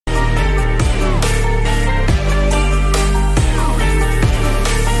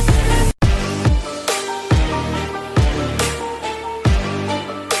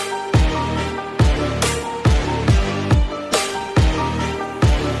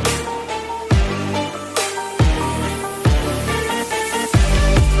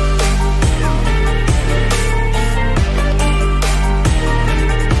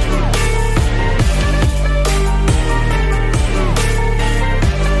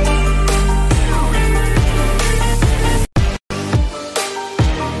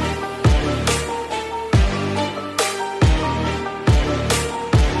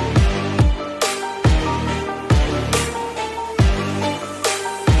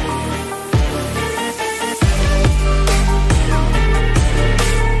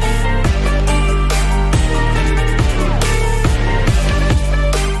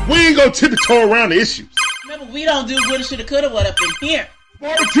gonna tiptoe around the issues. Remember, we don't do woulda, shoulda, coulda, what up in here.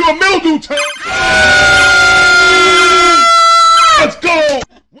 Barbecue and mildew time. Let's go.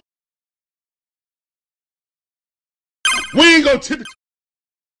 We ain't gonna tiptoe.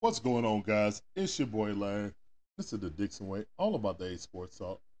 What's going on, guys? It's your boy Larry. This is the Dixon Way, all about the A Sports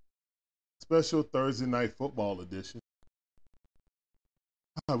Talk. Special Thursday night football edition.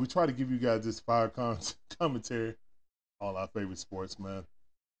 We try to give you guys this fire commentary on our favorite sports, man.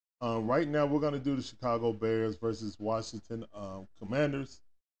 Right now, we're going to do the Chicago Bears versus Washington Commanders,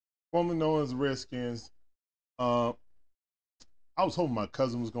 formerly known as the Redskins. I was hoping my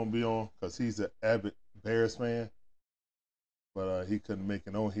cousin was going to be on because he's an avid Bears fan, but he couldn't make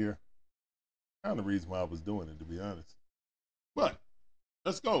it on here. Kind of the reason why I was doing it, to be honest. But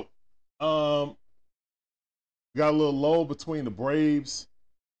let's go. Got a little lull between the Braves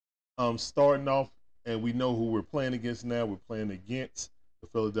starting off, and we know who we're playing against now. We're playing against the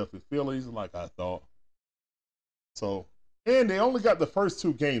Philadelphia Phillies, like I thought. So, and they only got the first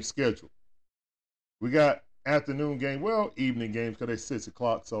two games scheduled. We got afternoon game, well, evening games because they're 6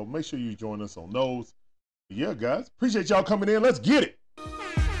 o'clock. So make sure you join us on those. But yeah, guys, appreciate y'all coming in. Let's get it.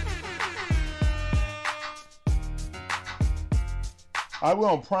 All right,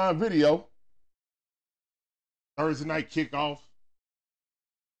 we're on Prime Video. Thursday night kickoff.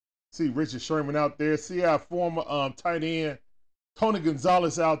 See Richard Sherman out there. See our former tight end Tony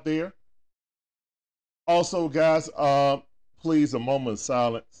Gonzalez out there. Also, guys, please, a moment of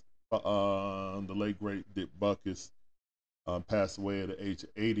silence for the late great Dick Butkus, passed away at the age of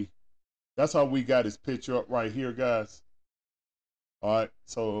 80. That's how we got his picture up right here, guys. All right,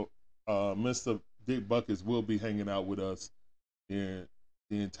 so Mr. Dick Butkus will be hanging out with us in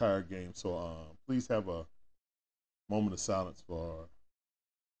the entire game. So please have a moment of silence for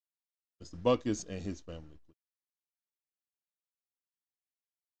Mr. Butkus and his family.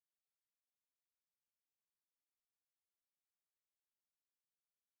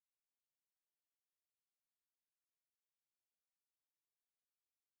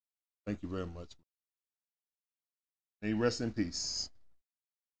 Thank you very much. May you rest in peace.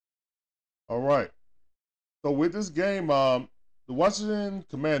 All right. So with this game, the Washington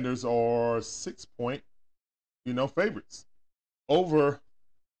Commanders are 6-point, favorites over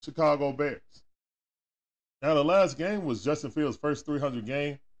Chicago Bears. Now, the last game was Justin Fields' first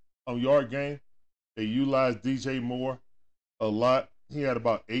 300-yard game. They utilized DJ Moore a lot. He had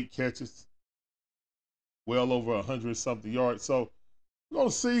about 8 catches, well over 100-something yards. So we're going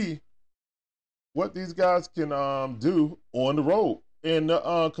to see what these guys can do on the road. And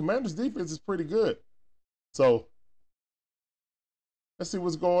the Commanders' defense is pretty good. So let's see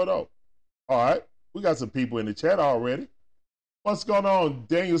what's going on. All right. We got some people in the chat already. What's going on,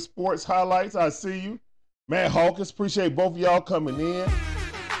 Daniel Sports Highlights? I see you. Matt Hawkins, appreciate both of y'all coming in.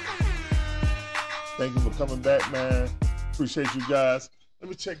 Thank you for coming back, man. Appreciate you guys. Let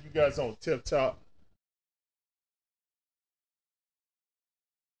me check you guys on Tip Top.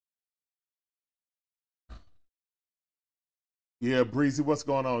 Yeah, Breezy, what's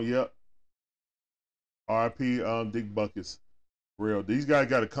going on? Yep. RIP Dick Butkus. Real. These guys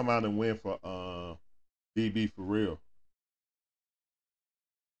got to come out and win for DB for real.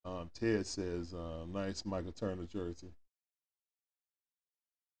 Ted says, nice Michael Turner jersey.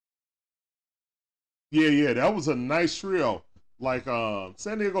 Yeah, that was a nice trio. Like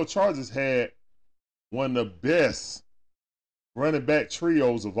San Diego Chargers had one of the best running back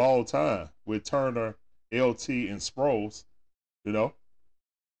trios of all time with Turner, LT, and Sproles. Yep.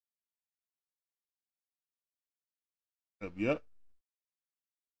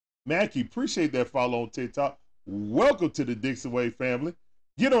 Mackie, appreciate that follow on TikTok. Welcome to the Dixon Way family.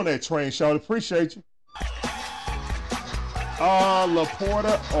 Get on that train, Shawty. Appreciate you.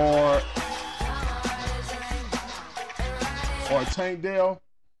 Laporta or Tank Dell.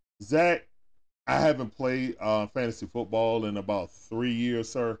 Zach, I haven't played fantasy football in about 3 years,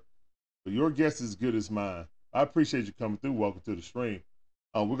 sir. But your guess is as good as mine. I appreciate you coming through. Welcome to the stream.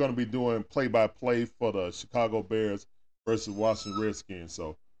 We're going to be doing play-by-play for the Chicago Bears versus Washington Redskins.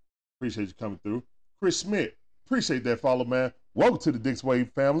 So appreciate you coming through. Chris Smith, appreciate that follow, man. Welcome to the Dix Wave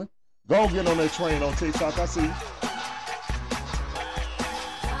family. Go get on that train on TikTok. I see you.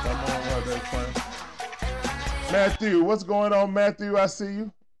 Come on, right there, train. Matthew, what's going on, Matthew? I see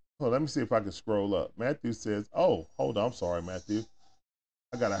you. Oh, let me see if I can scroll up. Matthew says, oh, hold on. I'm sorry, Matthew.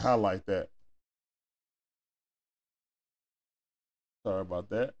 I got to highlight that. Sorry about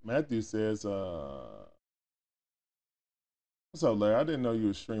that. Matthew says, what's up, Larry? I didn't know you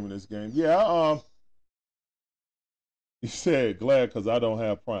were streaming this game. Yeah, he said, glad because I don't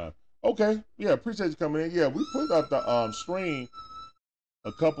have Prime. Okay, yeah, appreciate you coming in. Yeah, we put up the stream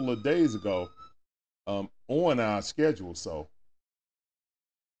a couple of days ago on our schedule. So,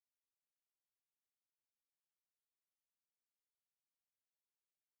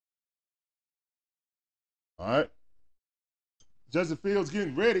 all right. Justin Fields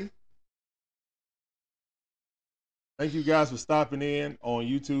getting ready. Thank you guys for stopping in on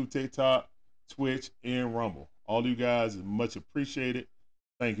YouTube, TikTok, Twitch, and Rumble. All you guys is much appreciated.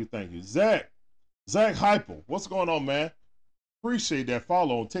 Thank you, thank you. Zach Hypel, what's going on, man? Appreciate that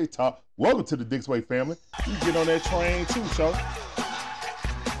follow on TikTok. Welcome to the Dick's Way family. You get on that train too, show.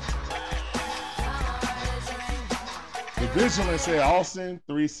 The Vigilance said Austin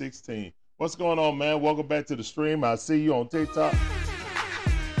 316. What's going on, man? Welcome back to the stream. I see you on TikTok.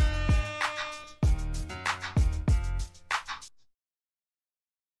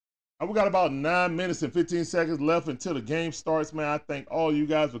 We got about 9 minutes and 15 seconds left until the game starts, man. I thank all you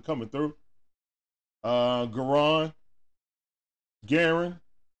guys for coming through. Garon, Garen,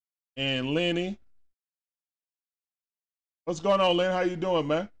 and Lenny. What's going on, Lenny? How you doing,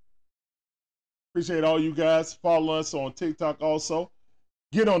 man? Appreciate all you guys. Follow us on TikTok also.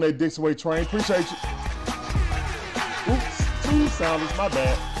 Get on that Dick's Way train. Appreciate you. Oops, 2 sounders, my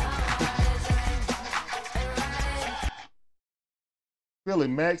bad. Philly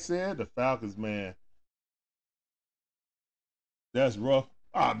Max said the Falcons, man. That's rough.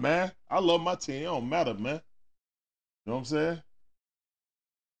 Ah, man, I love my team. It don't matter, man. You know what I'm saying?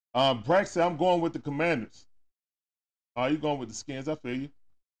 Brax said, I'm going with the Commanders. You going with the Skins? I feel you.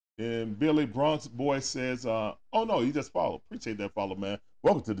 And Billy Bronx Boy says, oh, no, he just followed. Appreciate that follow, man.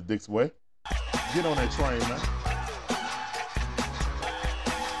 Welcome to the Dick's Way. Get on that train, man.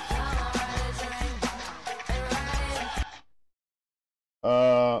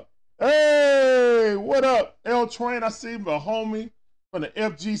 Hey, what up, L Train? I see my homie from the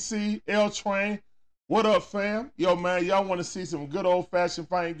FGC, L Train. What up, fam? Yo, man, y'all want to see some good old-fashioned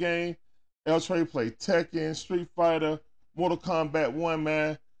fighting game? L Train play Tekken, Street Fighter, Mortal Kombat 1,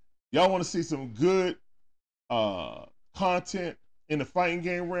 man. Y'all want to see some good content in the fighting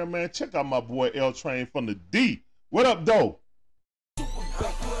game realm, man? Check out my boy L Train from the D. What up, though?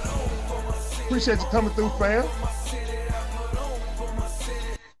 Appreciate you coming through, fam.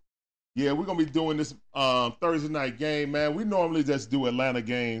 Yeah, we're going to be doing this Thursday night game, man. We normally just do Atlanta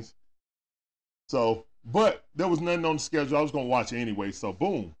games. So, but there was nothing on the schedule. I was going to watch it anyway. So,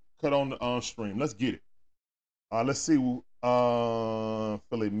 boom, cut on the stream. Let's get it. Let's see.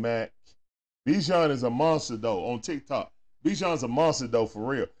 Philly Mac. Bijan is a monster, though, on TikTok. Bijan's a monster, though, for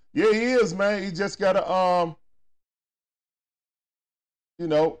real. Yeah, he is, man. He just got to, you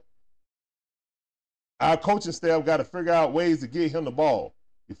know, our coaching staff got to figure out ways to get him the ball.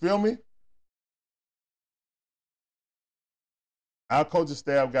 You feel me? Our coaching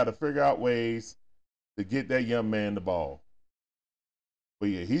staff got to figure out ways to get that young man the ball. But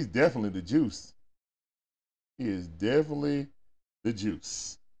yeah, he's definitely the juice. He is definitely the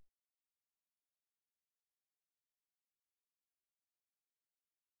juice.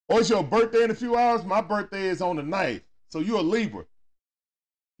 Oh, it's your birthday in a few hours? My birthday is on the 9th. So you're a Libra.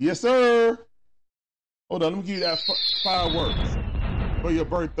 Yes, sir. Hold on, let me give you that fireworks for your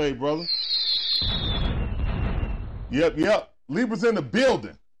birthday, brother. Yep. Libra's in the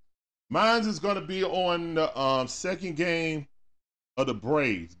building. Mine's is going to be on the second game of the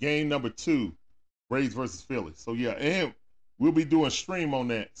Braves, game number 2, Braves versus Philly. So, yeah, and we'll be doing stream on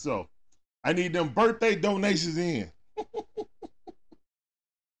that. So, I need them birthday donations in.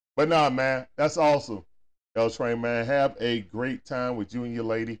 But nah, man, that's awesome. L Train, man, have a great time with you and your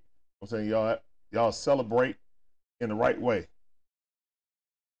lady. I'm saying y'all celebrate in the right way.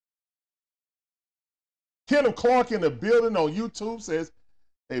 Kenneth Clark in the building on YouTube says,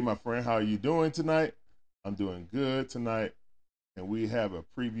 hey, my friend, how are you doing tonight? I'm doing good tonight. And we have a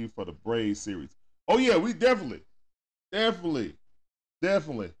preview for the Braves series. Oh, yeah, we definitely. I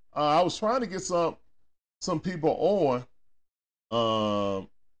was trying to get some people on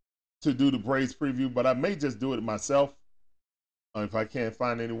to do the Braves preview, but I may just do it myself if I can't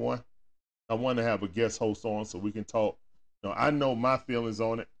find anyone. I want to have a guest host on so we can talk. You know, I know my feelings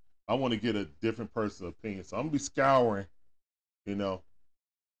on it. I want to get a different person's opinion. So I'm going to be scouring, you know,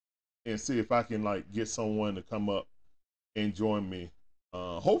 and see if I can, like, get someone to come up and join me.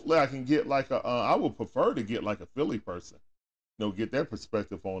 Hopefully I can get, like, I would prefer to get, like, a Philly person, you know, get their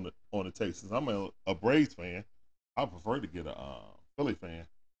perspective on the take. Since I'm a Braves fan, I prefer to get a Philly fan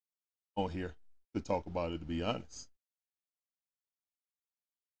on here to talk about it, to be honest.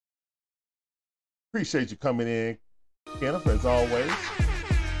 Appreciate you coming in, Kenneth, as always.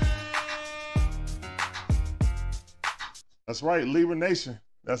 That's right, Libra Nation.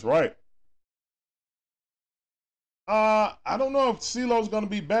 That's right. I don't know if CeeLo's going to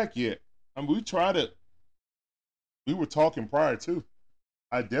be back yet. I mean, we tried it. We were talking prior to.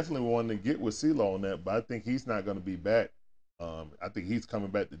 I definitely wanted to get with CeeLo on that, but I think he's not going to be back. I think he's coming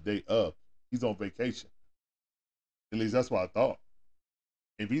back the day of. He's on vacation. At least that's what I thought.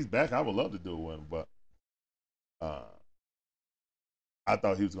 If he's back, I would love to do one, but I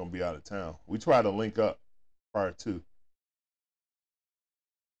thought he was going to be out of town. We tried to link up prior to.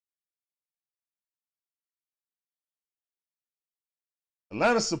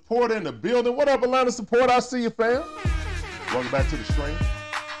 Atlanta supporter in the building. What up, Atlanta supporter? I see you, fam. Welcome back to the stream.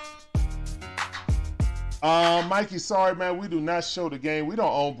 Mikey, sorry, man. We do not show the game. We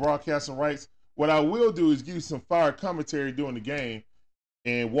don't own broadcasting rights. What I will do is give you some fire commentary during the game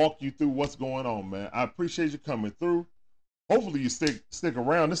and walk you through what's going on, man. I appreciate you coming through. Hopefully you stick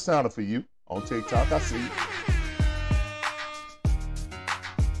around. This sounded for you on TikTok. I see you.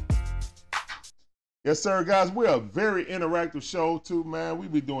 Yes, sir, guys. We're a very interactive show, too, man. We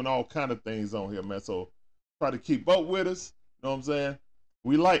be doing all kind of things on here, man. So try to keep up with us. You know what I'm saying?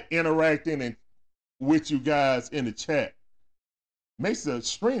 We like interacting and with you guys in the chat. Makes the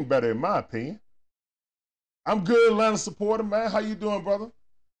stream better, in my opinion. I'm good, Atlanta supporter, man. How you doing, brother?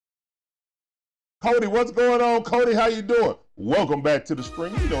 Cody, what's going on? Cody, how you doing? Welcome back to the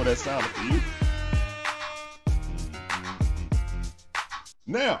stream. You know that sounded for you.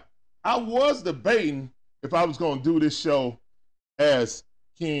 Now, I was debating if I was going to do this show as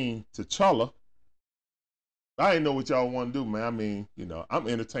King T'Challa. I didn't know what y'all want to do, man. I mean, you know, I'm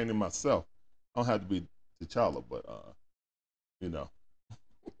entertaining myself. I don't have to be T'Challa, but, you know.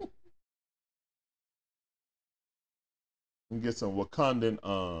 And get some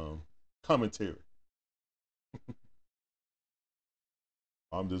Wakandan commentary.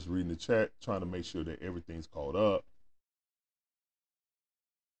 I'm just reading the chat, trying to make sure that everything's caught up.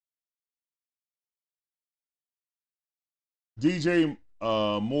 DJ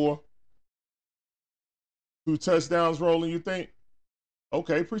Moore, 2 touchdowns rolling, you think?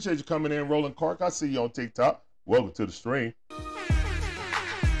 Okay, appreciate you coming in, Roland Clark. I see you on TikTok. Welcome to the stream.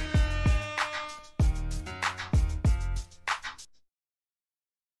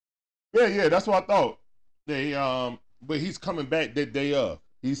 Yeah, that's what I thought. They but he's coming back that day of.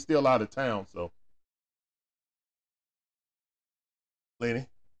 He's still out of town, so. Lenny.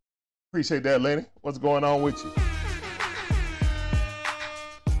 Appreciate that, Lenny. What's going on with you?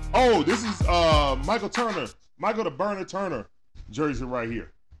 Oh, this is Michael Turner. Michael the Burner Turner jersey right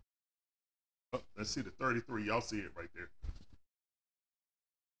here. Oh, let's see the 33. Y'all see it right there.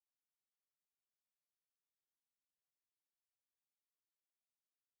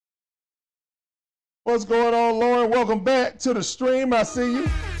 What's going on, Lauren? Welcome back to the stream. I see you.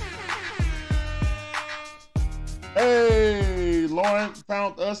 Hey, Lauren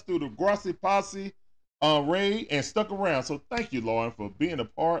found us through the Grassy Posse raid and stuck around. So thank you, Lauren, for being a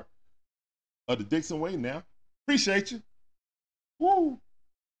part of the Dixon Way now. Appreciate you. Woo.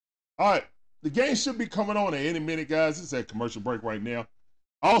 All right. The game should be coming on at any minute, guys. It's at commercial break right now.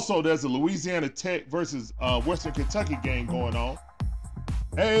 Also, there's a Louisiana Tech versus Western Kentucky game going on.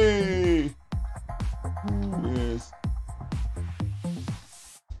 Hey. Who is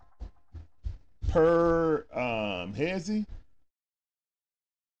Per Hezzy?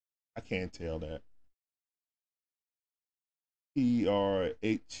 I can't tell that.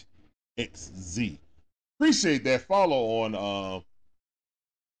 PRHXZ. Appreciate that follow on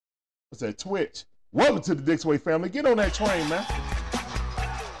what's that, Twitch. Welcome to the Dixon Way family. Get on that train, man.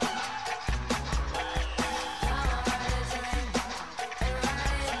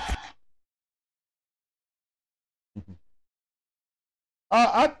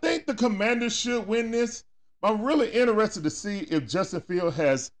 I think the Commanders should win this. I'm really interested to see if Justin Fields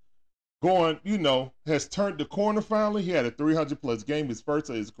has has turned the corner finally. He had a 300-plus game, his first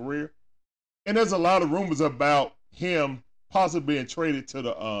of his career. And there's a lot of rumors about him possibly being traded to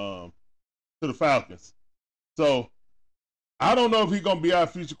the Falcons. So I don't know if he's going to be our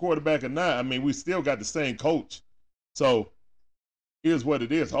future quarterback or not. I mean, we still got the same coach. So here's what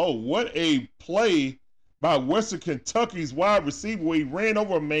it is. Oh, what a play by Western Kentucky's wide receiver where he ran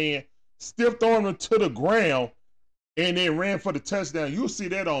over a man, stiff throwing him to the ground, and then ran for the touchdown. You'll see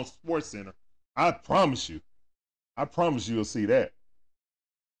that on SportsCenter. I promise you. I promise you'll see that.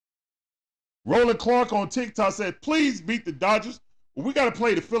 Roland Clark on TikTok said, please beat the Dodgers. Well, we got to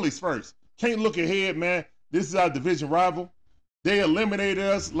play the Phillies first. Can't look ahead, man. This is our division rival. They eliminated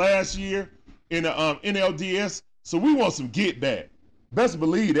us last year in the NLDS, so we want some get back. Best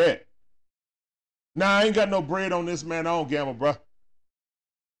believe that. Nah, I ain't got no bread on this, man. I don't gamble, bro.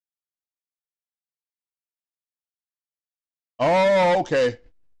 Oh, okay.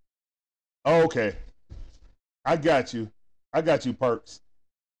 Okay. I got you. I got you, Perks.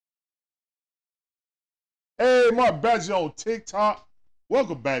 Hey, Mark Badger on TikTok.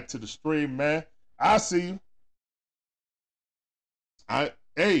 Welcome back to the stream, man. I see you.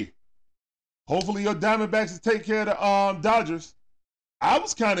 Hey, hopefully your Diamondbacks will take care of the Dodgers. I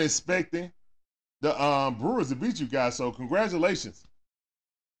was kind of expecting the Brewers to beat you guys, so congratulations.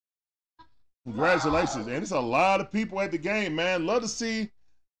 Congratulations. And it's a lot of people at the game, man. Love to see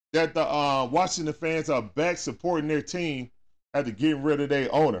that the Washington fans are back supporting their team after getting rid of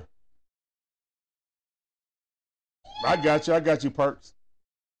their owner. I got you, Perks.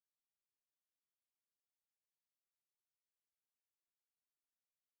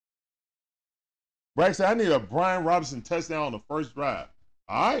 Braxton, I need a Brian Robinson touchdown on the first drive.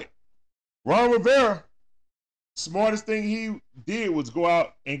 All right. Ron Rivera, smartest thing he did was go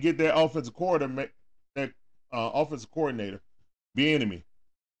out and get that offensive coordinator, Bieniemy.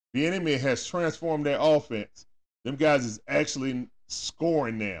 Bieniemy has transformed their offense. Them guys is actually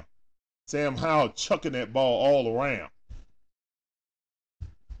scoring now. Sam Howell chucking that ball all around.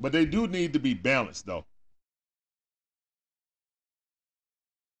 But they do need to be balanced, though.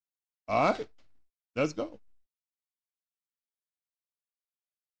 All right. Let's go.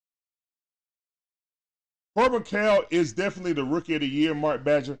 Corbin Carroll is definitely the rookie of the year, Mark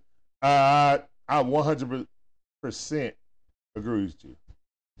Badger. I 100% agree with you.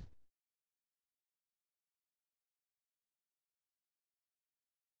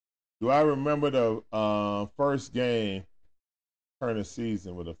 Do I remember the first game turn of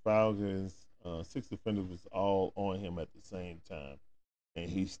season where the Falcons, 6 defenders was all on him at the same time, and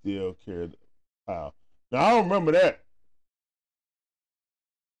he still carried the pile? Now, I don't remember that.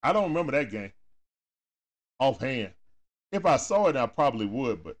 I don't remember that game offhand. If I saw it, I probably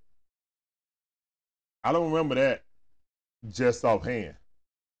would, but I don't remember that just offhand.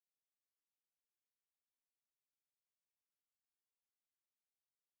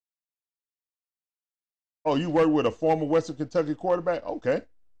 Oh, you work with a former Western Kentucky quarterback? Okay,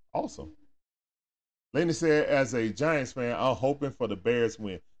 awesome. Lenny said, as a Giants fan, I'm hoping for the Bears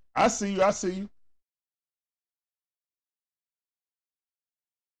win. I see you. I see you.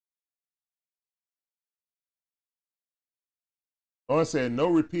 Owen said, no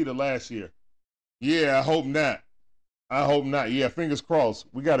repeat of last year. Yeah, I hope not. I hope not. Yeah, fingers crossed.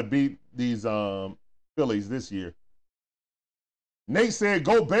 We got to beat these Phillies this year. Nate said,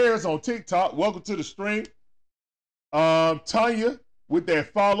 go Bears on TikTok. Welcome to the stream. Tanya with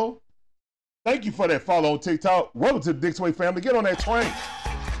that follow. Thank you for that follow on TikTok. Welcome to the Dick's Way family. Get on that train.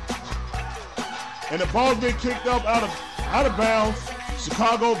 And the ball's been kicked up out of bounds.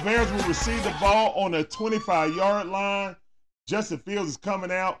 Chicago Bears will receive the ball on the 25-yard line. Justin Fields is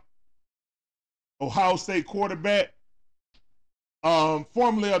coming out. Ohio State quarterback.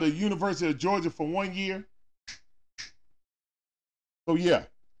 Formerly of the University of Georgia for 1 year. So, yeah,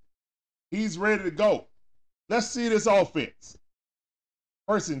 he's ready to go. Let's see this offense.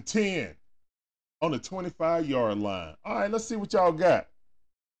 1st and 10 on the 25-yard line. All right, let's see what y'all got.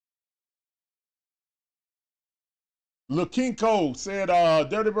 Lakinko said,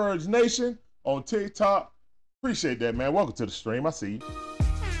 Dirty Birds Nation on TikTok. Appreciate that, man. Welcome to the stream. I see you.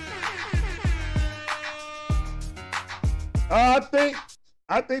 I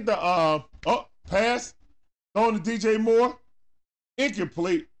think the pass going to DJ Moore.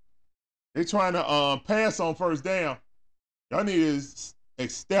 Incomplete. They're trying to pass on first down. Y'all need to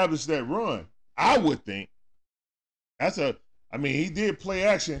establish that run. I would think. He did play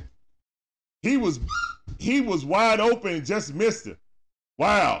action. He was wide open and just missed it.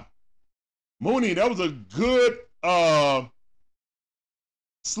 Wow. Mooney, that was a good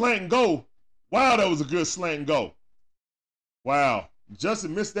slant and go. Wow, that was a good slant and go. Wow.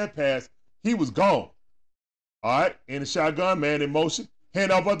 Justin missed that pass. He was gone. All right, in the shotgun, man in motion.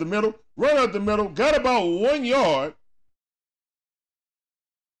 Hand off up the middle. Run up the middle. Got about 1 yard.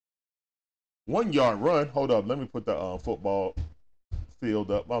 1 yard run. Hold up. Let me put the football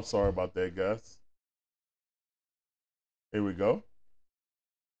field up. I'm sorry about that, guys. Here we go.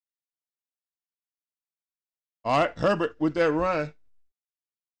 All right, Herbert with that run.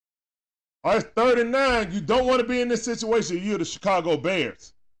 All right, 3rd and 9. You don't want to be in this situation. You're the Chicago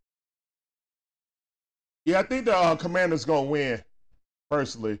Bears. Yeah, I think the Commanders going to win,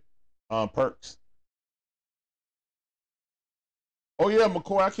 personally, Perks. Oh, yeah,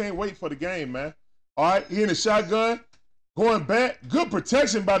 McCoy, I can't wait for the game, man. All right, he in the shotgun, going back. Good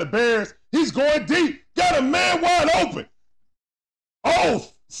protection by the Bears. He's going deep. Got a man wide open.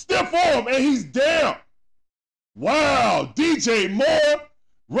 Oh, stiff arm, and he's down. Wow, DJ Moore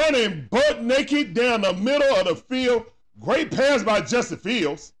running butt naked down the middle of the field. Great pass by Justin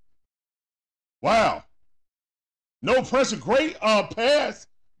Fields. Wow. No pressure. Great pass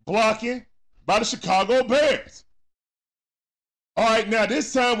blocking by the Chicago Bears. All right, now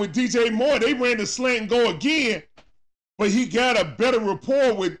this time with DJ Moore, they ran the slant and go again, but he got a better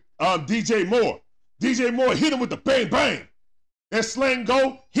rapport with DJ Moore. DJ Moore hit him with the bang, bang. That slant and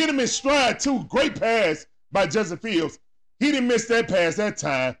go, hit him in stride too. Great pass by Justin Fields. He didn't miss that pass that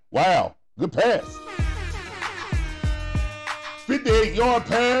time. Wow, good pass. 58-yard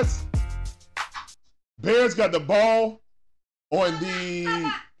pass. Bears got the ball on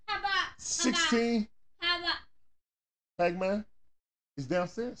the 16. Pac-Man, he's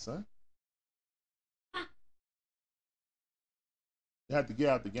downstairs, son. You have to get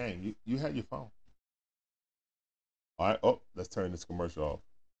out the game. You had your phone. All right. Oh, let's turn this commercial off.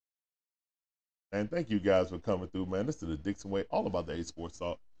 And thank you guys for coming through, man. This is the Dixon Way, all about the A Sports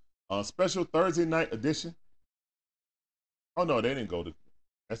Talk. Special Thursday night edition. Oh, no, they didn't go to.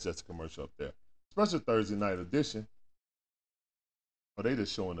 That's just a commercial up there. Special Thursday night edition. Oh, they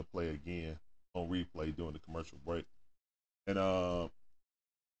just showing the play again on replay during the commercial break. And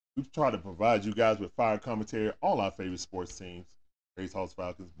we've tried to provide you guys with fire commentary, all our favorite sports teams. Rays, Hawks,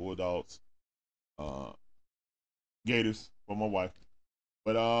 Falcons, Bulldogs, Gators for my wife.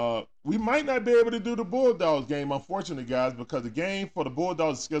 But we might not be able to do the Bulldogs game, unfortunately, guys, because the game for the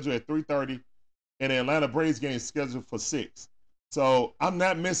Bulldogs is scheduled at 3:30, and the Atlanta Braves game is scheduled for 6. So I'm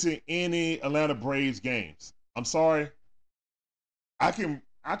not missing any Atlanta Braves games. I'm sorry. I can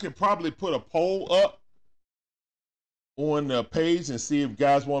probably put a poll up on the page and see if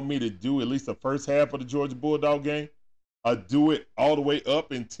guys want me to do at least the first half of the Georgia Bulldog game. Do it all the way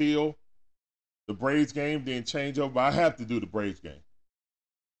up until the Braves game, then change over. But I have to do the Braves game.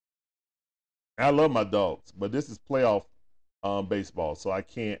 I love my dogs, but this is playoff baseball, so I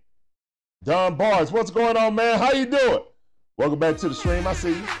can't. Don Bars, what's going on, man? How you doing? Welcome back to the stream. I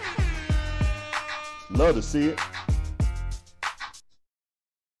see you. Love to see it.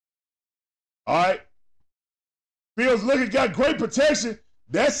 All right. Fields looking, got great protection.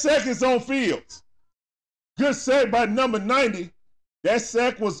 That sack is on Fields. Good sack by number 90. That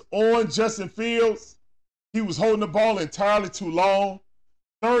sack was on Justin Fields. He was holding the ball entirely too long.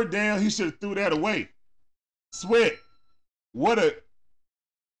 Third down, he should have threw that away. Sweat. That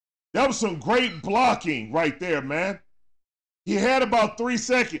was some great blocking right there, man. He had about 3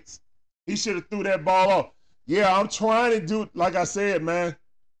 seconds. He should have threw that ball off. Yeah, I'm trying to do, like I said, man.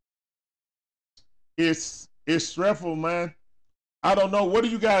 It's stressful, man. I don't know. What do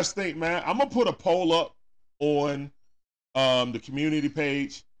you guys think, man? I'm going to put a poll up on the community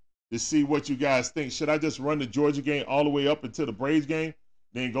page to see what you guys think. Should I just run the Georgia game all the way up until the Braves game,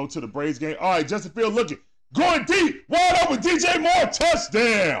 then go to the Braves game? All right, Justin Fields looking. Going deep. Wide open, DJ Moore.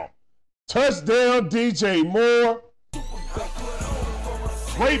 Touchdown. Touchdown, DJ Moore.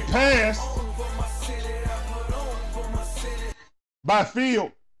 Great pass by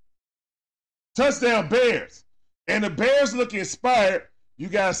Field. Touchdown, Bears. And the Bears look inspired. You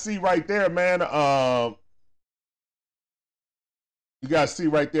guys see right there, man. You guys see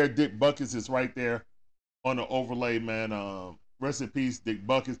right there, Dick Butkus is right there on the overlay, man. Rest in peace, Dick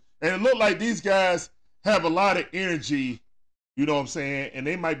Butkus. And it looked like these guys have a lot of energy, you know what I'm saying? And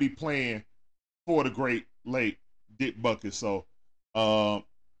they might be playing for the great late Dick Butkus. So,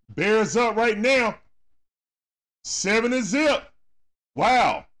 Bears up right now. 7-0.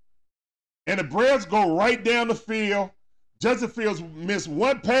 Wow. And the Bears go right down the field. Justin Fields missed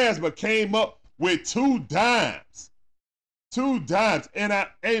one pass, but came up with 2 dimes. 2 dimes. And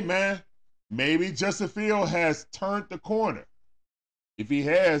hey, man, maybe Justin Fields has turned the corner. If he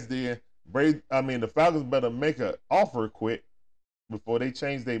has, then the Falcons better make an offer quick before they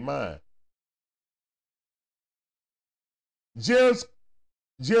change their mind. Jim's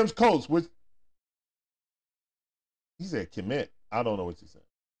coach, which he said commit. I don't know what you said.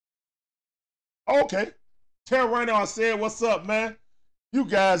 Okay. Terry Rhino, I said, what's up, man? You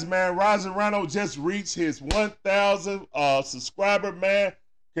guys, man, Rising Rhino just reached his 1,000 subscriber, man.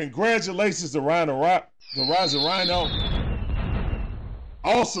 Congratulations to Rising Rhino.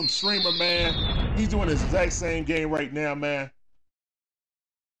 Awesome streamer, man. He's doing the exact same game right now, man.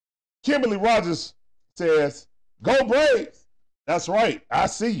 Kimberly Rogers says, go Braves. That's right. I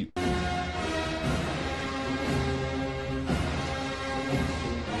see you.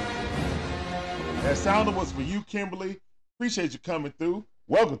 That sounder was for you, Kimberly. Appreciate you coming through.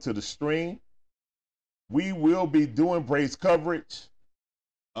 Welcome to the stream. We will be doing Braves coverage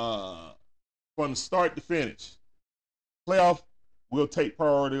from the start to finish. Playoff will take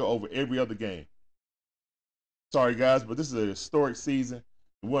priority over every other game. Sorry, guys, but this is a historic season.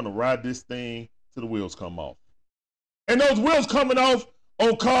 We want to ride this thing till the wheels come off. And those wheels coming off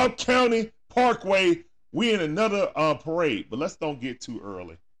on Cobb County Parkway We in another parade, but let's don't get too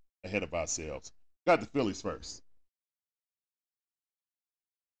early ahead of ourselves. Got the Phillies first.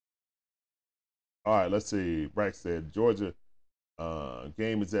 All right, let's see. Brack said Georgia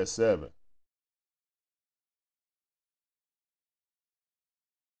game is at 7.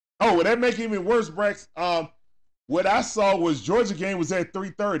 Oh, would that make it even worse, Brax? What I saw was Georgia game was at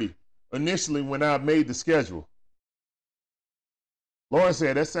 3:30 initially when I made the schedule. Lauren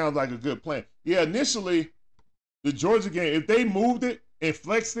said that sounds like a good plan. Yeah, initially the Georgia game, if they moved it and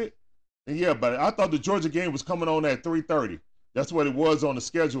flexed it, then yeah, but I thought the Georgia game was coming on at 3:30. That's what it was on the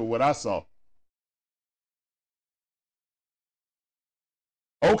schedule, what I saw.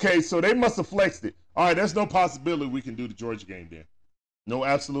 Okay, so they must have flexed it. All right, there's no possibility we can do the Georgia game then. No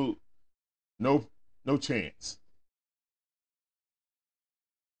absolute, no chance.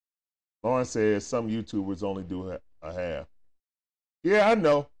 Lauren says some YouTubers only do a half. Yeah, I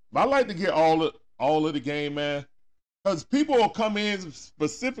know. But I like to get all of the game, man. Because people will come in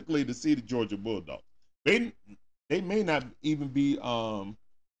specifically to see the Georgia Bulldogs. They may not even be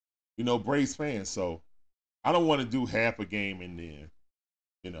Braves fans, so I don't want to do half a game and then,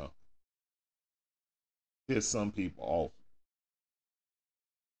 piss some people off.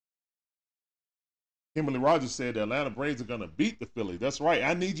 Kimberly Rogers said the Atlanta Braves are going to beat the Phillies. That's right.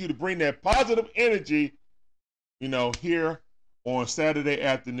 I need you to bring that positive energy, here on Saturday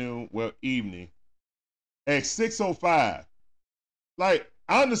afternoon, evening at 6:05. Like,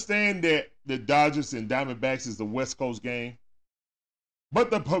 I understand that the Dodgers and Diamondbacks is the West Coast game,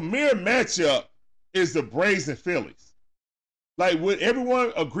 but the premier matchup is the Braves and Phillies. Like, would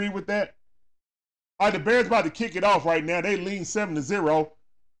everyone agree with that? All right, the Bears about to kick it off right now. They lean 7-0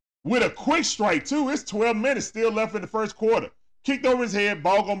 with a quick strike, too. It's 12 minutes still left in the first quarter. Kicked over his head.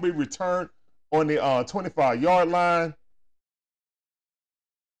 Ball going to be returned on the 25-yard line.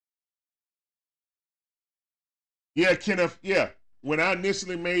 Yeah, Kenneth, yeah. When I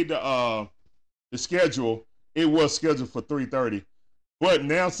initially made the schedule, it was scheduled for 3:30. But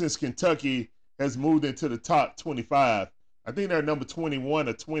now since Kentucky has moved into the top 25, I think they're number 21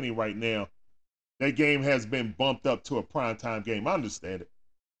 or 20 right now, that game has been bumped up to a primetime game. I understand it.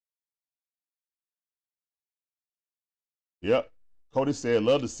 Yep. Cody said,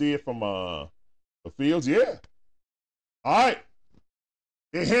 love to see it from the fields. Yeah. All right.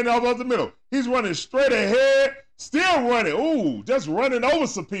 They hand off up the middle. He's running straight ahead, still running. Ooh, just running over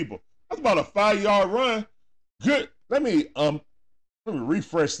some people. That's about a 5-yard run. Good. Let me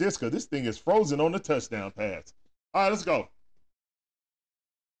refresh this because this thing is frozen on the touchdown pass. All right, let's go.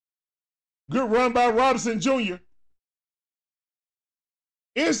 Good run by Robinson Jr.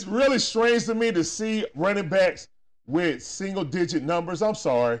 It's really strange to me to see running backs with single-digit numbers. I'm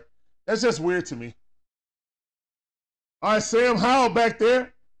sorry. That's just weird to me. All right, Sam Howell back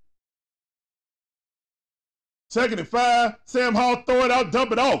there. 2nd and 5. Sam Howell throw it out,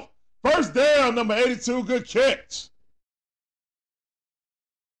 dump it off. First down, number 82. Good catch.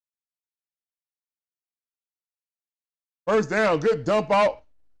 First down, good dump out.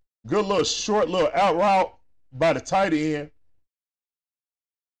 Good little short little out route by the tight end.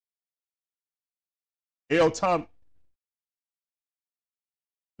 L. Tom.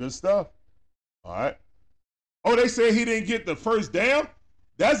 Good stuff. All right. Oh, they said he didn't get the first down?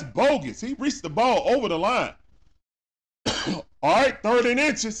 That's bogus. He reached the ball over the line. All right, 3rd and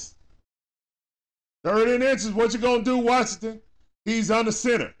inches. 3rd and inches. What you going to do, Washington? He's on the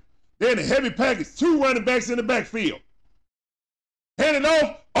center. Then the heavy package. 2 running backs in the backfield. Hand it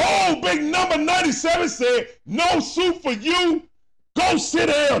off. Oh, big number 97 said, no suit for you. Go sit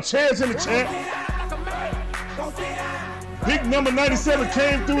down. Chairs in the chat. Big number 97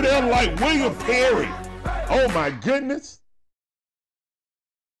 came through there like William Perry. Oh, my goodness.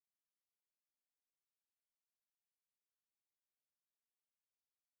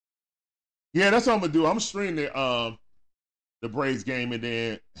 Yeah, that's what I'm going to do. I'm streaming the Braves game and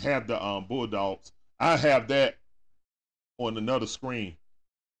then have the Bulldogs. I have that on another screen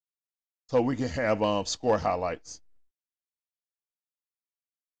so we can have score highlights.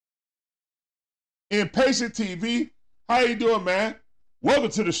 Impatient TV, how you doing, man? Welcome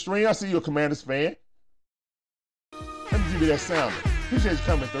to the stream. I see you're a Commanders fan. Let me give you that sound. Appreciate you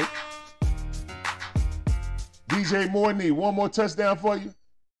coming through. DJ Moore need one more touchdown for you.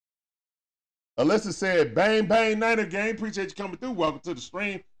 Alyssa said, bang, bang, Niner game. Appreciate you coming through. Welcome to the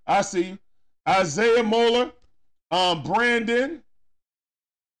stream. I see you. Isaiah Moeller, Brandon.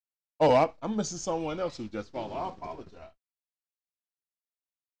 Oh, I'm missing someone else who just followed. I apologize.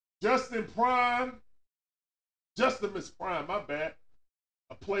 Justin Prime. Justimus Prime, my bad.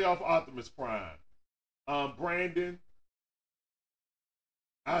 A playoff Optimus Prime. Brandon.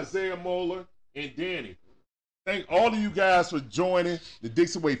 Isaiah Moeller. and Danny. Thank all of you guys for joining the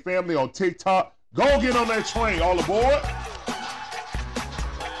Dixon Way family on TikTok. Go get on that train, all aboard.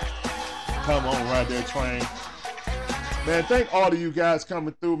 Come on, ride that train. Man, thank all of you guys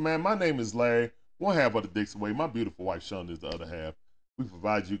coming through, man. My name is Larry, one half of the Dixon Way. My beautiful wife, Shonda, is the other half. We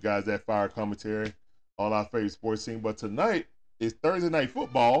provide you guys that fire commentary on our favorite sports team. But tonight is Thursday Night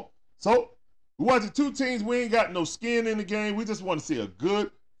Football. So we're watching two teams. We ain't got no skin in the game. We just want to see a good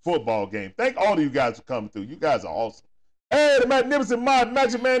football game. Thank all of you guys for coming through. You guys are awesome. Hey, the magnificent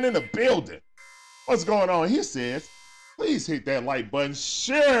Magic Man in the building. What's going on? He says, please hit that like button.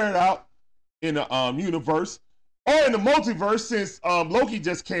 Share it out in the universe or in the multiverse since Loki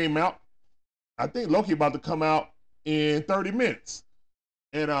just came out. I think Loki about to come out in 30 minutes.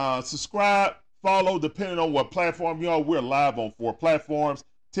 And subscribe, follow, depending on what platform you are. We're live on 4 platforms: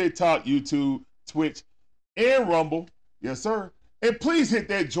 TikTok, YouTube, Twitch, and Rumble. Yes, sir. And please hit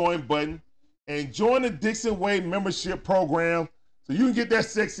that join button and join the Dixon Way membership program so you can get that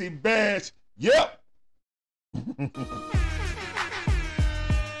sexy badge. Yep.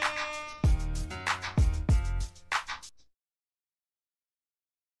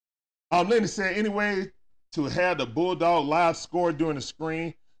 Lenny said, anyway, to have the Bulldog live score during the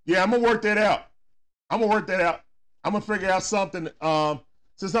screen. Yeah, I'm going to work that out. I'm going to figure out something.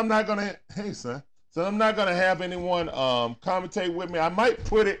 Since I'm not going to, hey, son. So I'm not going to have anyone commentate with me. I might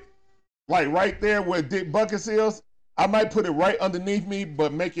put it like right there where Dick Buckets is. I might put it right underneath me,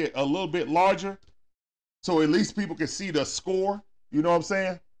 but make it a little bit larger so at least people can see the score. You know what I'm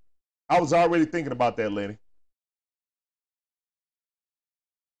saying? I was already thinking about that, Lenny.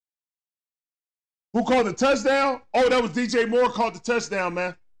 Who called the touchdown? Oh, that was DJ Moore called the touchdown,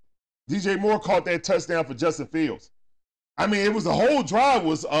 man. DJ Moore caught that touchdown for Justin Fields. I mean, it was the whole drive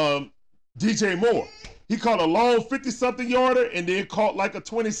was DJ Moore. He caught a long 50-something yarder and then caught like a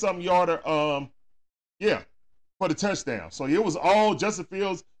 20-something yarder, for the touchdown. So it was all Justin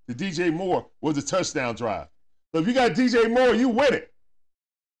Fields to DJ Moore was a touchdown drive. So if you got DJ Moore, you win it.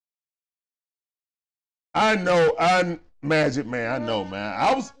 I know, Magic Man. I know, man.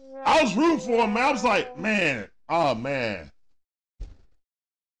 I was rooting for him, man. I was like, man, oh, man.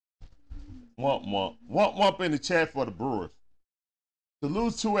 Womp in the chat for the Brewers. To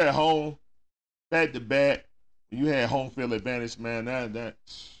lose 2 at home, back to back, you had home field advantage, man.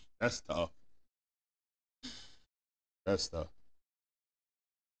 That's tough. That's tough.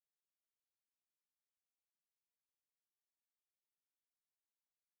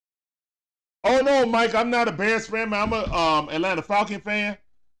 Oh no, Mike, I'm not a Bears fan, man. I'm a Atlanta Falcon fan.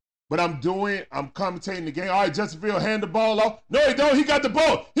 But I'm commentating the game. All right, Justin Fields hand the ball off. No, he don't. He got the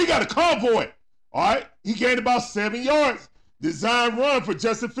ball. He got a convoy. All right, he gained about 7 yards. Design run for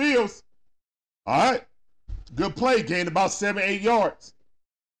Justin Fields. All right, good play. Gained about 7, 8 yards.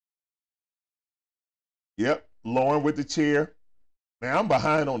 Yep, Lauren with the chair. Man, I'm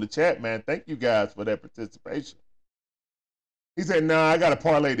behind on the chat, man. Thank you guys for that participation. He said, nah, I got a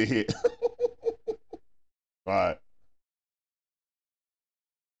parlay to hit. All right.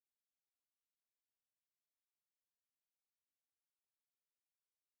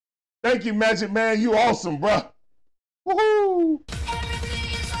 Thank you, Magic Man. You awesome, bro. Woohoo!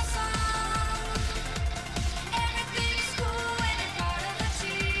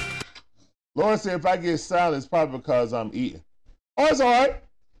 Lauren said, if I get silent, it's probably because I'm eating. Oh, that's all right.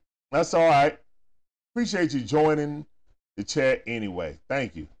 That's all right. Appreciate you joining the chat anyway.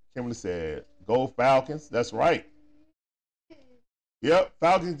 Thank you. Kimberly said, go Falcons. That's right. Yep,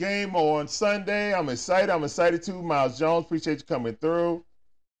 Falcons game on Sunday. I'm excited. I'm excited too. Miles Jones, appreciate you coming through.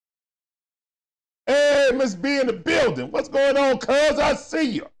 Hey, Miss B in the building. What's going on, cuz? I see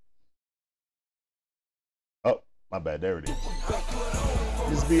you. Oh, my bad. There it is.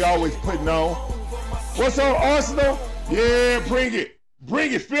 Miss B always putting on. What's on, Arsenal? Yeah, bring it.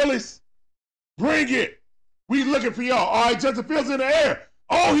 Bring it, Phillies. Bring it. We looking for y'all. All right, Justin Fields in the air.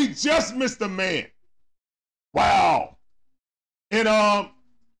 Oh, he just missed the man. Wow. And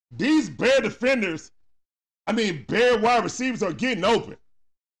these Bear defenders, Bear wide receivers are getting open.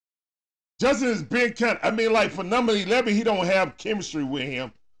 Justin has been like for number 11, he don't have chemistry with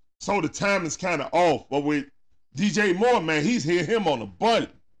him. So the time is kind of off. But with DJ Moore, man, he's hitting him on the button.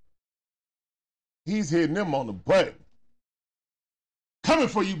 He's hitting him on the button. Coming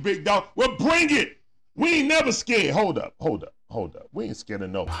for you, big dog. Well, bring it. We ain't never scared. Hold up. We ain't scared of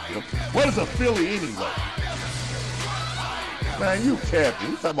no. What is a Philly anyway? Man, you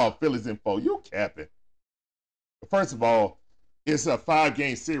capping. You talking about Phillies info. You capping. First of all, it's a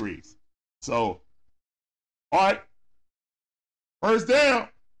 5-game series. So, all right. First down.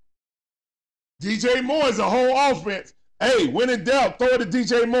 DJ Moore is a whole offense. Hey, when in doubt, throw it to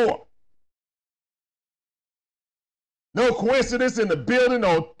DJ Moore. No coincidence in the building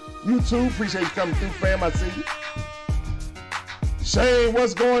on YouTube. Appreciate you coming through, fam. I see you. Shane,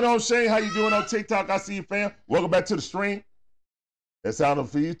 what's going on, Shane? How you doing on TikTok? I see you, fam. Welcome back to the stream. That sounded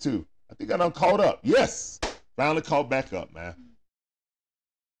for you, too. I think I done caught up. Yes. Finally caught back up, man.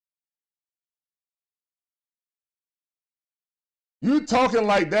 You talking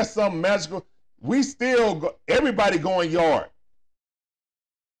like that's something magical. We still, everybody going yard.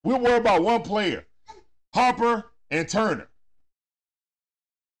 We're worried about one player, Harper and Turner.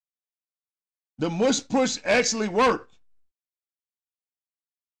 The mush push actually worked.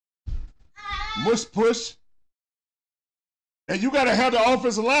 Mush push. And you got to have the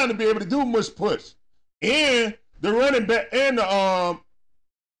offensive line to be able to do mush push. And the running back and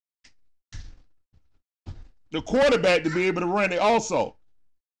the quarterback to be able to run it also.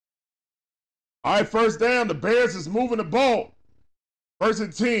 All right, first down, the Bears is moving the ball. First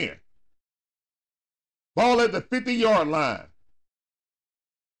and 10. Ball at the 50-yard line.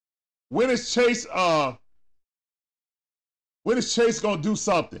 When is Chase going to do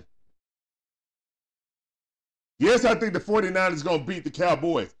something? Yes, I think the 49ers going to beat the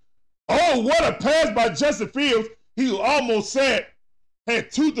Cowboys. Oh, what a pass by Justin Fields. He almost had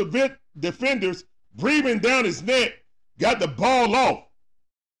two defenders breathing down his neck, got the ball off.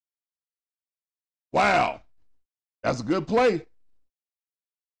 Wow, that's a good play.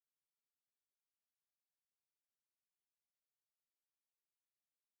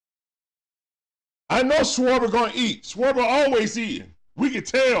 I know Schwarber going to eat. Schwarber always eating. We can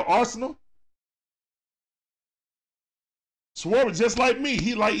tell, Arsenal. Schwarber just like me.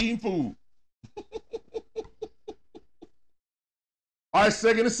 He like eating food. All right,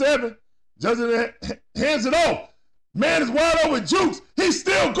 2nd and 7. Justin hands it off. Man is wide open. Jukes. He's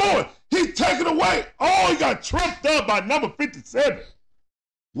still going. He's taking away. Oh, he got tripped up by number 57.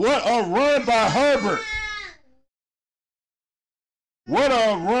 What a run by Herbert. What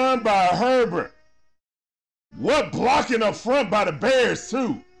a run by Herbert. What blocking up front by the Bears,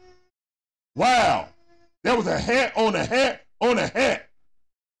 too. Wow. That was a hat on a hat on a hat.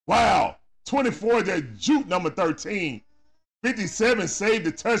 Wow. 24, that juke number 13. 57 saved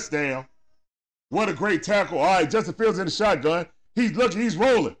the touchdown. What a great tackle. All right, Justin Fields in the shotgun. He's looking. He's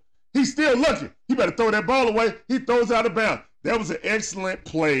rolling. He's still looking. He better throw that ball away. He throws out of bounds. That was an excellent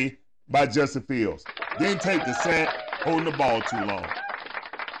play by Justin Fields. Didn't take the sack, holding the ball too long.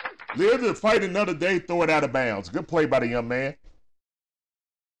 Live to fight another day, throw it out of bounds. Good play by the young man.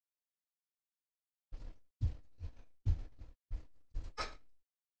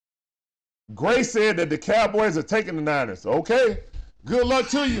 Gray said that the Cowboys are taking the Niners. Okay. Good luck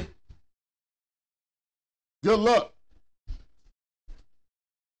to you. Good luck.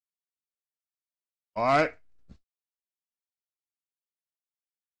 All right.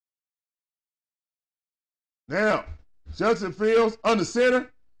 Now, Justin Fields under center.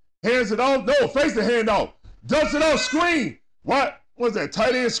 Hands it off. No, face the handoff. Dumps it off screen. What was that?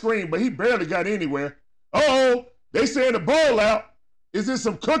 Tight end screen, but he barely got anywhere. Uh-oh. They saying the ball out. Is this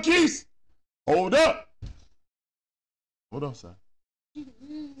some cookies? Hold up. Hold on, son.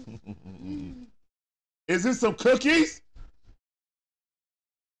 Is this some cookies?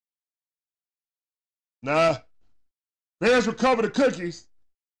 Nah. Bears recover the cookies.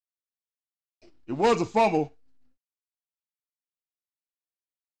 It was a fumble.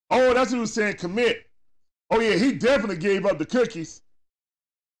 Oh, that's what he was saying, commit. Oh, yeah, he definitely gave up the cookies.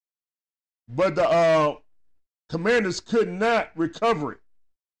 But the Commanders could not recover it.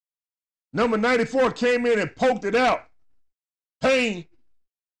 Number 94 came in and poked it out. Payne.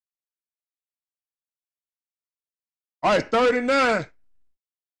 All right, 39.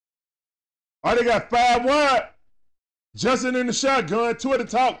 All right, they got 5 wide. Justin in the shotgun, 2 at the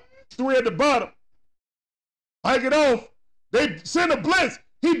top, 3 at the bottom. Hike it off. They send a blitz.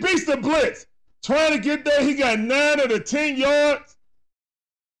 He beats the blitz. Trying to get there, he got 9 of the 10 yards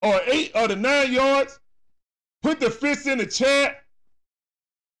or 8 of the 9 yards. Put the fist in the chat.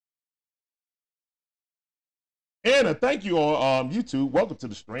 Anna, thank you on YouTube. Welcome to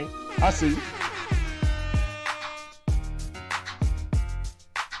the stream. I see you.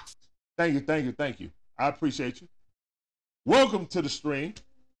 Thank you, thank you, thank you. I appreciate you. Welcome to the stream.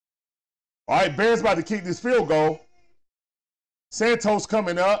 All right, Bears about to kick this field goal. Santos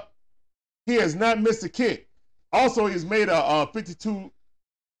coming up. He has not missed a kick. Also, he's made a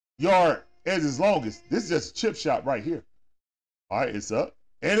 52-yard as his longest. This is just a chip shot right here. All right, it's up.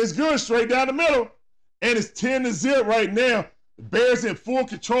 And it's good straight down the middle. And it's 10-0 right now. The Bears in full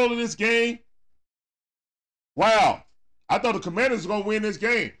control of this game. Wow. I thought the Commanders were going to win this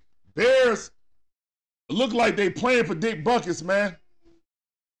game. Bears look like they playing for Dick Buckets, man.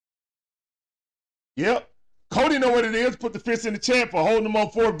 Yep. Cody know what it is. Put the fist in the chat for holding them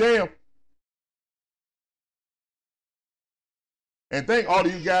on 4th down. And thank all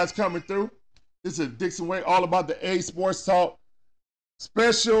of you guys coming through. This is Dixon Way, all about the A Sports Talk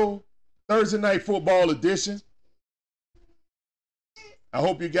special Thursday Night Football edition. I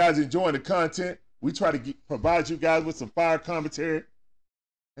hope you guys enjoying the content. We try to provide you guys with some fire commentary.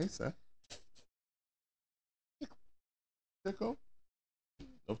 Hey, son. Tickle?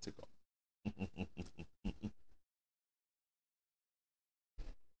 No tickle.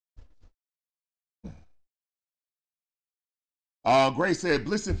 Gray said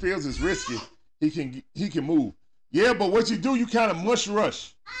Blissing Fields is risky. He can move. Yeah, but what you do, you kind of mush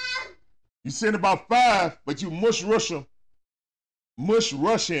rush. You send about 5, but you mush rush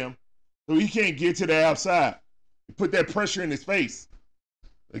him so he can't get to the outside. You put that pressure in his face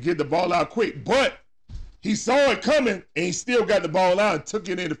to get the ball out quick. But he saw it coming and he still got the ball out and took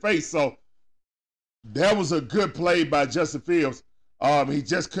it in the face. So that was a good play by Justin Fields. He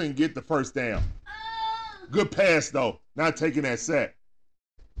just couldn't get the first down. Good pass, though. Not taking that sack.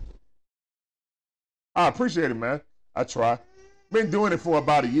 I appreciate it, man. I try. Been doing it for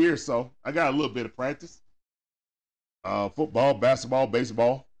about a year, so I got a little bit of practice. Football, basketball,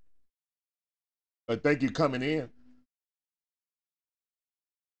 baseball. But thank you for coming in.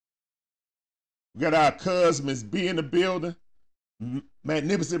 We got our cuz, Miss B in the building.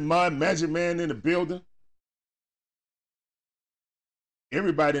 Magnificent Mind, Magic Man in the building.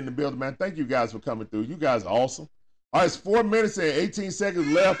 Everybody in the building, man. Thank you guys for coming through. You guys are awesome. All right, it's 4 minutes and 18 seconds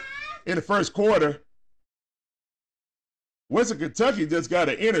left in the first quarter. Western Kentucky just got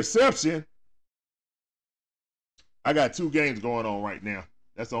an interception. I got 2 games going on right now.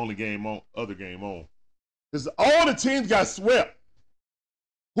 That's the only other game on. Because all the teams got swept.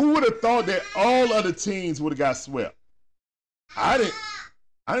 Who would have thought that all other teams would have got swept? I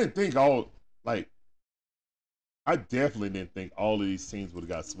didn't think I definitely didn't think all of these teams would have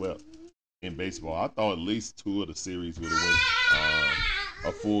got swept in baseball. I thought at least 2 of the series would have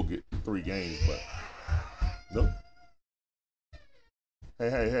won a full 3 games, but nope.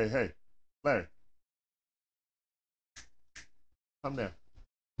 Hey, Larry. Come down.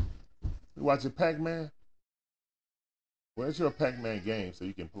 You watching Pac-Man? Where's your Pac-Man game so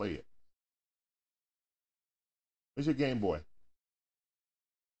you can play it? Where's your Game Boy?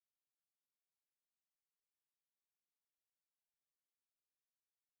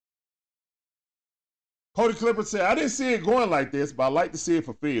 Cody Clippard said, I didn't see it going like this, but I like to see it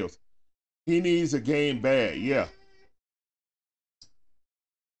for Fields. He needs a game bad, yeah.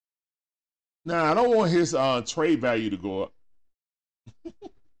 Nah, I don't want his trade value to go up.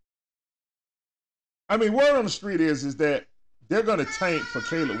 I mean, word on the street is that they're going to tank for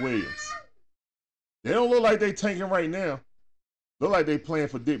Caleb Williams. They don't look like they tanking right now. Look like they playing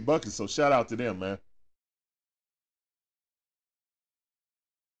for Dick Bucket, so shout out to them, man.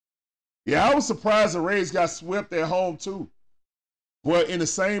 Yeah, I was surprised the Rays got swept at home, too. But in the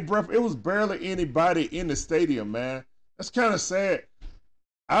same breath, it was barely anybody in the stadium, man. That's kind of sad.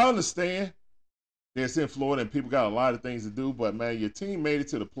 I understand that it's in Florida and people got a lot of things to do, but, man, your team made it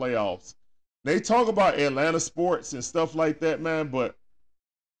to the playoffs. They talk about Atlanta sports and stuff like that, man, but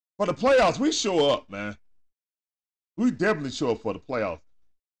for the playoffs, we show up, man. We definitely show up for the playoffs.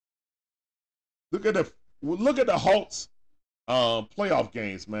 Look at the Hawks playoff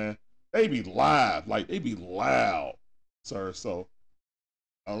games, man. They be live, like they be loud, sir. So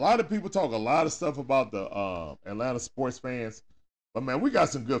a lot of people talk a lot of stuff about the Atlanta sports fans, but man, we got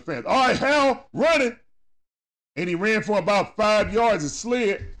some good fans. All right, Hal running, and he ran for about 5 yards and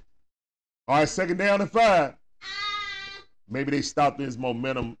slid. All right, 2nd down and 5. Maybe they stopped his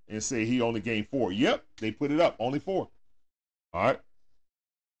momentum and said he only gained 4. Yep, they put it up, only 4. All right.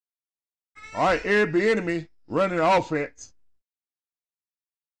 All right, Eric Bieniemy running the offense.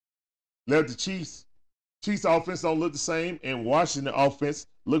 Led the Chiefs. Chiefs offense don't look the same, and Washington offense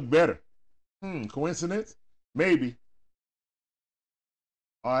look better. Coincidence? Maybe.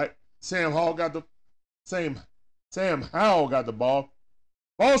 All right, Sam Howell got the ball.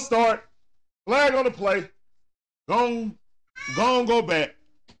 Ball start. Flag on the play. Go back.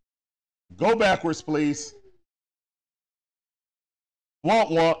 Go backwards, please.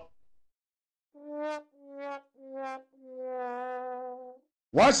 Walk.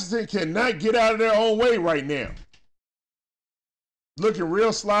 Washington cannot get out of their own way right now. Looking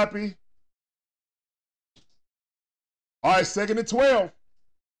real sloppy. All right, 2nd and 12.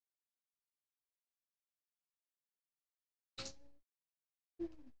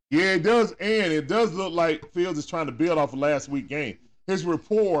 Yeah, it does, and it does look like Fields is trying to build off of last week's game. His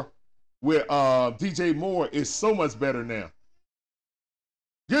rapport with DJ Moore is so much better now.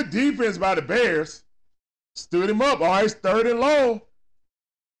 Good defense by the Bears. Stood him up. All right, it's 3rd and long.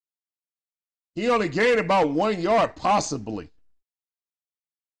 He only gained about 1 yard, possibly.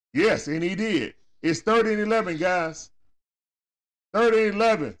 Yes, and he did. It's 3rd and 11, guys. 3rd and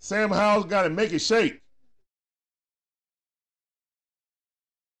 11. Sam Howell's got to make it shake.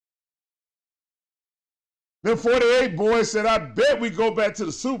 Them 48 boys said, I bet we go back to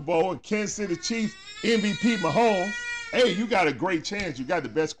the Super Bowl and Kansas City Chiefs MVP Mahomes. Hey, you got a great chance. You got the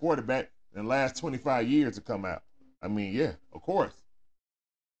best quarterback in the last 25 years to come out. I mean, yeah, of course.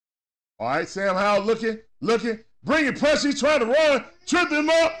 All right, Sam Howell looking, bringing pressure. He's trying to run, tripped him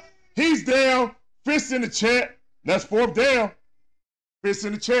up. He's down, fist in the chat. That's 4th down. Fists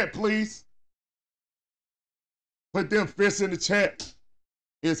in the chat, please. Put them fists in the chat.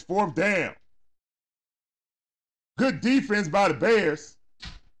 It's 4th down. Good defense by the Bears.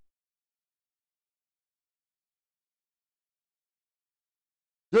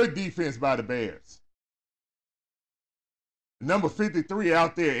 Good defense by the Bears. Number 53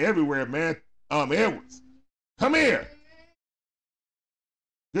 out there everywhere, man. Edwards. Come here.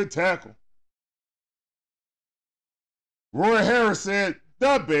 Good tackle. Roy Harris said,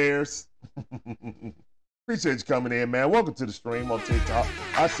 the Bears. Appreciate you coming in, man. Welcome to the stream on TikTok.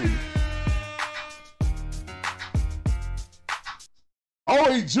 I see you.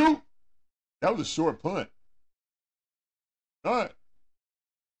 Oh, he juked. That was a short punt. All right.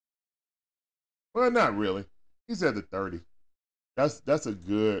 Well, not really. He's at the 30. That's a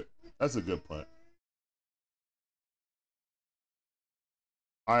good punt.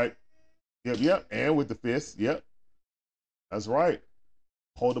 All right. Yep. And with the fist. Yep. That's right.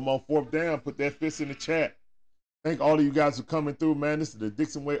 Hold them on 4th down. Put that fist in the chat. Thank all of you guys for coming through, man. This is the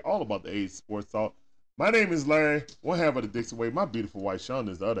Dixon Way, all about the age sports talk. My name is Larry, one half of the Dixon Way. My beautiful wife, Shonda,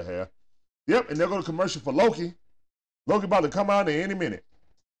 is the other half. Yep, and they're going to commercial for Loki. Loki about to come out in any minute.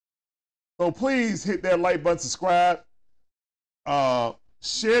 So please hit that like button, subscribe.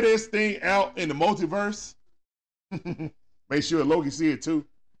 Share this thing out in the multiverse. Make sure Loki see it too.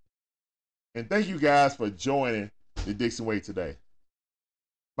 And thank you guys for joining the Dixon Way today.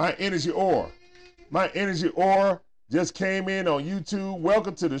 My Energy Aura. My Energy Aura just came in on YouTube.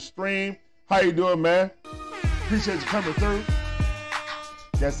 Welcome to the stream. How you doing, man? Appreciate you coming through.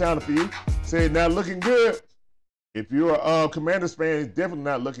 That sounded for you. Said not looking good. If you're a Commanders fan, it's definitely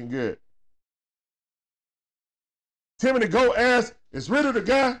not looking good. Timothy Go asked, is Ridder the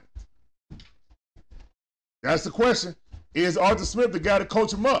guy? That's the question. Is Arthur Smith the guy to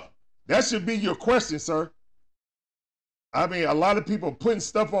coach him up? That should be your question, sir. I mean, a lot of people are putting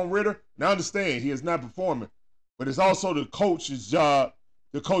stuff on Ridder, and I understand he is not performing, but it's also the coach's job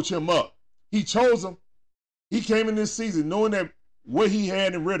to coach him up. He chose him. He came in this season knowing that what he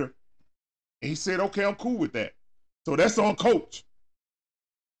had in Ridder, and he said, okay, I'm cool with that. So that's on coach.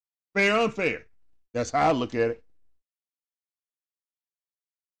 Fair, unfair. That's how I look at it.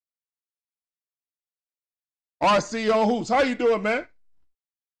 RC on Hoops. How you doing, man?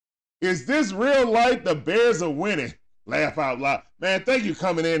 Is this real life? The Bears are winning. Laugh out loud. Man, thank you for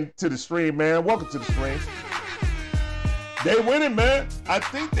coming in to the stream, man. Welcome to the stream. They winning, man. I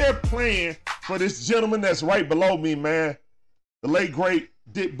think they're playing for this gentleman that's right below me, man. The late, great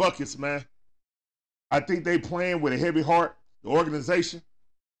Dick Buckets, man. I think they playing with a heavy heart. The organization.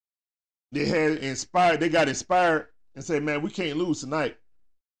 They got inspired and said, man, we can't lose tonight.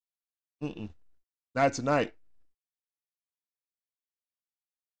 Not tonight.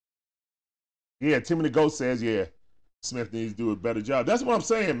 Yeah, Timothy Ghost says, yeah, Smith needs to do a better job. That's what I'm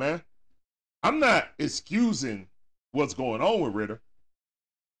saying, man. I'm not excusing what's going on with Ridder.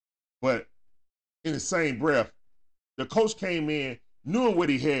 But in the same breath, the coach came in, knowing what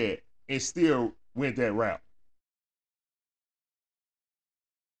he had, and still went that route.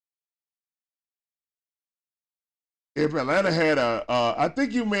 If Atlanta had I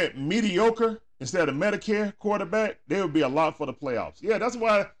think you meant mediocre instead of Medicare quarterback, they would be a lot for the playoffs. Yeah, that's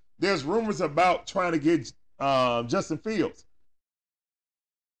why there's rumors about trying to get Justin Fields.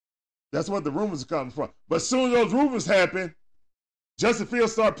 That's what the rumors are coming from. But as soon as those rumors happen, Justin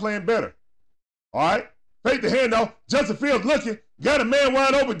Fields start playing better. All right? Fake the handoff. Justin Fields looking. Got a man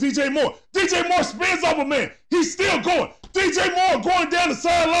wide open. DJ Moore. DJ Moore spins over man. He's still going. DJ Moore going down the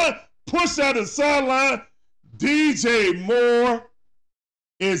sideline. Push out the sideline. DJ Moore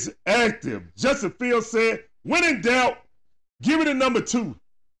is active. Justin Fields said, when in doubt, give it a number 2.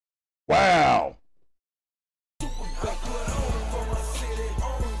 Wow.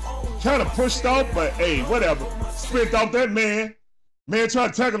 Kind of pushed off, but hey, whatever. Spent off that man. Man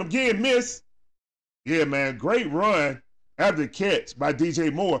tried to tackle him again, miss. Yeah, man, great run after the catch by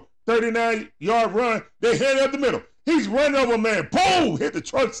DJ Moore. 39-yard run. They head up the middle. He's running over a man. Boom! Hit the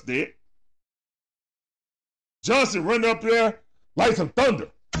truck stick. Johnson running up there like some thunder.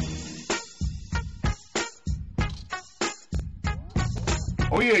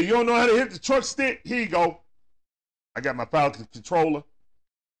 Oh yeah, you don't know how to hit the truck stick? Here you go. I got my Falcon controller.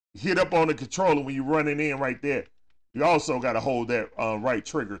 Hit up on the controller when you're running in right there. You also got to hold that right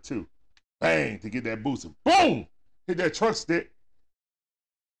trigger too. Bang, to get that boost. Boom! Hit that truck stick.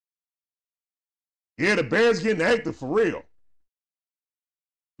 Yeah, the Bears getting active for real.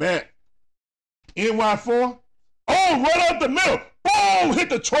 Man, NY4. Oh, right up the middle. Boom! Hit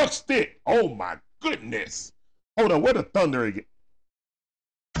the truck stick. Oh my goodness. Hold on, where the thunder again?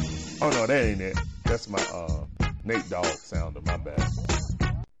 Oh no, that ain't it. That's my Nate Dogg sounder, my bad.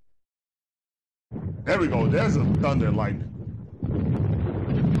 There we go. There's a thunder and lightning.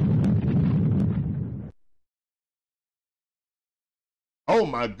 Oh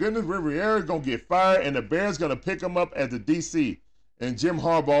my goodness, Riviera's gonna get fired, and the Bears gonna pick him up as the DC and Jim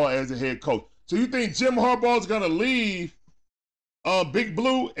Harbaugh as the head coach. So you think Jim Harbaugh's gonna leave Big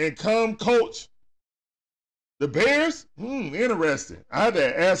Blue and come coach the Bears? Interesting. I had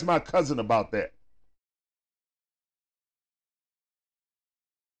to ask my cousin about that.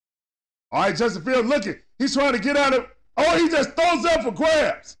 All right, Justin Fields looking. He's trying to get out of. Oh, he just throws up for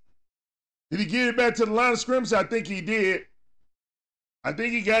grabs. Did he get it back to the line of scrimmage? I think he did. I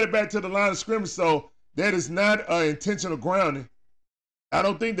think he got it back to the line of scrimmage, so that is not intentional grounding. I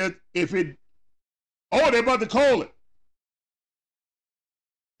don't think that if it. Oh, they're about to call it.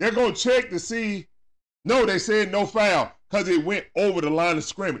 They're going to check to see. No, they said no foul because it went over the line of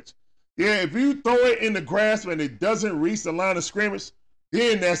scrimmage. Yeah, if you throw it in the grass and it doesn't reach the line of scrimmage,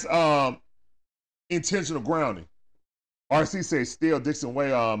 then that's intentional grounding. RC says still Dixon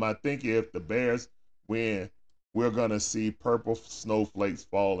Way. I think if the Bears win, we're gonna see purple snowflakes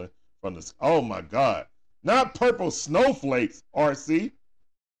falling from the. Oh my God, not purple snowflakes, RC.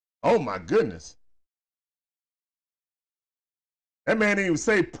 Oh my goodness. That man didn't even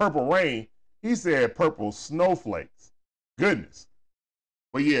say purple rain. He said purple snowflakes. Goodness.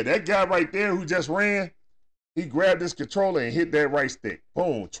 But yeah, that guy right there who just ran, he grabbed this controller and hit that right stick.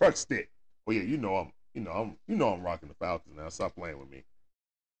 Boom, truck stick. Oh yeah, I'm rocking the Falcons now. Stop playing with me.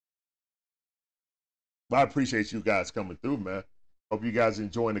 But I appreciate you guys coming through, man. Hope you guys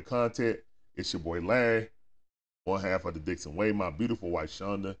enjoying the content. It's your boy Larry, one half of the Dixon Way. My beautiful wife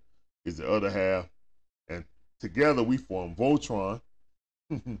Shonda is the other half. And together we form Voltron,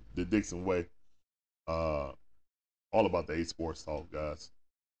 the Dixon Way. All about the A Sports Talk, guys.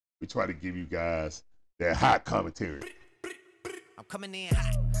 We try to give you guys that hot commentary. I'm coming in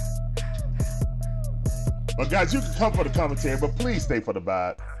hot. But guys, you can come for the commentary, but please stay for the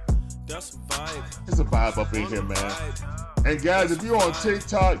vibe. That's a vibe. It's a vibe up in here, man. And guys, if you're on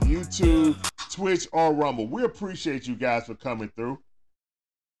TikTok, YouTube, Twitch, or Rumble, we appreciate you guys for coming through.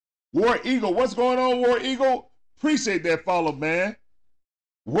 War Eagle, what's going on, War Eagle? Appreciate that follow, man.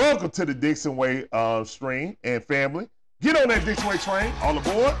 Welcome to the Dixon Way stream and family. Get on that Dixon Way train. All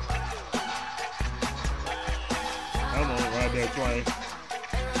aboard. Come on, ride that train.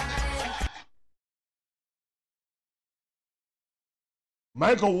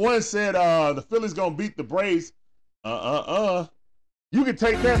 Michael One said the Phillies gonna beat the Braves. You can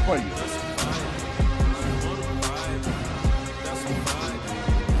take that for you.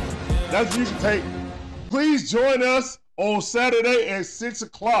 That's what you can take. Please join us on Saturday at 6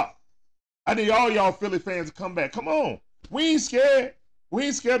 o'clock. I need all y'all Philly fans to come back. Come on. We ain't scared. We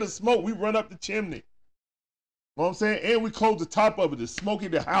ain't scared of smoke. We run up the chimney. You know what I'm saying? And we close the top of it to smoky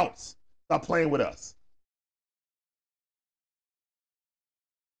the house. Stop playing with us.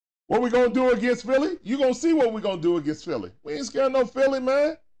 What we gonna do against Philly? You gonna see what we gonna do against Philly. We ain't scared of no Philly,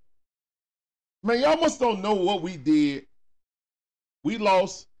 man. Man, y'all must don't know what we did. We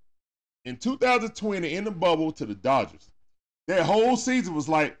lost in 2020 in the bubble to the Dodgers. That whole season was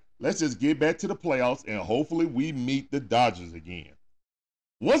like, let's just get back to the playoffs and hopefully we meet the Dodgers again.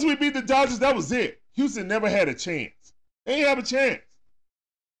 Once we beat the Dodgers, that was it. Houston never had a chance. They ain't have a chance.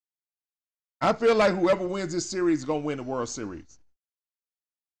 I feel like whoever wins this series is gonna win the World Series.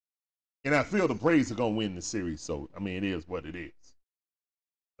 And I feel the Braves are going to win the series. So, I mean, it is what it is.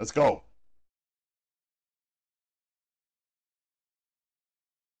 Let's go.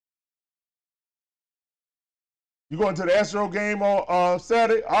 You going to the Astro game on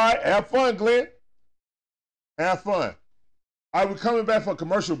Saturday? All right, have fun, Glenn. Have fun. All right, we're coming back for a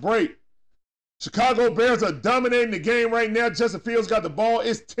commercial break. Chicago Bears are dominating the game right now. Justin Fields got the ball.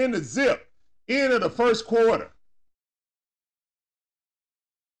 It's 10-0. End of the first quarter.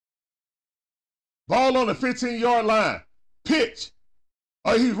 Ball on the 15-yard line. Pitch.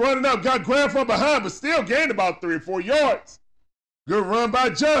 He's running up. Got grabbed from behind, but still gained about 3 or 4 yards. Good run by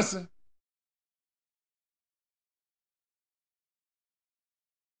Johnson.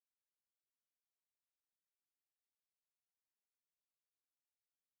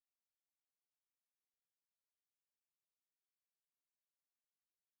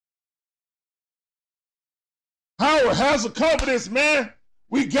 Howard, have some confidence, man.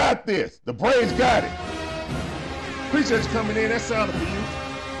 We got this. The Braves got it. Appreciate you coming in. That sounded for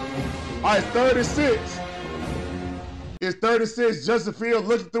you. All right, 36. It's 36. Justin Fields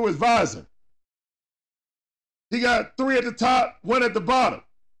looking through his visor. He got 3 at the top, 1 at the bottom.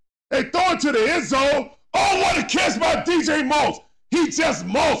 They throw it to the end zone. Oh, what a catch by DJ Moss. He just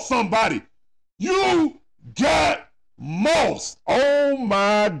mossed somebody. You got mossed. Oh,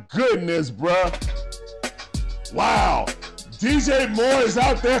 my goodness, bruh. Wow. DJ Moore is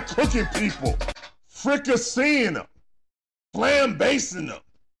out there cooking people. Fricasseeing them. Flambasing them.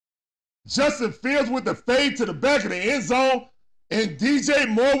 Justin Fields with the fade to the back of the end zone. And DJ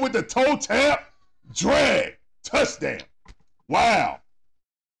Moore with the toe tap. Drag. Touchdown. Wow.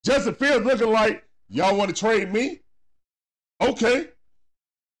 Justin Fields looking like, y'all want to trade me? Okay.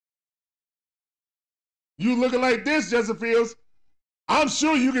 You looking like this, Justin Fields. I'm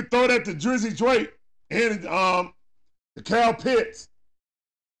sure you can throw that to Drizzy Drake and the Cal Pitts.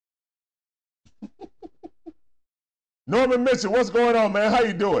 Norman Mitchell, what's going on, man? How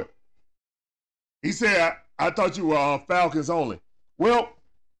you doing? He said, I thought you were Falcons only. Well,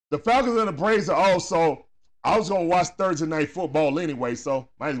 the Falcons and the Braves are also, I was going to watch Thursday Night Football anyway, so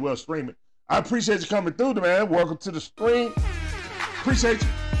might as well stream it. I appreciate you coming through, man. Welcome to the stream. Appreciate you.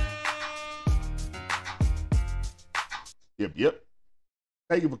 Yep.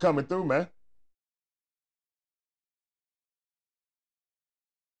 Thank you for coming through, man.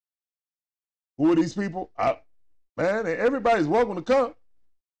 Who are these people? Man, everybody's welcome to come.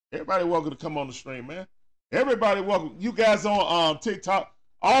 Everybody welcome to come on the stream, man. Everybody welcome. You guys on TikTok.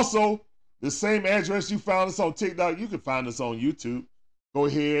 Also, the same address you found us on TikTok, you can find us on YouTube. Go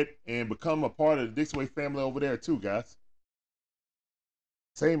ahead and become a part of the Dixon Way family over there too, guys.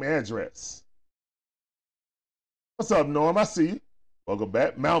 Same address. What's up, Norm? I see you. Welcome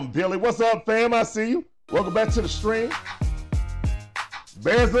back. Mountain Billy. What's up, fam? I see you. Welcome back to the stream.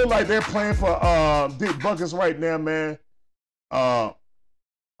 Bears look like they're playing for Dick Buckets right now, man.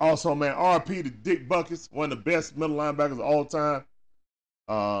 Also, man, RP to Dick Buckets, one of the best middle linebackers of all time.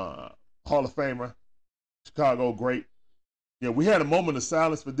 Hall of Famer. Chicago great. Yeah, we had a moment of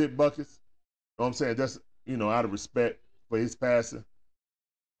silence for Dick Buckets. You know what I'm saying? Just, out of respect for his passing.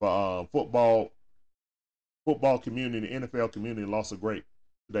 For football community, the NFL community lost a great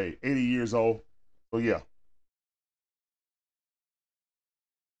today. 80 years old. So, yeah.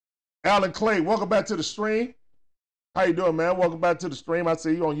 Alan Clay, welcome back to the stream. How you doing, man? Welcome back to the stream. I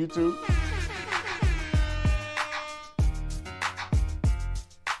see you on YouTube.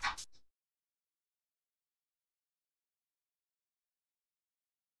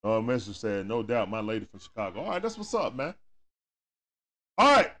 Mr. said, no doubt, my lady from Chicago. All right, that's what's up, man.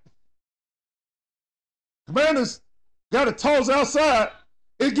 All right. Commanders got a toss outside.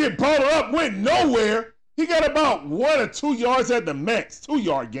 It get balled up, went nowhere. He got about 1 or 2 yards at the max.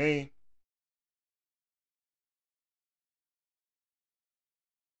 2-yard gain.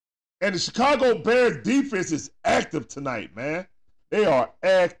 And the Chicago Bears defense is active tonight, man. They are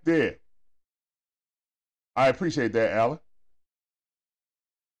active. I appreciate that, Alan.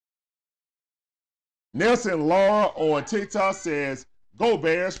 Nelson Laura on TikTok says, go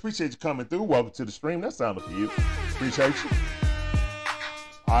Bears. Appreciate you coming through. Welcome to the stream. That sounded for you. Appreciate you.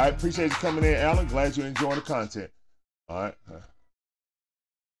 All right. Appreciate you coming in, Alan. Glad you're enjoying the content. All right.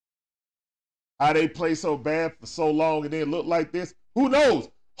 How they play so bad for so long and then look like this? Who knows?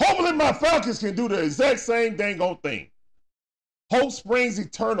 Hopefully my Falcons can do the exact same dang on thing. Hope springs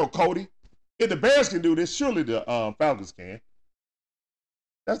eternal, Cody. If the Bears can do this, surely the Falcons can.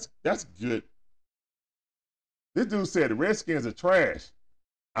 That's good. This dude said the Redskins are trash.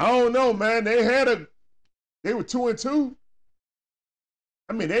 I don't know, man. They were 2-2.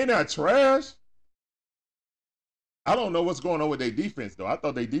 I mean, they not trash. I don't know what's going on with their defense, though. I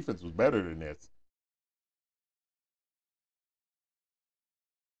thought their defense was better than this.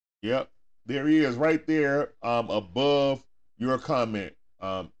 Yep. There he is right there above your comment,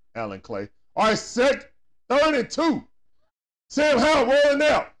 Alan Clay. All right, 3rd and 2. Sam Howell rolling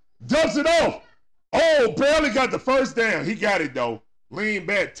out. Dumps it off. Oh, barely got the first down. He got it, though. Lean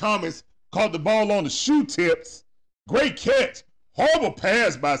back. Thomas caught the ball on the shoe tips. Great catch. Horrible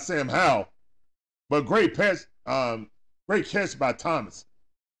pass by Sam Howell. But great catch by Thomas.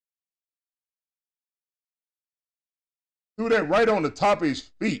 Threw that right on the top of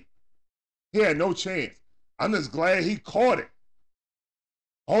his feet. He had no chance. I'm just glad he caught it.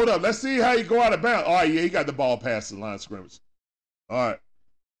 Hold up. Let's see how he go out of bounds. All right, yeah, he got the ball past the line of scrimmage. All right.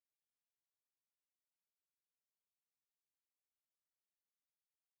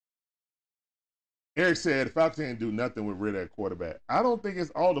 Eric said the Falcons didn't do nothing with rid of that quarterback. I don't think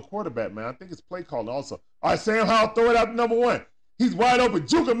it's all the quarterback, man. I think it's play calling also. All right, Sam Howell, throw it out to number one. He's wide open.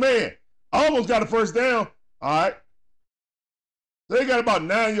 Juke a man. Almost got a first down. All right. They got about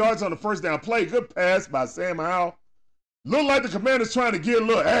 9 yards on the first down play. Good pass by Sam Howell. Look like the Commanders trying to get a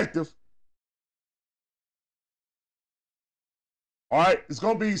little active. All right, it's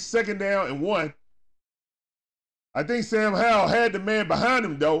going to be 2nd down and 1. I think Sam Howell had the man behind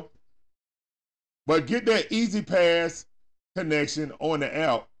him, though. But get that easy pass connection on the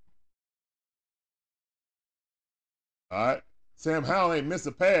out. All right. Sam Howell ain't missed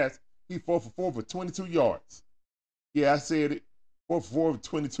a pass. He 4 for 4 for 22 yards. Yeah, I said it. 4 for 4 for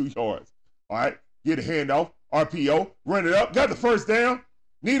 22 yards. All right. Get a handoff. RPO. Run it up. Got the first down.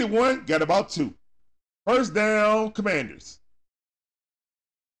 Needed one. Got about 2. First down, Commanders.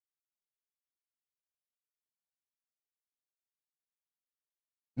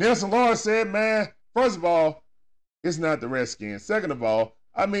 Nelson Lawrence said, man, first of all, it's not the Redskins. Second of all,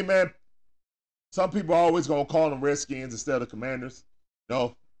 I mean, man, some people are always going to call them Redskins instead of Commanders.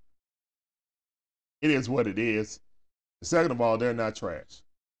 No. It is what it is. And second of all, they're not trash.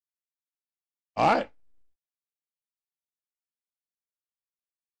 All right.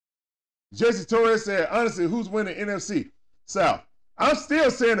 Jesse Torres said, honestly, who's winning NFC South? I'm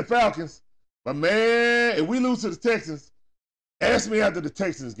still saying the Falcons. But, man, if we lose to the Texans, ask me after the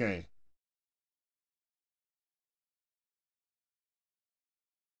Texans game.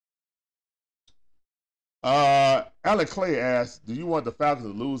 Alec Clay asked, do you want the Falcons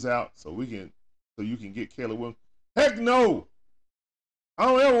to lose out so you can get Caleb Williams? Heck no. I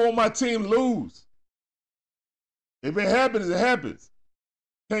don't ever want my team to lose. If it happens, it happens.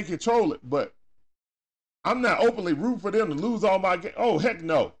 Can't control it, but I'm not openly rooting for them to lose all my games. Oh, heck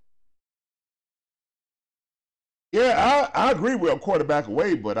no. Yeah, I agree with a quarterback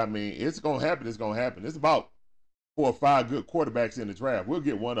away, but I mean, it's going to happen. It's going to happen. It's about 4 or 5 good quarterbacks in the draft. We'll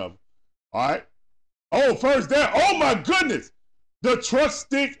get one of them. All right. Oh, first down. Oh, my goodness. The truck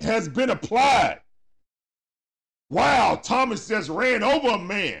stick has been applied. Wow, Thomas just ran over a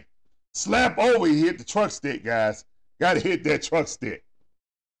man. Slap over, he hit the truck stick, guys. Got to hit that truck stick.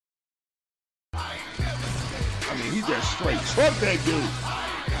 I mean, he just straight trucked that dude.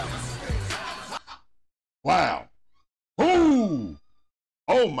 Wow. Ooh.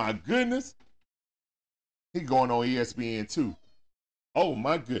 Oh, my goodness. He going on ESPN, too. Oh,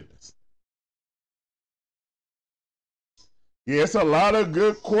 my goodness. Yeah, it's a lot of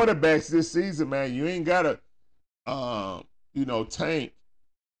good quarterbacks this season, man. You ain't got to, tank.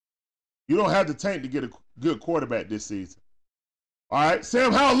 You don't have to tank to get a good quarterback this season. All right,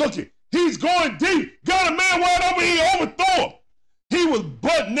 Sam Howell looking. He's going deep. Got a man wide open. He overthrew him. He was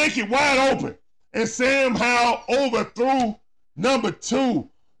butt naked wide open. And Sam Howell overthrew number 2.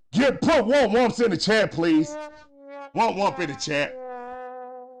 Put Womps in the chat, please. Womp in the chat.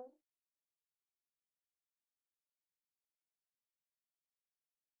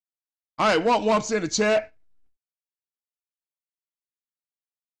 All right, Womps in the chat.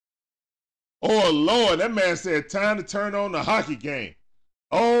 Oh, Lord, that man said time to turn on the hockey game.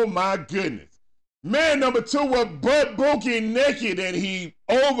 Oh, my goodness. Man number 2 was butt broken naked, and he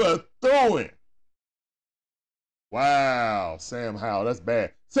overthrew him. Wow, Sam Howell, that's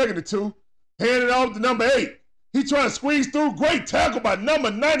bad. 2nd and 2, handed off to number 8. He trying to squeeze through. Great tackle by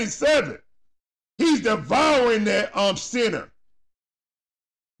number 97. He's devouring that center.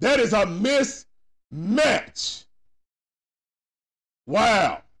 That is a mismatch.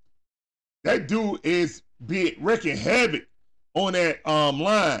 Wow. That dude is wreaking havoc on that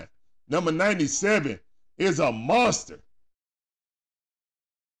line. Number 97 is a monster.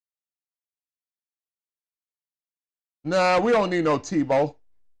 Nah, we don't need no Tebow.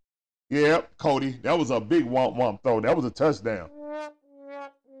 Yep, Cody. That was a big womp throw. That was a touchdown.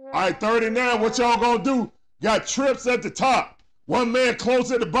 All right, 3rd and 9. What y'all gonna do? Got trips at the top. One man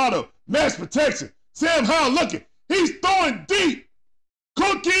close at the bottom. Mass protection. Sam Howell looking. He's throwing deep.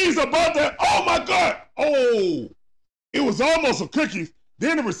 Cookies about that. Oh, my God. Oh, it was almost a cookies.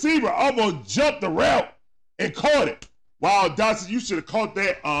 Then the receiver almost jumped the route and caught it. Wow, Dotson, you should have caught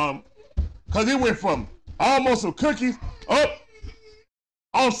that because it went from almost some cookies up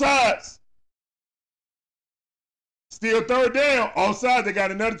offsides. Still 3rd down. Offside, they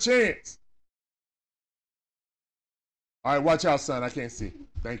got another chance. All right, watch out, son. I can't see.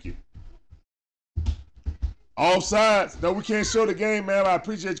 Thank you. Offsides. No, we can't show the game, man. I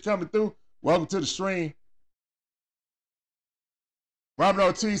appreciate you coming through. Welcome to the stream. Robert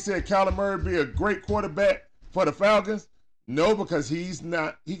Ortiz said Kyler Murray be a great quarterback for the Falcons. No, because he's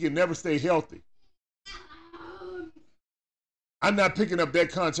not. He can never stay healthy. I'm not picking up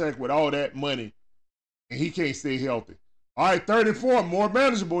that contract with all that money and he can't stay healthy. All right, 34, more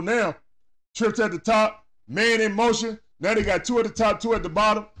manageable now. Trips at the top, man in motion. Now they got 2 at the top, 2 at the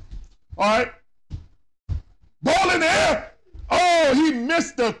bottom. All right. Ball in the air. Oh, he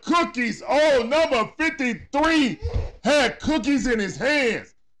missed the cookies. Oh, number 53 had cookies in his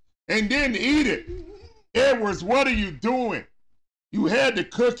hands and didn't eat it. Edwards, what are you doing? You had the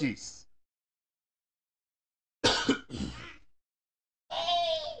cookies.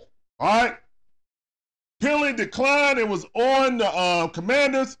 All right. Penalty declined. It was on the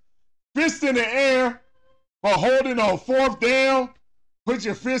Commanders. Fist in the air for holding on 4th down. Put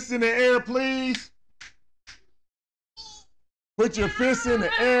your fist in the air, please. Put your fist in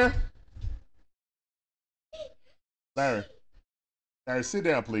the air. Larry, sit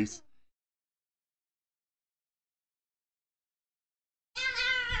down, please.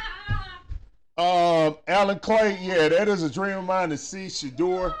 Alan Clay, yeah, that is a dream of mine to see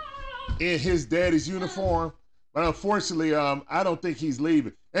Shedeur in his daddy's uniform. But unfortunately, I don't think he's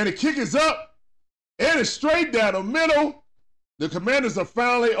leaving. And the kick is up. And it's straight down the middle. The Commanders are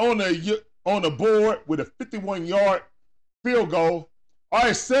finally on the board with a 51-yard field goal. All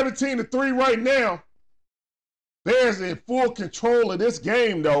right, 17-3 right now. Bears in full control of this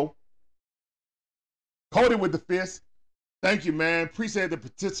game, though. Cody with the fist. Thank you, man. Appreciate the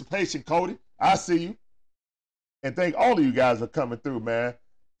participation, Cody. I see you. And thank all of you guys for coming through, man.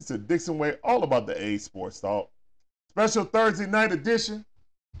 It's a Dixon Way, all about the A Sports Talk. Special Thursday night edition.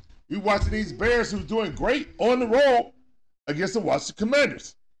 You watching these Bears who's doing great on the road against the Washington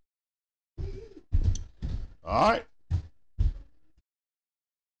Commanders. All right.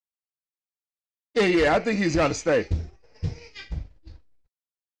 Yeah, I think he's going to stay.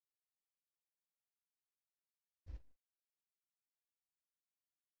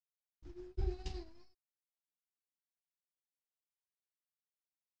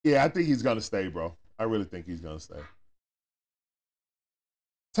 Yeah, I think he's going to stay, bro. I really think he's going to stay.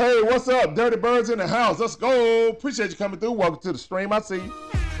 Terry, what's up? Dirty Birds in the house. Let's go. Appreciate you coming through. Welcome to the stream. I see you.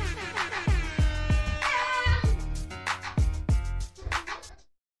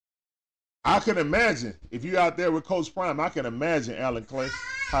 I can imagine, if you're out there with Coach Prime, I can imagine, Alan Clay,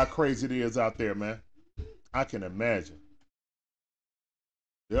 how crazy it is out there, man. I can imagine.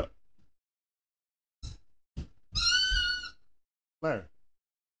 Yep. Larry,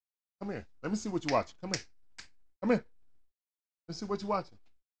 come here. Let me see what you're watching. Come here. Come here. Let's see what you're watching.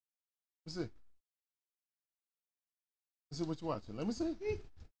 Let's see. Let's see what you're watching. Let me see.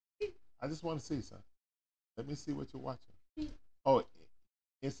 I just want to see, son. Let me see what you're watching. Oh,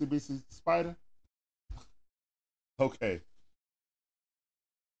 NCBC Spider? Okay.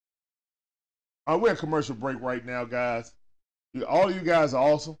 We're at commercial break right now, guys. All of you guys are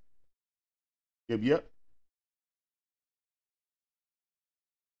awesome. Yep.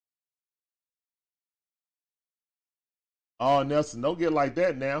 Oh, Nelson, don't get like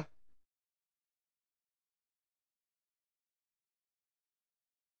that now.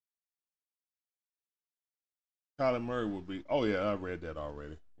 Kyler Murray will be. Oh yeah, I read that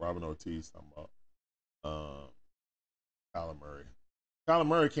already. Robin Ortiz talking about Kyler Murray. Kyler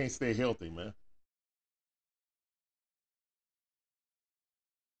Murray can't stay healthy, man.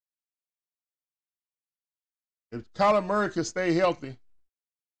 If Kyler Murray can stay healthy,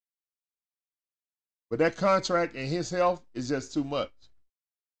 but that contract and his health is just too much.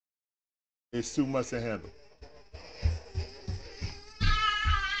 It's too much to handle.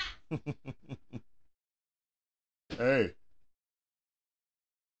 Hey.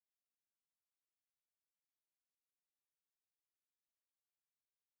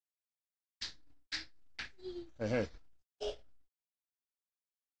 Hey.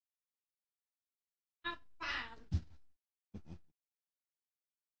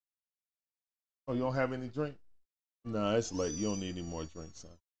 Oh, you don't have any drink? No, it's late. You don't need any more drinks,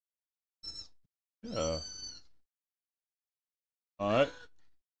 son. Yeah. All right.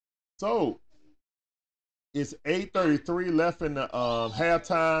 So, it's 8:33 left in the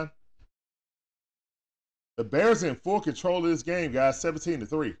halftime. The Bears in full control of this game, guys.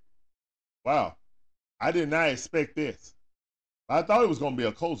 17-3. Wow. I did not expect this. I thought it was going to be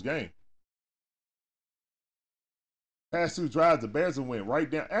a close game. Past 2 drives, the Bears have went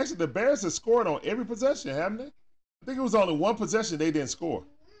right down. Actually, the Bears have scored on every possession, haven't they? I think it was only one possession they didn't score.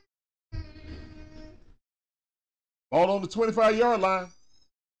 Ball on the 25-yard line.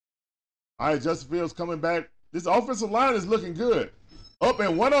 All right, Justin Fields coming back. This offensive line is looking good. Up,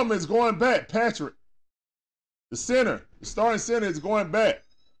 and one of them is going back. Patrick, the center, the starting center is going back.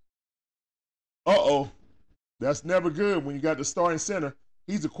 Uh-oh. That's never good when you got the starting center.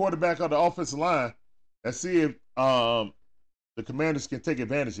 He's the quarterback of the offensive line. Let's see if the Commanders can take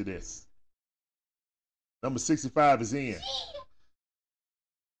advantage of this. Number 65 is in.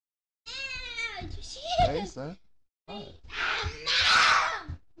 Hey, son. All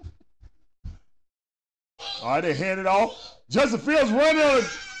right, they hand it off. Justin Fields running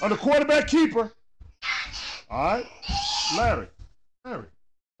on the quarterback keeper. All right. Larry, come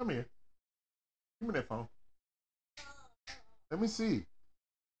here. Give me that phone. Let me see.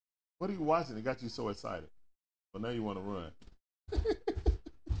 What are you watching that got you so excited? Well, now you want to run.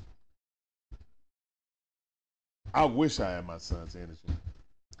 I wish I had my son's energy.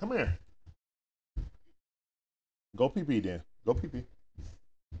 Come here. Go pee-pee then. Go pee-pee.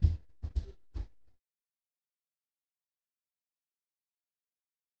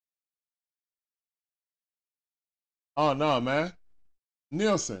 Oh, no, man.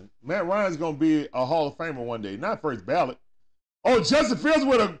 Nielsen. Matt Ryan's going to be a Hall of Famer one day. Not first ballot. Oh, Justin Fields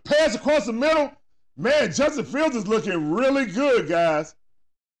with a pass across the middle. Man, Justin Fields is looking really good, guys.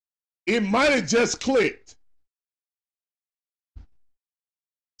 It might have just clicked.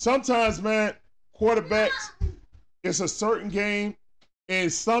 Sometimes, man, quarterbacks, it's a certain game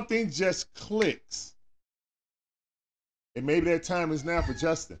and something just clicks. And maybe that time is now for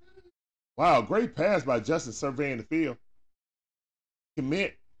Justin. Wow, great pass by Justin surveying the field.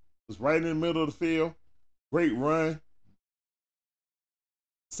 Commit was right in the middle of the field. Great run.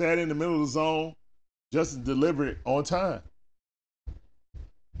 Sat in the middle of the zone. Justin delivered on time.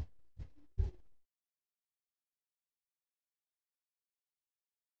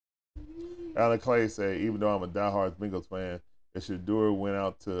 Alan Clay said, even though I'm a diehard Bengals fan, if Shedeur went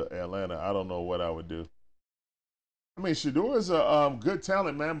out to Atlanta, I don't know what I would do. I mean, Shedeur is a good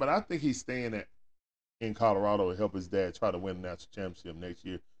talent, man, but I think he's staying in Colorado to help his dad try to win a national championship next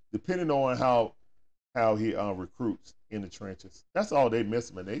year, depending on how he recruits in the trenches. That's all they miss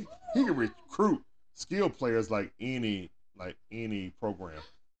him. And he can recruit skilled players like any program.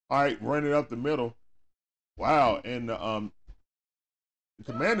 All right, running up the middle. Wow, and the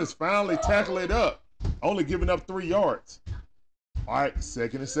Commanders finally tackle it up, only giving up 3 yards. All right,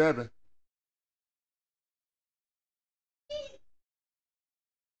 2nd and 7.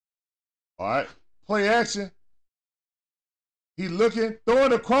 All right, play action. He looking,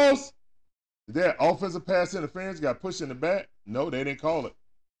 throwing across. That offensive pass interference got pushed in the back. No, they didn't call it.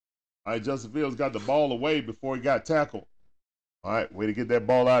 All right, Justin Fields got the ball away before he got tackled. All right, way to get that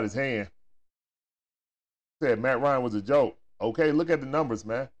ball out of his hand. Said Matt Ryan was a joke. Okay, look at the numbers,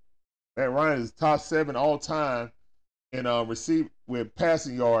 man. Matt Ryan is top 7 all time in receive with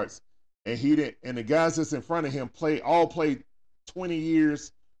passing yards, and he didn't. And the guys that's in front of him played 20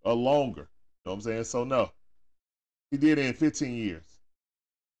 years or longer. You know what I'm saying? So no, he did it in 15 years,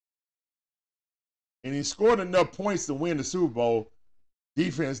 and he scored enough points to win the Super Bowl.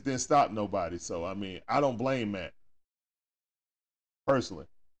 Defense didn't stop nobody. So I mean, I don't blame Matt personally.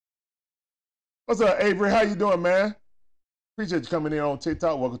 What's up, Avery? How you doing, man? Appreciate you coming in on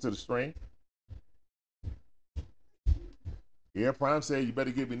TikTok. Welcome to the stream. Yeah, Prime said you better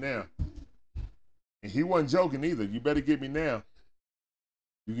get me now. And he wasn't joking either. You better get me now.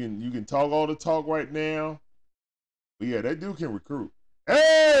 You can talk all the talk right now. But yeah, that dude can recruit.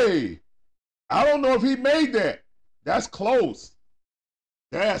 Hey! I don't know if he made that. That's close.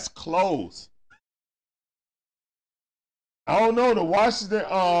 That's close. I don't know. The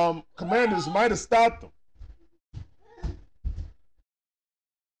Washington Commanders might have stopped him.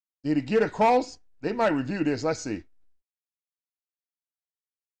 Did he get across? They might review this. Let's see.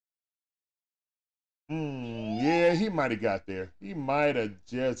 Yeah, he might have got there. He might have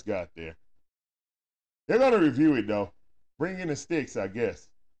just got there. They're going to review it, though. Bring in the sticks, I guess.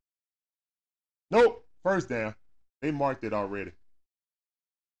 Nope. First down. They marked it already.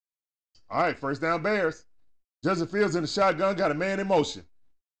 All right, first down Bears. Justin Fields in the shotgun, got a man in motion.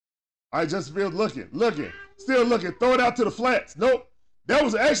 All right, Justin Fields looking, still looking. Throw it out to the flats. Nope. That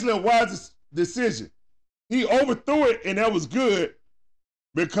was actually a wise decision. He overthrew it, and that was good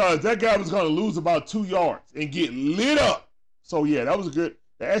because that guy was going to lose about 2 yards and get lit up. So, yeah, that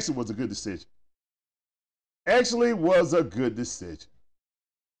actually was a good decision. Actually was a good decision.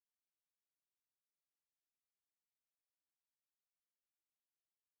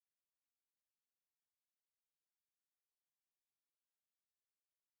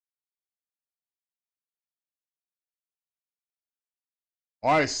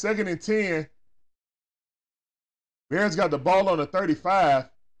 All right, 2nd and 10. Bears got the ball on the 35.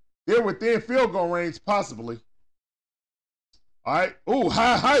 They're within field goal range, possibly. All right. Ooh,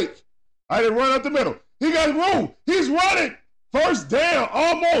 high hike. All right, they run up the middle. He got room. He's running. First down,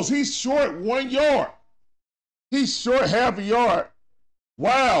 almost. He's short 1 yard. He's short half a yard.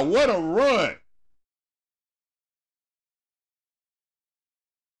 Wow, what a run.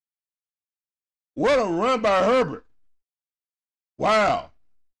 What a run by Herbert. Wow.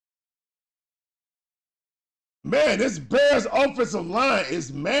 Man, this Bears offensive line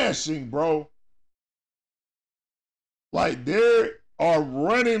is mashing, bro. Like, there are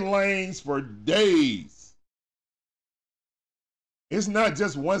running lanes for days. It's not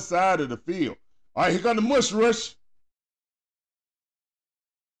just one side of the field. All right, here comes the mush rush.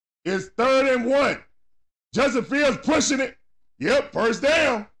 It's 3rd and 1. Justin Fields pushing it. Yep, first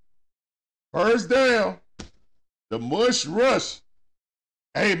down. First down. The mush rush.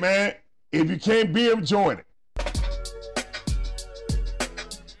 Hey, man, if you can't beat him, join it.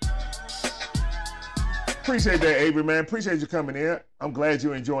 Appreciate that, Avery, man. Appreciate you coming in. I'm glad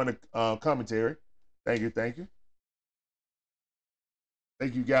you're enjoying the commentary. Thank you, thank you.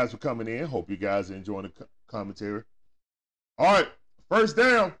 Thank you guys for coming in. Hope you guys are enjoying the commentary. All right, first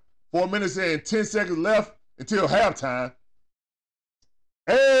down. 4 minutes and 10 seconds left until halftime.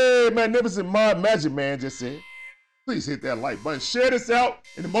 Hey, Magnificent Mod Magic Man just said, please hit that like button. Share this out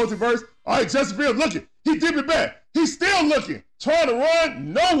in the multiverse. All right, Justin Fields looking. He dipped it back. He's still looking. Trying to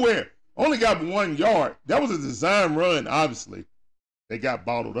run. Nowhere. Only got 1 yard. That was a design run, obviously. They got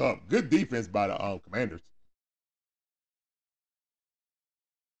bottled up. Good defense by the Commanders.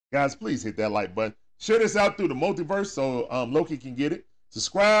 Guys, please hit that like button. Share this out through the multiverse so Loki can get it.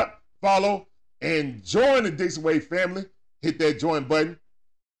 Subscribe, follow, and join the Dixon Way family. Hit that join button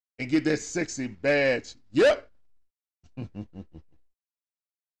and get that sexy badge. Yep.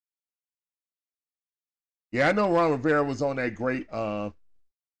 Yeah, I know Ron Rivera was on that great on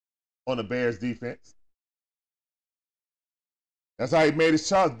the Bears defense. That's how he made his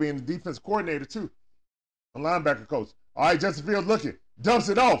choice, being the defense coordinator too. A linebacker coach. All right, Justin Fields looking. Dumps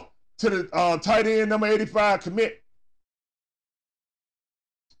it off to the tight end, number 85, commit.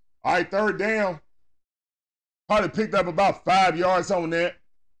 All right, 3rd down. Probably picked up about 5 yards on that.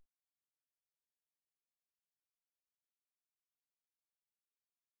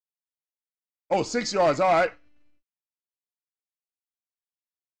 Oh, 6 yards, all right.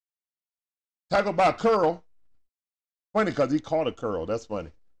 Tackled by Curl. Funny because he caught a curl. That's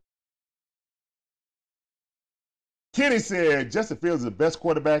funny. Kenny said Justin Fields is the best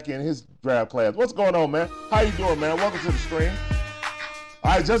quarterback in his draft class. What's going on, man? How you doing, man? Welcome to the stream.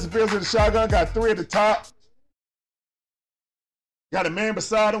 All right, Justin Fields in the shotgun. Got 3 at the top. Got a man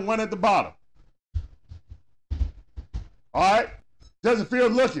beside him, 1 at the bottom. All right. Justin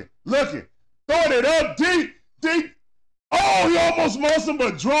Fields looking. Throwing it up deep. Oh, he almost lost him,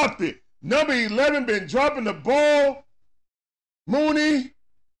 but dropped it. Number 11 been dropping the ball. Mooney,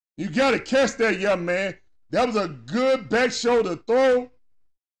 you got to catch that, young man. That was a good back shoulder throw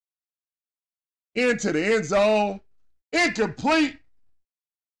into the end zone. Incomplete.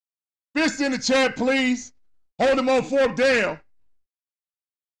 Fist in the chat, please. Hold him on 4th down.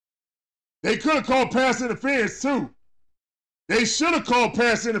 They could have called pass interference, too. They should have called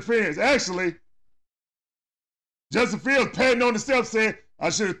pass interference. Actually, Justin Fields patting on himself saying, I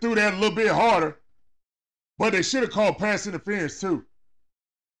should have threw that a little bit harder. But they should have called pass interference, too.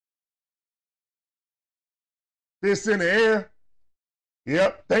 Fist in the air.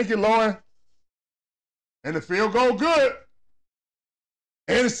 Yep. Thank you, Lauren. And the field goal good.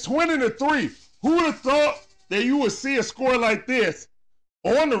 And it's 20-3. Who would have thought that you would see a score like this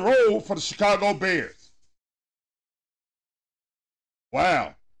on the road for the Chicago Bears?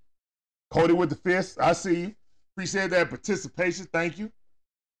 Wow. Cody with the fist. I see you. Appreciate that participation. Thank you.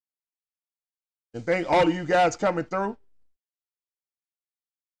 And thank all of you guys coming through.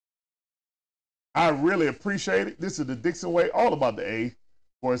 I really appreciate it. This is the Dixon Way, all about the A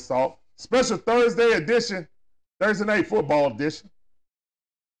for assault. Special Thursday edition, Thursday night football edition.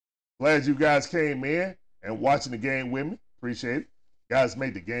 Glad you guys came in and watching the game with me. Appreciate it. Guys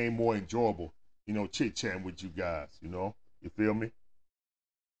made the game more enjoyable. You know, chit-chatting with you guys, you know. You feel me?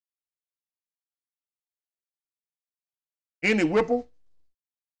 Andy Whipple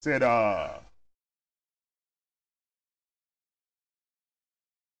said,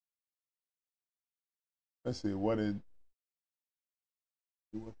 let's see, what is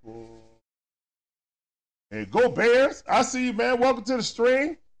Whipple? Hey, go Bears. I see you, man. Welcome to the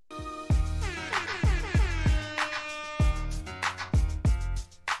stream.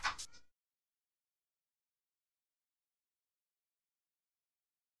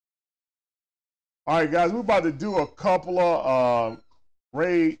 All right, guys, we're about to do a couple of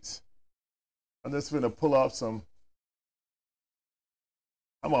raids. I'm just going to pull up some.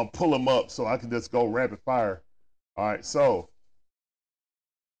 I'm going to pull them up so I can just go rapid fire. All right, so.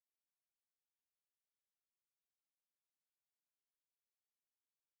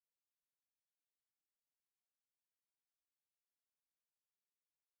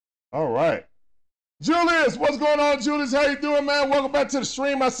 All right. Julius, what's going on, Julius? How you doing, man? Welcome back to the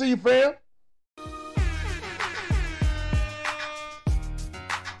stream. I see you, fam.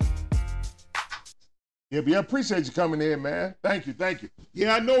 Yeah, appreciate you coming in, man. Thank you, thank you.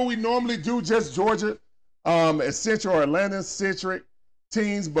 Yeah, I know we normally do just Georgia, Central or Atlanta-centric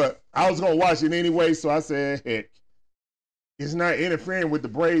teams, but I was going to watch it anyway, so I said, heck, it's not interfering with the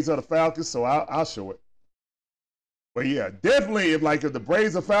Braves or the Falcons, so I'll show it. But yeah, definitely if the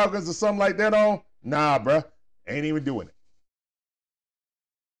Braves or Falcons or something like that on, nah, bruh, ain't even doing it.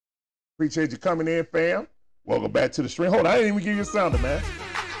 Appreciate you coming in, fam. Welcome back to the stream. Hold on, I didn't even give you a sounder, man.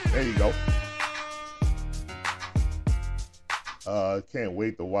 There you go. Can't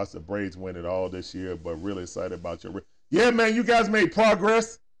wait to watch the Braves win it all this year, but really excited about your... Yeah, man, you guys made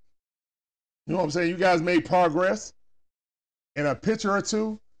progress. You know what I'm saying? You guys made progress in a pitcher or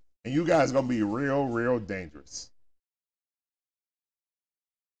two, and you guys are going to be real, real dangerous.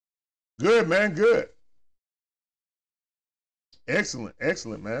 Good, man, good. Excellent,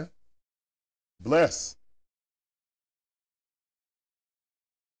 excellent, man. Bless.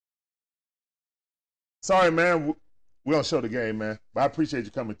 Sorry, man. We don't show the game, man. But I appreciate you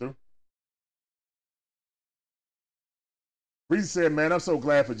coming through. Breezy said, man, I'm so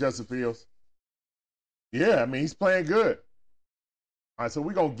glad for Justin Fields. Yeah, I mean, he's playing good. All right, so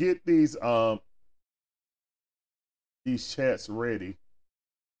we're going to get these chats ready.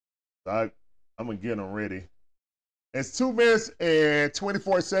 So I'm going to get them ready. It's 2 minutes and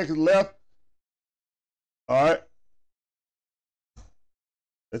 24 seconds left. All right.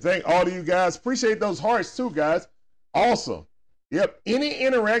 And thank all of you guys. Appreciate those hearts too, guys. Awesome. Yep. Any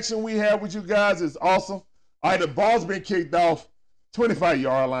interaction we have with you guys is awesome. All right, the ball's been kicked off.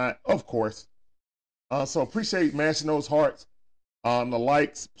 25-yard line, of course. So appreciate mashing those hearts. The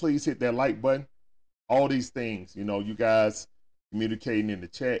likes, please hit that like button. All these things, you know, you guys communicating in the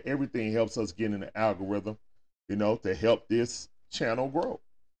chat, everything helps us get in the algorithm, you know, to help this channel grow.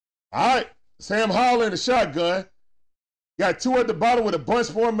 All right, Sam Howell in the shotgun. Got 2 at the bottom with a bunch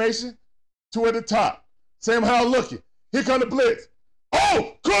formation, 2 at the top. Sam Howell looking. Here come the blitz.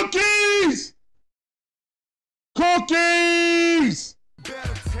 Oh, cookies! Cookies!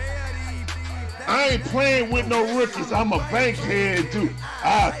 I ain't playing with no rookies. I'm a bankhead, dude.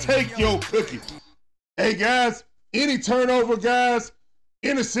 I'll take your cookies. Hey, guys, any turnover, guys,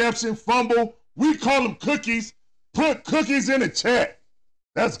 interception, fumble, we call them cookies. Put cookies in the chat.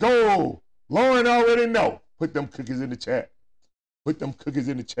 Let's go. Lauren already know. Put them cookies in the chat. Put them cookies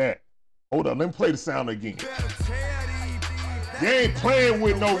in the chat. Hold on, let me play the sound again. You ain't playing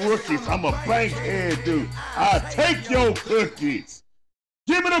with no rookies. I'm a bankhead, dude. I'll take your cookies.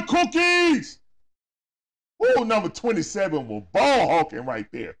 Give me the cookies. Ooh, number 27 was ball hawking right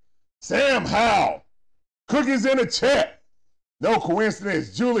there. Sam Howell. Cookies in the chat. No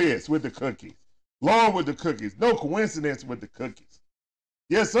coincidence. Julius with the cookies. Lauren with the cookies. No coincidence with the cookies.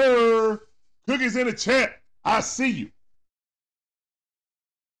 Yes, sir. Cookies in the chat. I see you.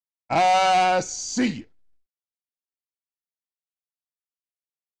 I see you.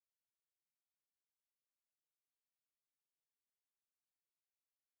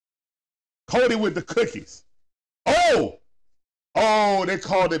 Cody with the cookies. Oh! Oh, they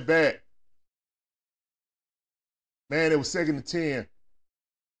called it back. Man, it was 2nd and 10.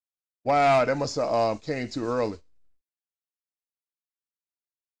 Wow, that must have came too early.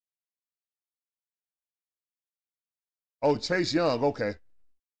 Oh, Chase Young, okay.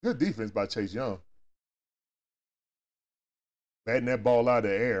 Good defense by Chase Young. Batting that ball out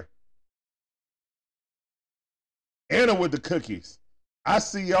of the air. Anna with the cookies. I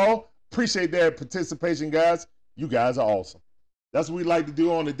see y'all. Appreciate that participation, guys. You guys are awesome. That's what we like to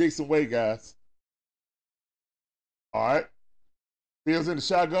do on the Dixon Way, guys. All right. Fields in the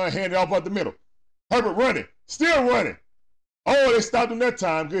shotgun, hand it off up the middle. Herbert running, still running. Oh, they stopped him that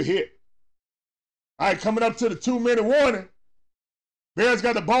time. Good hit. All right, coming up to the 2-minute warning. Bears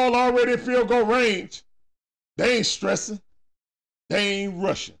got the ball already in field goal range. They ain't stressing. They ain't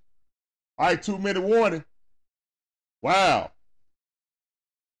rushing. All right, 2-minute warning. Wow.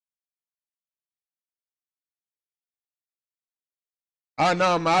 I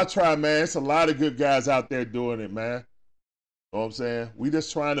know, man. I try, man. It's a lot of good guys out there doing it, man. You know what I'm saying? We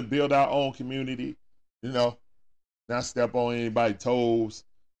just trying to build our own community, you know, not step on anybody's toes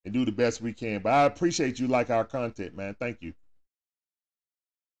and do the best we can. But I appreciate you like our content, man. Thank you.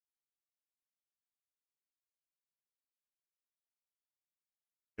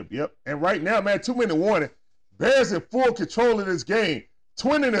 Yep. And right now, man, 2-minute warning. Bears in full control of this game.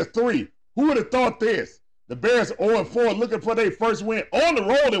 20-3. Who would have thought this? The Bears 0-4 looking for their first win on the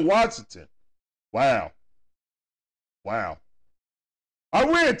road in Washington. Wow. Wow. All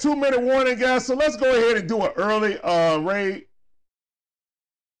right, we're at 2-minute warning, guys, so let's go ahead and do an early raid.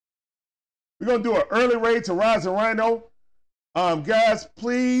 We're going to do an early raid to Rising Rhino. Guys,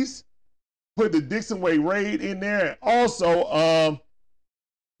 please put the Dixon Way raid in there. And also,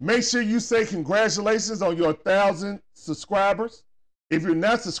 make sure you say congratulations on your 1,000 subscribers. If you're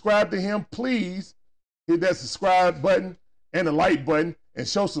not subscribed to him, please hit that subscribe button and the like button and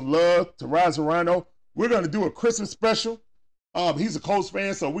show some love to Rising Rhino. We're going to do a Christmas special. He's a Colts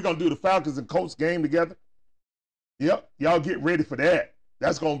fan, so we're going to do the Falcons and Colts game together. Yep, y'all get ready for that.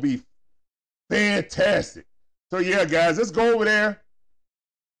 That's going to be fantastic. So, yeah, guys, let's go over there.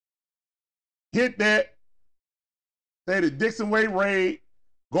 Hit that. Say the Dixon Way raid.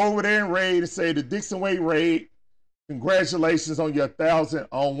 Go over there and raid and say the Dixon Way raid. Congratulations on your 1,000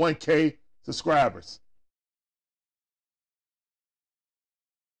 on 1K subscribers.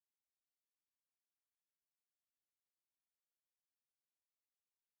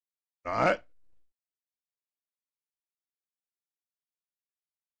 All right.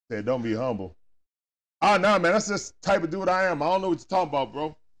 Said, don't be humble. Oh, no, man. That's just the type of dude I am. I don't know what you're talking about,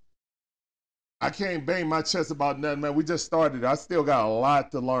 bro. I can't bang my chest about nothing, man. We just started. I still got a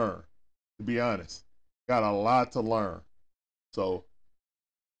lot to learn, to be honest. Got a lot to learn. So,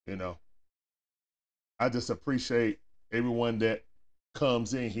 you know, I just appreciate everyone that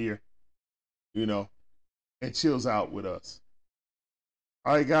comes in here, you know, and chills out with us.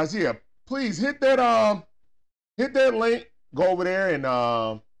 All right, guys. Yeah, please hit that link. Go over there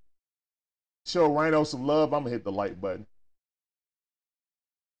and show Rhino some love. I'm gonna hit the like button.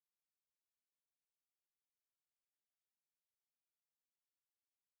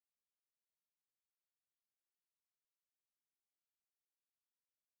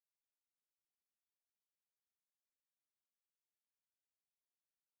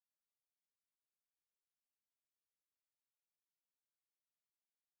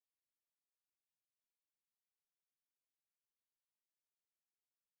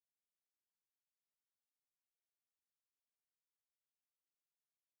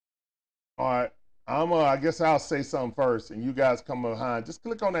 All right, I guess I'll say something first, and you guys come behind. Just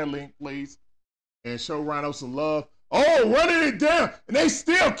click on that link, please, and show Rhino some love. Oh, running it down, and they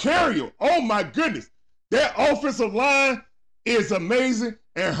still carry you. Oh my goodness, that offensive line is amazing,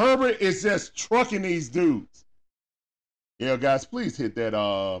 and Herbert is just trucking these dudes. Yeah, guys, please hit that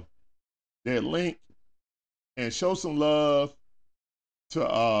that link and show some love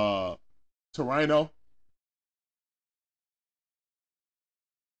to Rhino.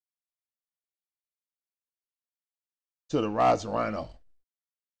 To the Rising Rhino.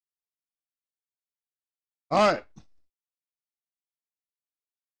 All right.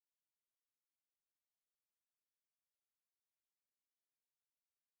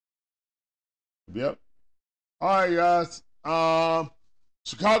 Yep. All right, guys.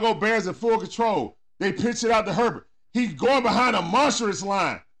 Chicago Bears in full control. They pitch it out to Herbert. He's going behind a monstrous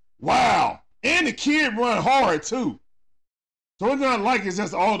line. Wow. And the kid run hard, too. So it's not like it's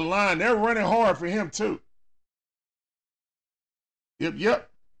just all the line. They're running hard for him, too. Yep.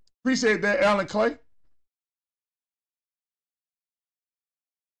 Appreciate that, Alan Clay.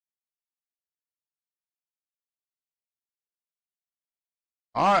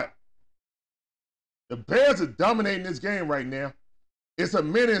 All right. The Bears are dominating this game right now. It's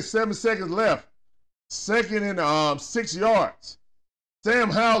 1 minute and 7 seconds left. Second and 6 yards. Sam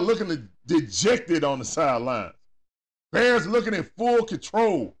Howell looking dejected on the sideline. Bears looking in full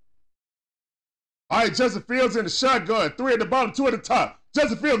control. All right, Justin Fields in the shotgun. 3 at the bottom, 2 at the top.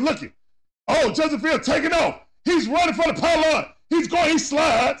 Justin Fields looking. Oh, Justin Fields taking off. He's running for the pylon. He's going, he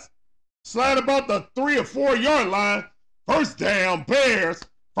slides. Slide about the 3 or 4 yard line. First down, Bears.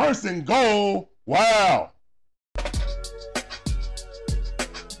 First and goal. Wow.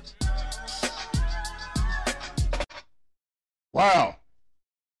 Wow.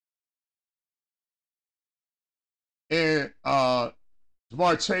 And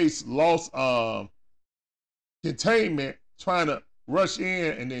Jamar Chase lost containment trying to rush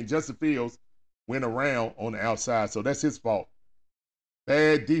in, and then Justin Fields went around on the outside. So that's his fault.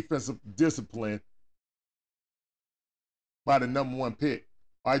 Bad defensive discipline by the number 1 pick.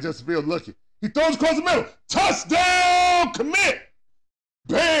 All right, Justin Fields looking. He throws across the middle. Touchdown, commit.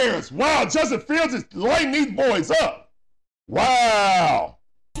 Bears. Wow, Justin Fields is lighting these boys up. Wow.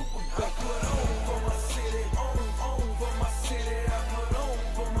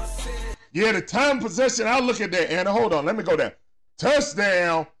 Yeah, the time possession, I'll look at that, Anna. Hold on, let me go there.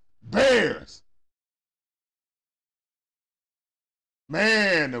 Touchdown, Bears.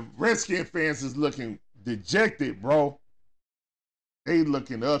 Man, the Redskin fans is looking dejected, bro. They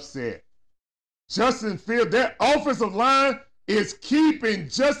looking upset. Justin Fields, that offensive line is keeping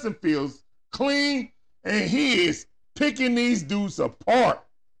Justin Fields clean, and he is picking these dudes apart.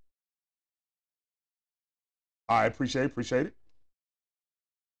 I appreciate it.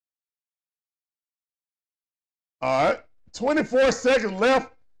 All right, 24 seconds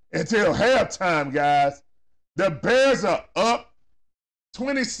left until halftime, guys. The Bears are up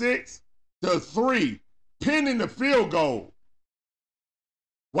 26-3, pinning the field goal.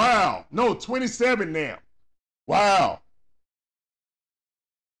 Wow. No, 27 now. Wow.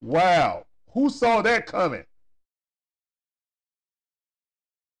 Wow. Who saw that coming?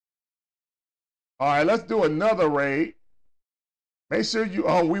 All right, let's do another raid. Make sure you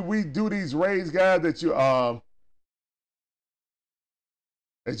we do these raids, guys, that you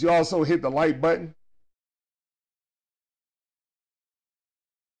also hit the like button.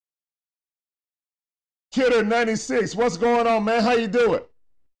 Kidder 96, what's going on, man? How you doing?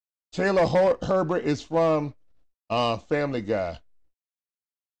 Kayla Herbert is from Family Guy.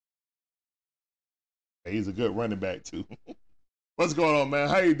 He's a good running back too. What's going on, man?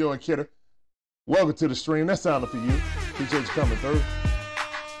 How you doing, Kidder? Welcome to the stream. That sounded for you. Appreciate you coming through.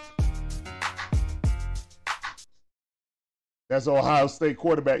 That's Ohio State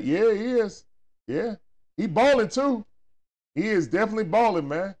quarterback. Yeah, he is. Yeah, he balling too. He is definitely balling,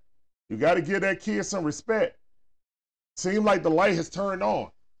 man. You got to give that kid some respect. Seems like the light has turned on.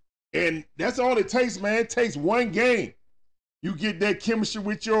 And that's all it takes, man. It takes one game. You get that chemistry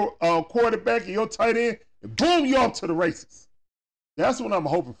with your quarterback and your tight end, and boom, you're off to the races. That's what I'm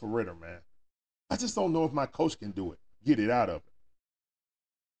hoping for Ritter, man. I just don't know if my coach can do it, get it out of it.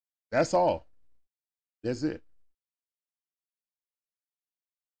 That's all. That's it.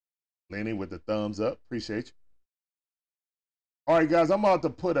 Lenny with the thumbs up. Appreciate you. All right, guys, I'm about to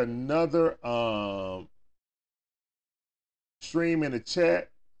put another stream in the chat.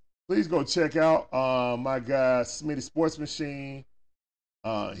 Please go check out my guy, Smitty Sports Machine.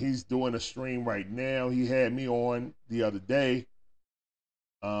 He's doing a stream right now. He had me on the other day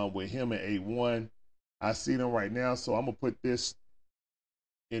with him at 8-1. I see them right now, so I'm going to put this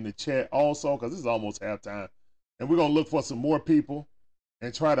in the chat also because this is almost halftime. And we're going to look for some more people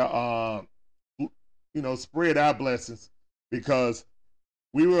and try to, spread our blessings because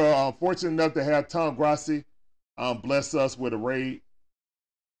we were fortunate enough to have Tom Grassi bless us with a raid.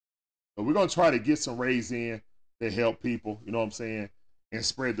 But we're going to try to get some raids in to help people, you know what I'm saying, and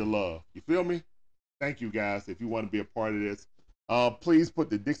spread the love. You feel me? Thank you, guys. If you want to be a part of this, please put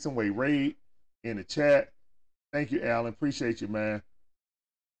the Dixon Way raid in the chat. Thank you, Alan. Appreciate you, man.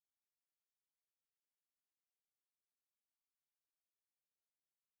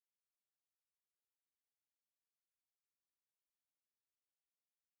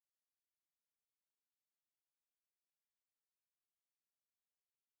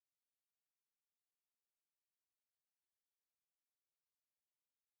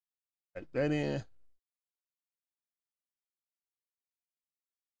 Type that in.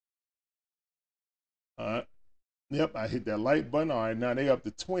 All right. Yep, I hit that like button. All right, now they up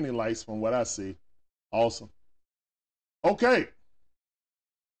to 20 likes from what I see. Awesome. Okay.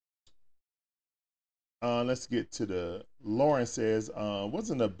 Let's get to the Lauren says,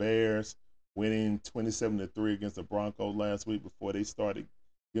 wasn't the Bears winning 27-3 against the Broncos last week before they started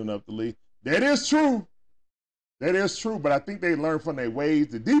giving up the lead? That is true. That is true, but I think they learned from their ways.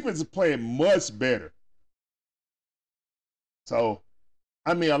 The defense is playing much better. So,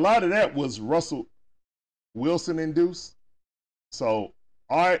 I mean, a lot of that was Russell Wilson induced. So,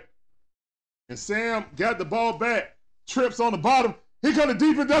 all right. And Sam got the ball back, trips on the bottom. Here comes the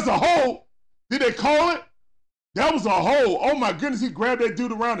defense. That's a hold. Did they call it? That was a hold. Oh, my goodness. He grabbed that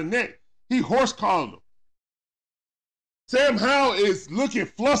dude around the neck. He horse collared him. Sam Howell is looking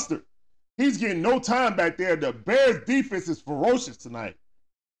flustered. He's getting no time back there. The Bears defense is ferocious tonight.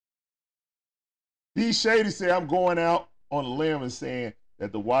 B. Shady said, I'm going out on a limb and saying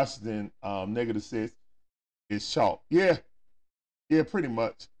that the Washington -6 is chalk. Yeah, pretty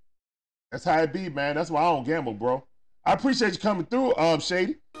much. That's how it be, man. That's why I don't gamble, bro. I appreciate you coming through,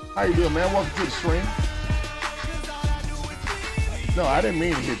 Shady. How you doing, man? Welcome to the stream. No, I didn't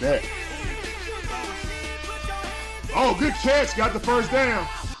mean to hit that. Oh, good catch. Got the first down.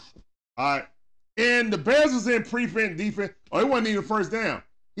 All right. And the Bears was in prevent defense. Oh, it wasn't even first down.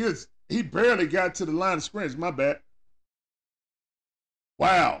 He barely got to the line of scrimmage. My bad.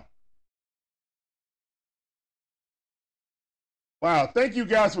 Wow. Wow. Thank you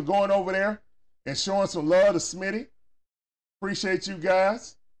guys for going over there and showing some love to Smitty. Appreciate you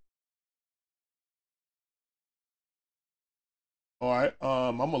guys. All right.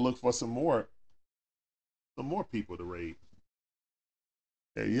 I'm gonna look for some more people to raid.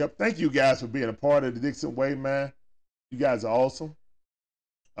 Yeah, yep. Thank you guys for being a part of the Dixon Way, man. You guys are awesome.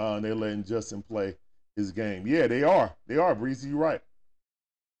 They're letting Justin play his game. Yeah, they are. They are, Breezy. You're right.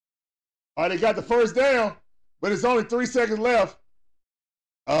 All right, they got the first down, but it's only 3 seconds left.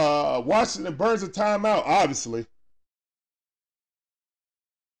 Washington burns a timeout, obviously.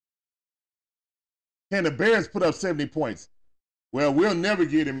 Can the Bears put up 70 points? Well, we'll never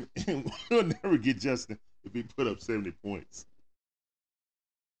get him. We'll never get Justin if he put up 70 points.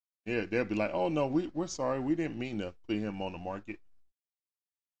 Yeah, they'll be like, oh, no, we're sorry. We didn't mean to put him on the market.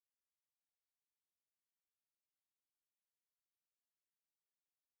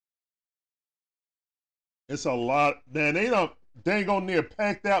 It's a lot. Man, they ain't gonna near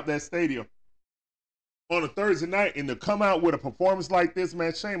packed out that stadium on a Thursday night, and to come out with a performance like this,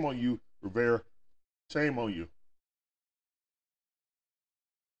 man, shame on you, Rivera. Shame on you.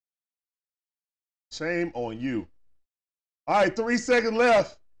 Shame on you. All right, 3 seconds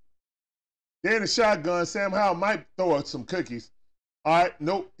left. They're in the shotgun. Sam Howell might throw out some cookies. All right,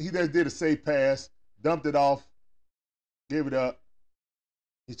 nope. He just did a safe pass, dumped it off, gave it up.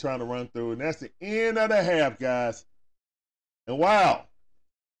 He's trying to run through, and that's the end of the half, guys. And wow,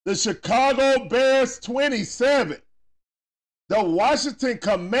 the Chicago Bears 27, the Washington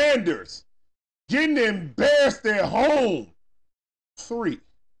Commanders getting embarrassed at home 3.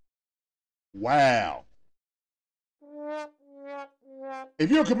 Wow.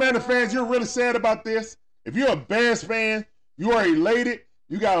 If you're a Commander fan, you're really sad about this. If you're a Bears fan, you are elated.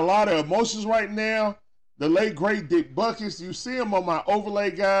 You got a lot of emotions right now. The late, great Dick Buckus. You see him on my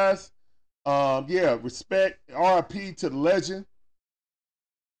overlay, guys. Yeah, respect, RIP to the legend.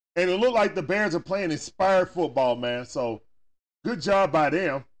 And it looked like the Bears are playing inspired football, man. So, good job by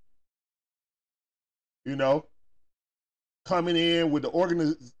them. You know, coming in with the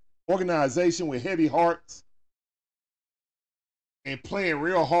organization with heavy hearts and playing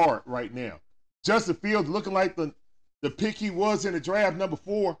real hard right now. Justin Fields looking like the pick he was in the draft, number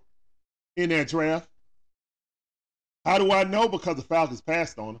 4 in that draft. How do I know? Because the Falcons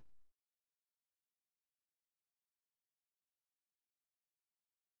passed on him.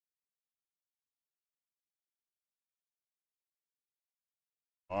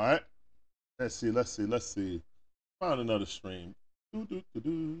 All right. Let's see. Find another stream.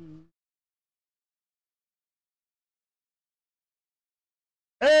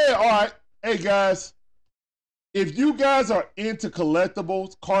 Hey, all right. Hey, guys. If you guys are into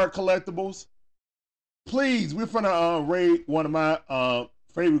collectibles, card collectibles, please, we're finna raid one of my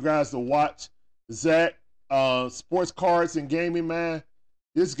favorite guys to watch, Zach, sports cards and gaming, man.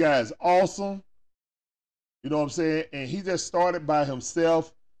 This guy is awesome. You know what I'm saying? And he just started by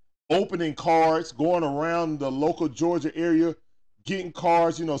himself, opening cards, going around the local Georgia area, getting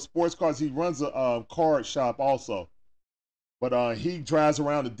cards, you know, sports cards. He runs a card shop also. But he drives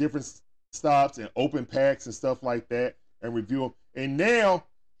around to different stops and open packs and stuff like that and review them. And now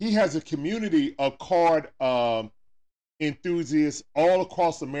he has a community of card enthusiasts all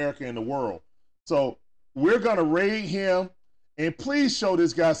across America and the world. So we're going to raid him. And please show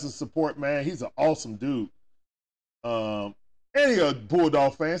this guy some support, man. He's an awesome dude. And he's a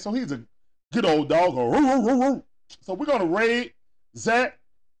Bulldog fan, so he's a good old dog. So we're going to raid Zach.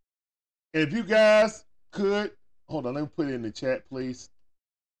 And if you guys could, hold on, let me put it in the chat, please.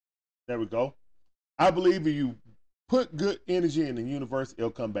 There we go. I believe if you put good energy in the universe, it'll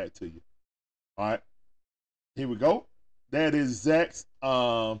come back to you. All right. Here we go. That is Zach's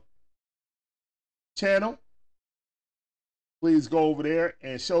channel. Please go over there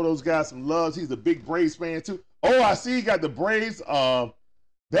and show those guys some love. He's a big Braves fan, too. Oh, I see he got the Braves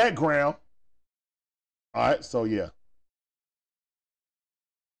background. All right, so yeah.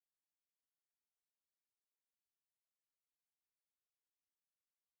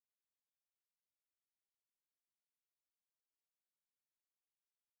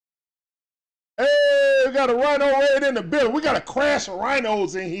 Hey, we got a rhino raid in the building. We got a crash of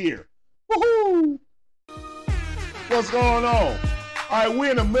rhinos in here. Woohoo! What's going on? All right, we're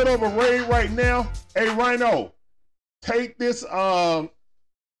in the middle of a raid right now. Hey, Rhino, take this. Hold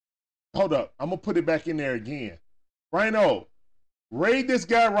up. I'm going to put it back in there again. Rhino, raid this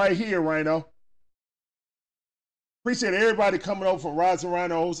guy right here, Rhino. Appreciate everybody coming over from Rising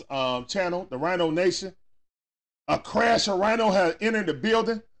Rhinos channel, the Rhino Nation. A crash of rhino has entered the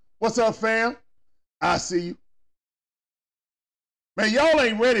building. What's up, fam? I see you. Man, y'all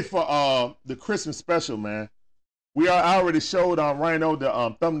ain't ready for the Christmas special, man. I already showed on Rhino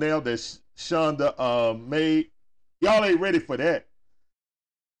the thumbnail that Shonda made. Y'all ain't ready for that.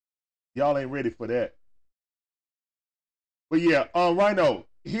 Y'all ain't ready for that. But yeah, Rhino,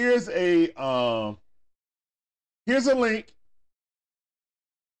 here's a link.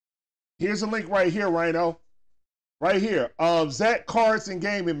 Here's a link right here, Rhino. Right here. Zach Cards and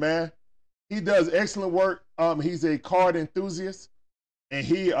Gaming, man. He does excellent work. He's a card enthusiast, and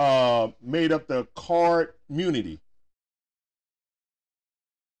he made up the card community.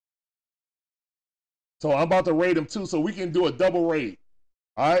 So I'm about to raid him too, so we can do a double raid.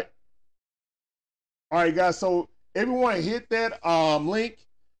 All right. All right, guys. So everyone hit that link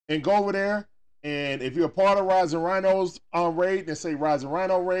and go over there. And if you're a part of Rising Rhinos raid, then say Rising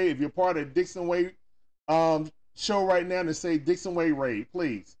Rhino raid. If you're part of Dixon Way show right now, then say Dixon Way raid,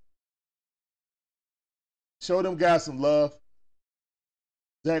 please. Show them guys some love.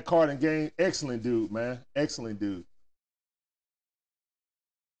 Zach Card and Game, excellent dude, man. Excellent dude.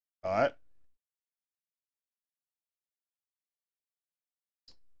 All right.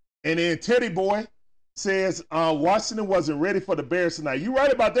 And then Teddy Boy says Washington wasn't ready for the Bears tonight. You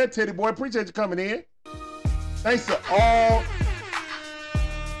right about that, Teddy Boy. Appreciate you coming in. Thanks to all.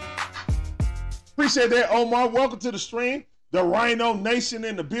 Appreciate that, Omar. Welcome to the stream. The Rhino Nation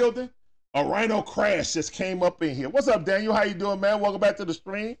in the building. A Rhino Crash just came up in here. What's up, Daniel? How you doing, man? Welcome back to the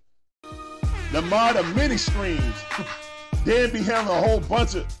stream. The mod of many streams. Dan be handling a whole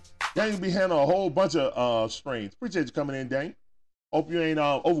bunch of streams. Appreciate you coming in, Dan. Hope you ain't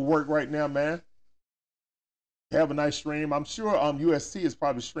overworked right now, man. Have a nice stream. I'm sure USC is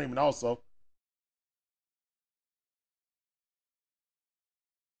probably streaming also.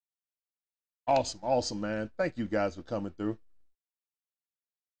 Awesome, man. Thank you guys for coming through.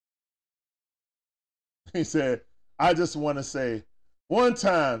 He said, I just want to say, one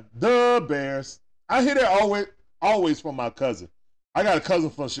time, the Bears. I hear that always from my cousin. I got a cousin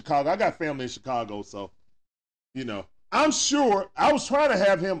from Chicago. I got family in Chicago, so, you know. I'm sure, I was trying to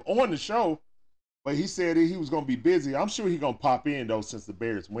have him on the show, but he said he was going to be busy. I'm sure he's going to pop in, though, since the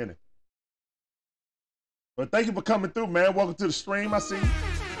Bears winning. But thank you for coming through, man. Welcome to the stream. I see you.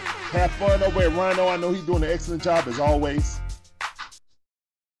 Have fun over at Rhino. I know he's doing an excellent job, as always.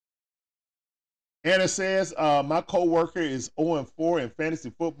 Anna says, my coworker is 0-4 in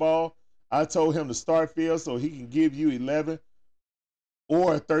fantasy football. I told him to start Fields so he can give you 11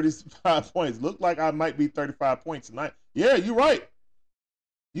 or 35 points. Look like I might be 35 points tonight. Yeah, you're right.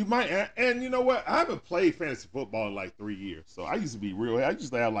 You might. And you know what? I haven't played fantasy football in like 3 years. So I used to be real. I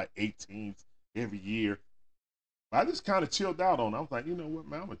used to have like 8 teams every year. I just kind of chilled out on it. I was like, you know what,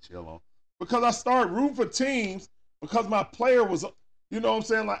 man, I'm going to chill on. Because I started rooting for teams because my player was, you know what I'm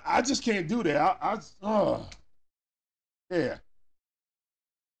saying? Like, I just can't do that. Yeah.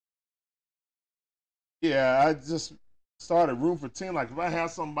 Yeah, I just started rooting for team. Like, if I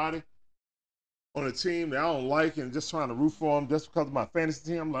have somebody on a team that I don't like and just trying to root for them just because of my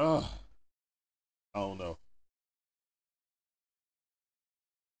fantasy team, I'm like, I don't know.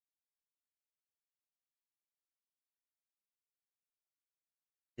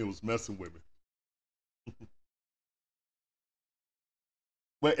 It was messing with me.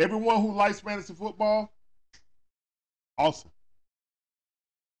 But everyone who likes fantasy football, awesome.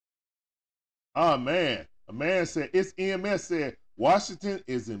 Oh, man. A man said, it's EMS said, Washington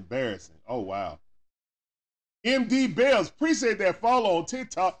is embarrassing. Oh, wow. MD Bells, appreciate that follow on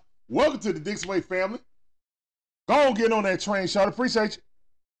TikTok. Welcome to the Dixon Way family. Go on, get on that train, Shot. Appreciate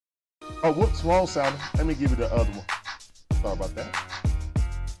you. Oh, whoops, wrong sound. Let me give you the other one. Sorry about that.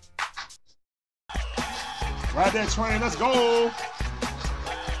 Ride that train, let's go.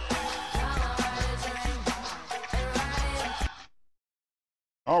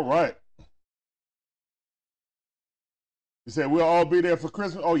 All right. You said we'll all be there for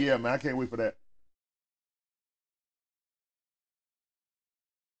Christmas? Oh, yeah, man. I can't wait for that.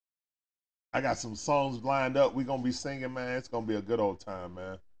 I got some songs lined up. We're going to be singing, man. It's going to be a good old time,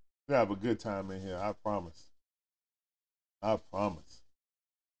 man. We have a good time in here. I promise. I promise.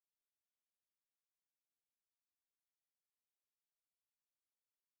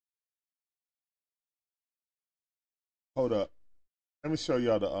 Hold up. Let me show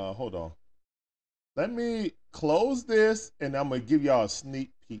y'all the, hold on. Let me close this, and I'm going to give y'all a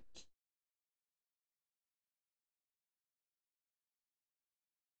sneak peek.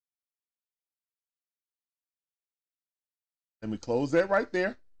 Let me close that right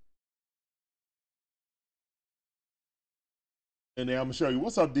there. And then I'm going to show you.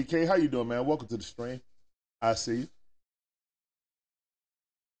 What's up, DK? How you doing, man? Welcome to the stream. I see you.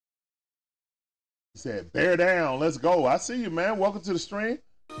 He said, bear down. Let's go. I see you, man. Welcome to the stream.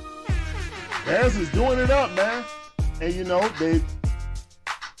 Bears is doing it up, man. And, you know, the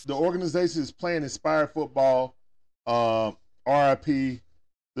organization is playing inspired football. RIP to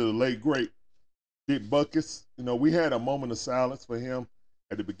the late, great Dick Butkus. You know, we had a moment of silence for him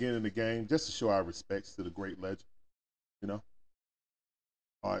at the beginning of the game just to show our respects to the great legend, you know.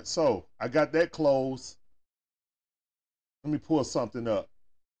 All right, so I got that closed. Let me pull something up.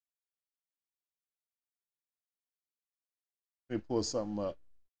 Let me pull something up.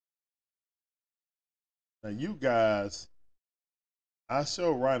 Now, you guys, I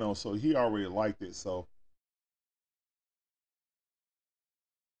showed Rhino, so he already liked it. So,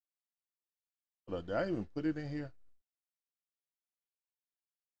 hold up, did I even put it in here?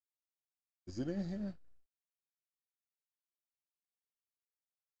 Is it in here?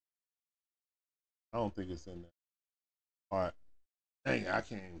 I don't think it's in there. All right. Dang, I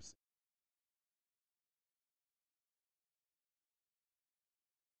can't even see.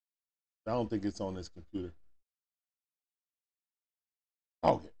 I don't think it's on this computer.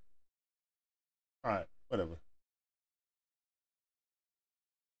 Okay. All right, whatever.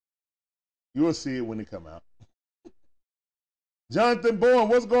 You will see it when it come out. Jonathan Bourne,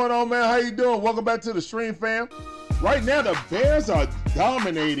 what's going on, man? How you doing? Welcome back to the stream, fam. Right now, the Bears are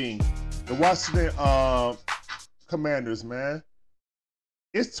dominating the Washington Commanders, man.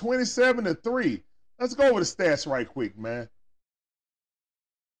 It's 27-3. Let's go over the stats right quick, man.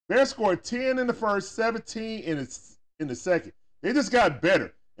 Bears scored 10 in the first, 17 in the second. They just got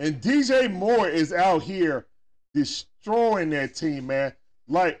better. And DJ Moore is out here destroying that team, man.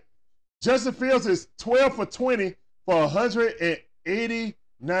 Like, Justin Fields is 12 for 20 for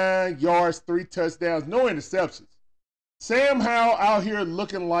 189 yards, 3 touchdowns, no interceptions. Sam Howell out here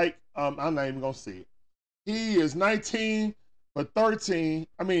looking like, I'm not even going to see it. He is 9 for 13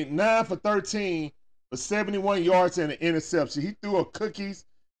 for 71 yards and an interception. He threw a cookies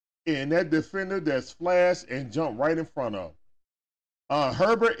in that defender that's flashed and jumped right in front of him.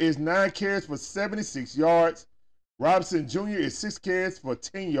 Herbert is 9 carries for 76 yards. Robinson Jr. is 6 carries for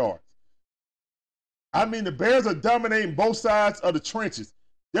 10 yards. I mean, the Bears are dominating both sides of the trenches.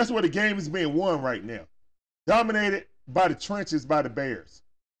 That's where the game is being won right now. Dominated by the trenches by the Bears.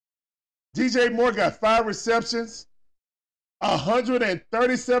 DJ Moore got 5 receptions,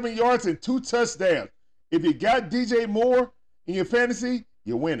 137 yards, and 2 touchdowns. If you got DJ Moore in your fantasy,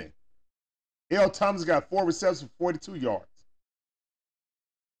 you're winning. L. Thomas got 4 receptions for 42 yards.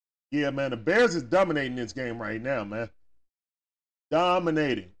 Yeah, man, the Bears is dominating this game right now, man.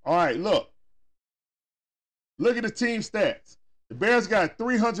 Dominating. All right, look. Look at the team stats. The Bears got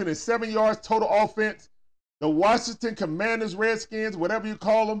 307 yards total offense. The Washington Commanders, Redskins, whatever you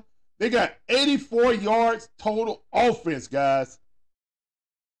call them, they got 84 yards total offense, guys.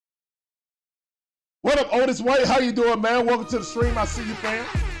 What up, Otis White? How you doing, man? Welcome to the stream. I see you, fam.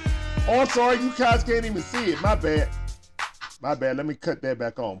 Oh, I'm sorry. You guys can't even see it. My bad. My bad. Let me cut that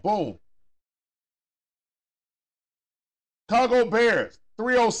back on. Boom. Chicago Bears,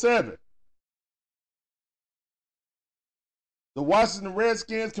 307. The Washington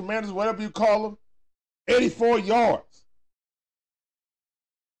Redskins, Commanders, whatever you call them, 84 yards.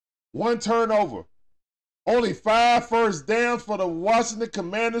 1 turnover. Only 5 first downs for the Washington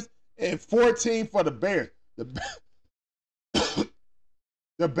Commanders and 14 for the Bears.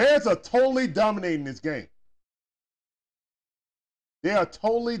 The Bears are totally dominating this game. They are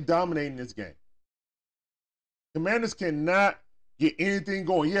totally dominating this game. Commanders cannot get anything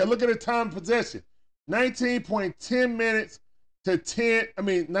going. Yeah, look at the time of possession. 19.10 minutes to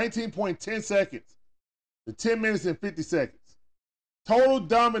 19.10 seconds to 10 minutes and 50 seconds. Total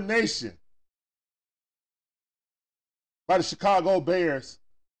domination by the Chicago Bears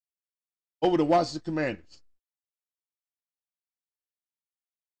over the Washington Commanders.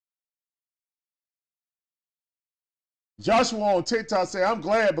 Joshua on TikTok say, I'm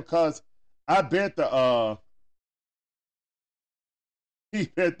glad because I bet he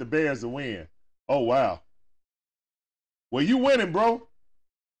bet the Bears to win. Oh, wow. Well, you winning, bro.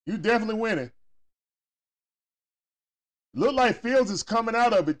 You definitely winning. Look like Fields is coming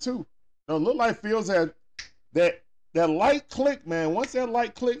out of it, too. No, look like Fields had that light click, man. Once that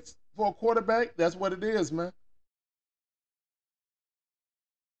light clicks for a quarterback, that's what it is, man.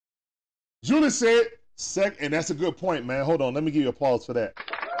 Julie said, and that's a good point, man. Hold on, let me give you applause for that.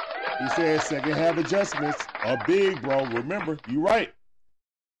 He said second half adjustments are big, bro. Remember, you're right.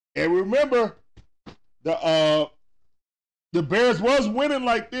 And remember, the Bears was winning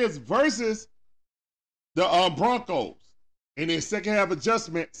like this versus the Broncos. And their second half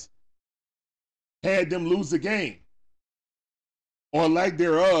adjustments had them lose the game or lack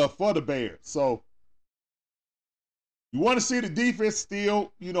thereof for the Bears. So you want to see the defense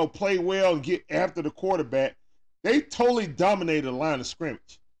still, play well and get after the quarterback. They totally dominated the line of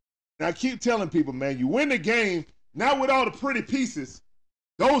scrimmage. And I keep telling people, man, you win the game, not with all the pretty pieces.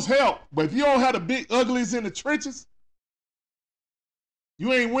 Those help. But if you don't have the big uglies in the trenches,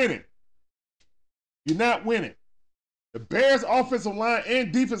 you ain't winning. You're not winning. The Bears' offensive line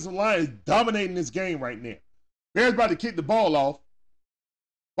and defensive line is dominating this game right now. Bears about to kick the ball off.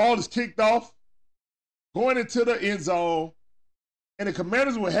 Ball is kicked off, going into the end zone, and the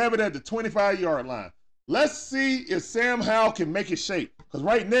Commanders will have it at the 25-yard line. Let's see if Sam Howell can make it shake. Because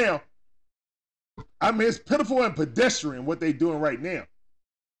right now, I mean, it's pitiful and pedestrian what they're doing right now.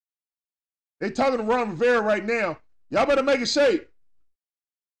 They talking to Ron Rivera right now. Y'all better make it shake.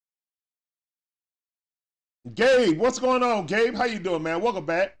 Gabe, what's going on, Gabe? How you doing, man? Welcome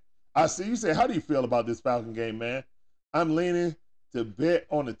back. I see you say, how do you feel about this Falcon game, man? I'm leaning to bet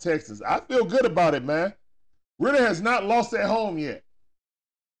on the Texans. I feel good about it, man. Ritter has not lost at home yet.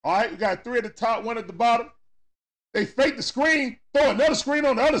 All right, we got 3 at the top, 1 at the bottom. They fake the screen, throw another screen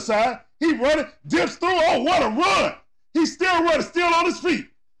on the other side. He running, dips through. Oh, what a run. He's still running, still on his feet.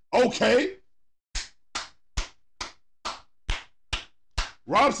 Okay.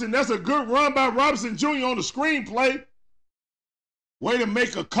 Robinson, that's a good run by Robinson Jr. on the screenplay. Way to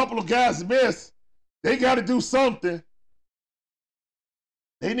make a couple of guys miss. They got to do something.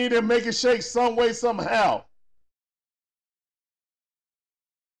 They need to make it shake some way, somehow.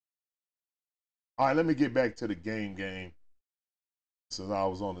 All right, let me get back to the game. Since I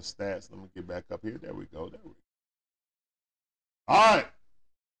was on the stats, let me get back up here. There we go. All right.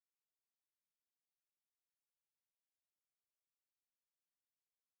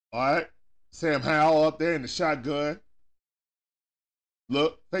 All right. Sam Howell up there in the shotgun.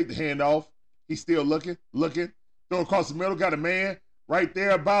 Look, take the handoff. He's still looking. Throw across the middle. Got a man right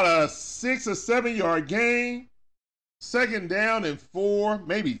there. About a 6 or 7 yard gain. 2nd down and 4,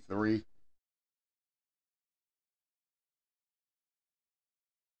 maybe 3.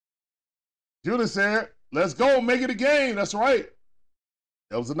 Julie said, let's go, make it a game. That's right.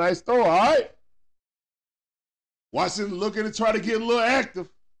 That was a nice throw, all right? Washington looking to try to get a little active.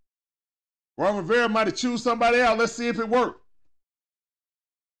 Ron Rivera might have choose somebody out. Let's see if it worked.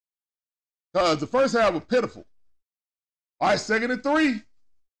 Because the first half was pitiful. All right, 2nd and 3.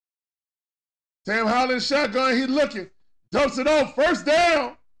 Sam Howell in the shotgun, he looking. Dumps it off, 1st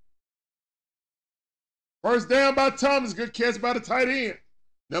down. 1st down by Thomas, good catch by the tight end.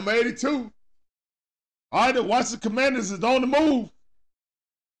 Number 82. All right, the Washington Commanders is on the move.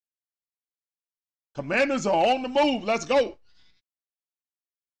 Commanders are on the move. Let's go.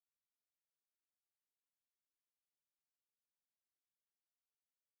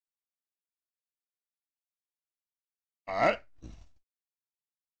 All right.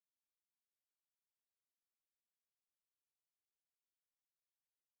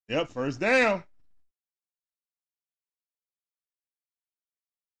 Yep, 1st down.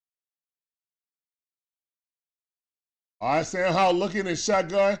 All right, Sam Howell looking in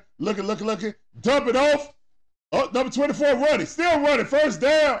shotgun. Looking. Dump it off. Oh, number 24 running. Still running. 1st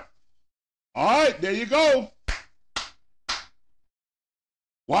down. All right, there you go.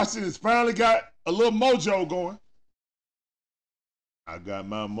 Washington's finally got a little mojo going. I got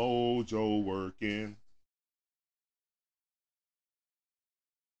my mojo working.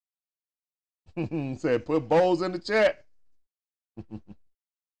 Said put Bowles in the chat.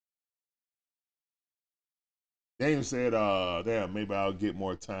 Daniel said, damn, maybe I'll get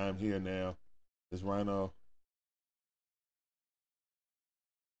more time here now. This Rhino.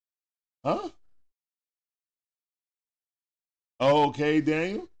 Huh? Okay,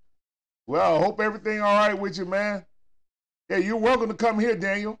 Daniel. Well, I hope everything all right with you, man. Yeah, you're welcome to come here,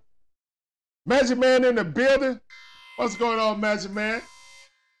 Daniel. Magic Man in the building. What's going on, Magic Man?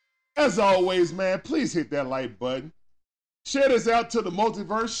 As always, man, please hit that like button. Share this out to the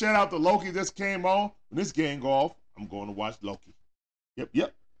multiverse. Shout out to Loki just came on. When this game go off, I'm going to watch Loki.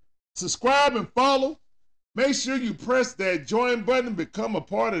 Yep. Subscribe and follow. Make sure you press that join button and become a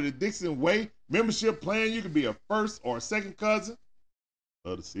part of the Dixon Way membership plan. You can be a 1st or 2nd cousin.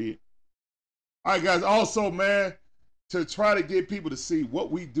 Love to see it. All right, guys. Also, man, to try to get people to see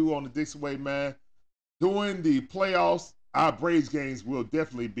what we do on the Dixon Way, man, during the playoffs, our Braves games will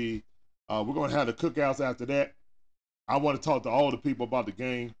definitely be, we're going to have the cookouts after that. I want to talk to all the people about the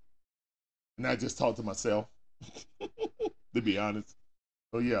game and not just talk to myself, to be honest.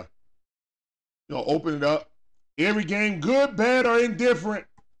 So, yeah. Open it up. Every game, good, bad, or indifferent.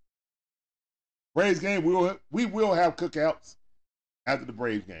 Braves game, we will have cookouts after the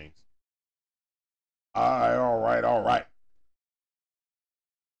Braves games. All right.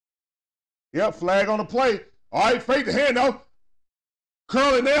 Yep, flag on the play. All right, fake the handoff.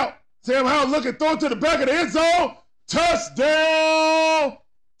 Curling out. Sam Howell looking, throw it to the back of the end zone. Touchdown,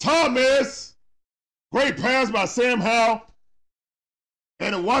 Thomas. Great pass by Sam Howell.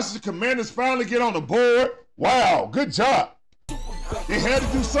 And the Washington Commanders finally get on the board. Wow, good job. They had to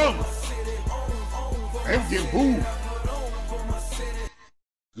do something. They were getting booed.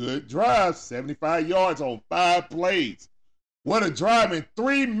 Good drive, 75 yards on 5 plays. What a drive in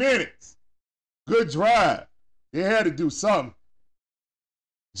 3 minutes. Good drive. They had to do something.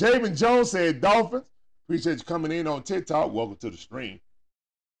 Javen Jones said, Dolphins, appreciate you coming in on TikTok. Welcome to the stream.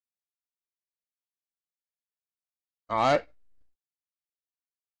 All right.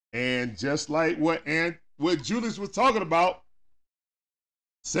 And just like what Julius was talking about,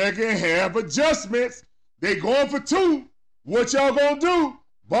 second half adjustments. They going for 2. What y'all gonna do?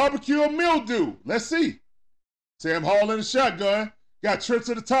 Barbecue or mildew? Let's see. Sam Hall in the shotgun. Got trips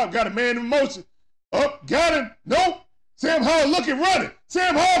to the top. Got a man in motion. Up, got him. Nope. Sam Howell looking, running.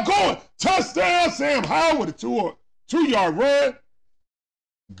 Sam Howell going. Touchdown. Sam Howell with a 2-yard run.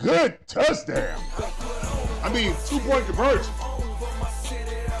 Good touchdown. I mean, 2-point conversion.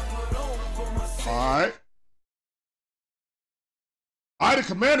 All right. The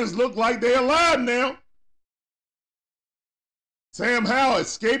Commanders look like they're alive now. Sam Howell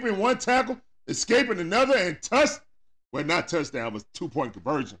escaping one tackle, escaping another, and not touchdown, but 2-point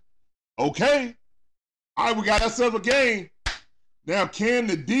conversion. Okay. All right, we got ourselves a game. Now, can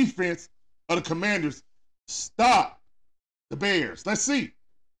the defense of the Commanders stop the Bears? Let's see.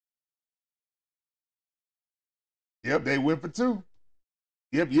 Yep, they went for 2.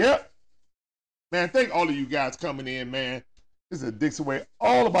 Yep. Man, thank all of you guys coming in, man. This is Dixon Way,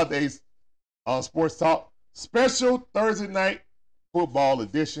 all about the Ace Sports Talk. Special Thursday night football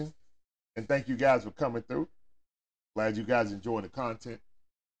edition. And thank you guys for coming through. Glad you guys enjoying the content.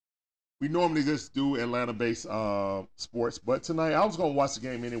 We normally just do Atlanta-based sports, but tonight I was going to watch the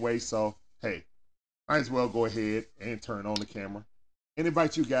game anyway, so hey, might as well go ahead and turn on the camera and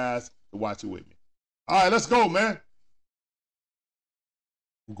invite you guys to watch it with me. All right, let's go, man.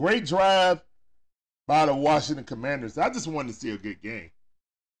 Great drive by the Washington Commanders. I just wanted to see a good game.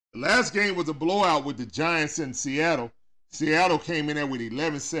 The last game was a blowout with the Giants in Seattle. Seattle came in there with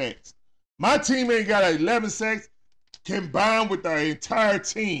 11 sacks. My team ain't got 11 sacks combined with our entire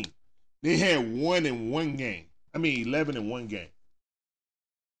team. They had 1 in 1 game. 11 in 1 game.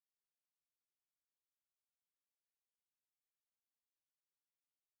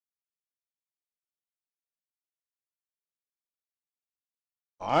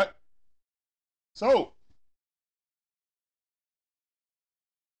 All right. So,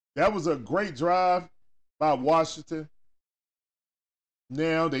 that was a great drive by Washington.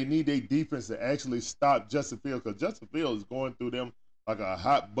 Now they need their defense to actually stop Justin Fields, because Justin Fields is going through them like a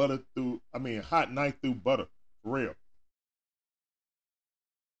hot knife through butter, for real.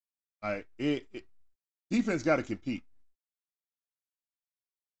 All right, defense got to compete.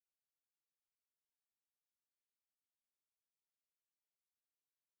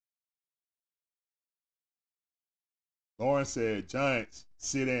 Lauren said, Giants,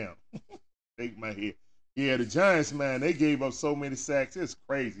 sit down. Shake my head. Yeah, the Giants, man, they gave up so many sacks. It's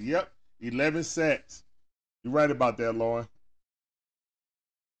crazy. Yep, 11 sacks. You're right about that, Lauren.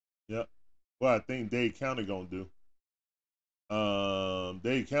 Yep. Well, I think Dade County going to do.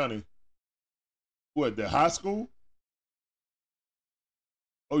 Dade County. What, the high school?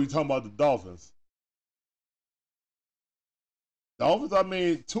 Oh, you talking about the Dolphins.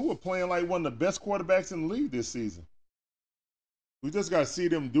 Dolphins, Tua playing like one of the best quarterbacks in the league this season. We just got to see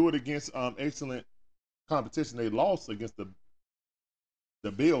them do it against excellent competition. They lost against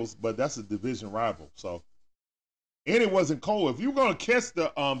the Bills, but that's a division rival. So, and it wasn't cold. If you're going to catch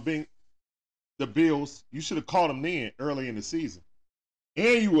the Bills, you should have caught them then early in the season.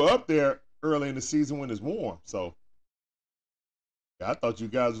 And you were up there early in the season when it's warm. So, yeah, I thought you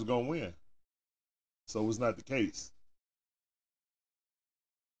guys was going to win. So, it's not the case.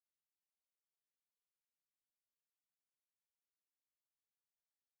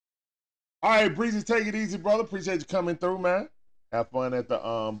 All right, Breezy, take it easy, brother. Appreciate you coming through, man. Have fun at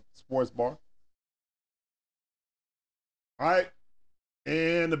the sports bar. All right.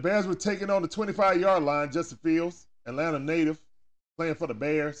 And the Bears were taking on the 25-yard line. Justin Fields, Atlanta native, playing for the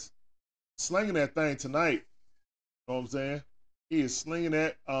Bears. Slinging that thing tonight. You know what I'm saying? He is slinging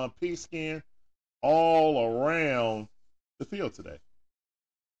that pigskin all around the field today.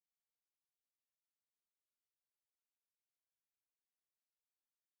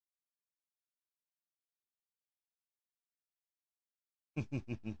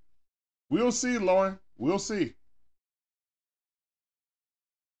 We'll see, Lauren. We'll see.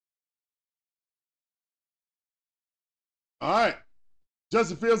 All right.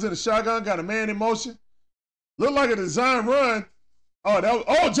 Justin Fields in the shotgun, got a man in motion. Looked like a design run.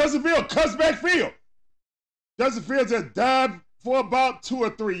 Justin Fields cuts back field. Justin Fields just dived for about 2 or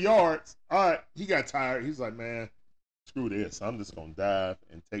 3 yards. All right. He got tired. He's like, man, screw this. I'm just going to dive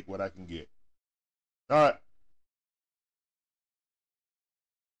and take what I can get. All right.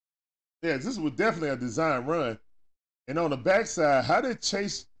 Yeah, this was definitely a design run. And on the backside, how did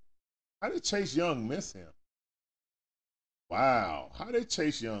Chase Young miss him? Wow. How did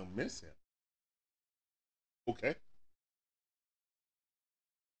Chase Young miss him? Okay.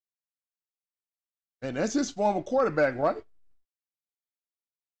 And that's his former quarterback, right?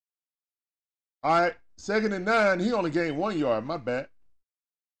 All right. 2nd and 9. He only gained 1 yard. My bad.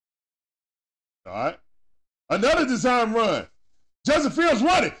 All right. Another design run. Justin Fields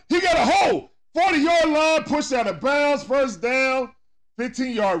running. He got a hole. 40-yard line, pushed out of bounds. First down.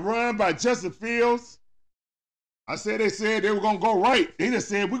 15-yard run by Justin Fields. They said they were going to go right. They just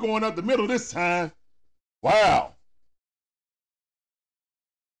said, we're going up the middle this time. Wow.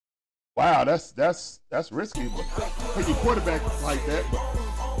 Wow, that's risky. But take your quarterback like that.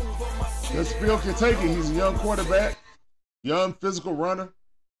 But Justin Fields can take it. He's a young quarterback. Young physical runner.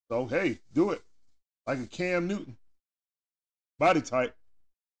 So, hey, do it. Like a Cam Newton. Body type.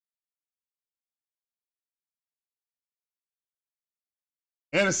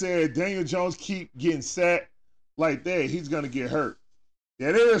 Anna said Daniel Jones keep getting sacked like that, he's going to get hurt.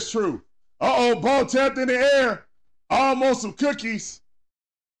 That is true. Uh-oh, ball tapped in the air. Almost some cookies.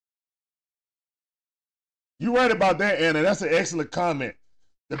 You're right about that, Anna. That's an excellent comment.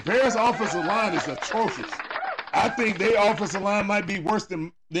 The Bears' offensive line is atrocious. I think their offensive line might be worse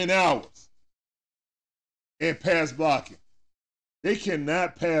than ours in pass blocking. They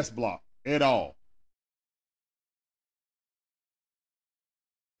cannot pass block at all.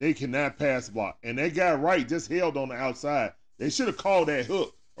 They cannot pass block. And that guy Wright just held on the outside. They should have called that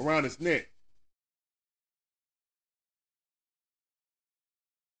hook around his neck.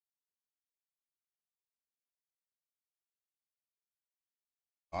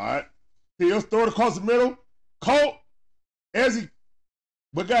 All right. Fields throw it across the middle. Caught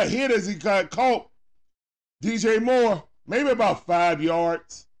but got hit as he got caught. DJ Moore, maybe about 5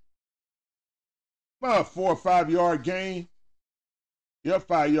 yards. About a 4 or 5 yard gain. Yep,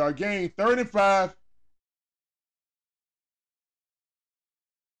 5 yard gain. 3rd and 5.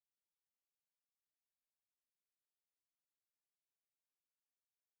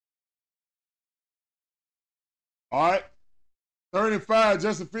 All right. 3rd and 5.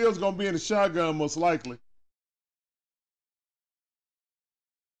 Justin Fields going to be in the shotgun most likely.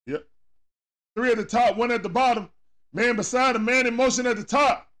 Yep. 3 at the top, 1 at the bottom. Man beside him, man in motion at the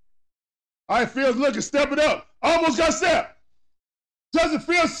top. All right, Fields looking, step it up. Almost got stepped. Justin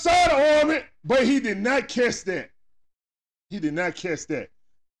Fields sidearm it, but he did not catch that. He did not catch that.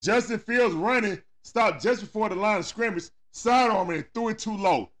 Justin Fields running, stopped just before the line of scrimmage, sidearm it, threw it too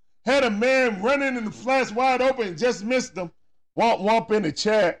low. Had a man running in the flats wide open and just missed him. Womp womp in the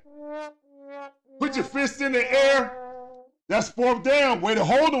chat. Put your fist in the air. That's 4th down. Way to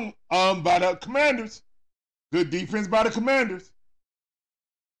hold them by the Commanders. Good defense by the Commanders.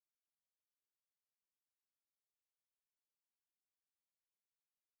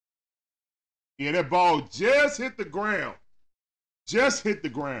 Yeah, that ball just hit the ground. Just hit the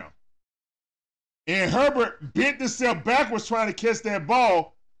ground. And Herbert bent himself backwards trying to catch that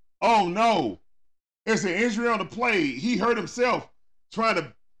ball. Oh, no. There's an injury on the play. He hurt himself trying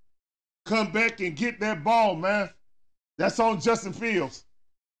to come back and get that ball, man. That's on Justin Fields.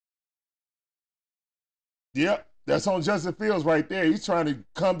 Yep, that's on Justin Fields right there. He's trying to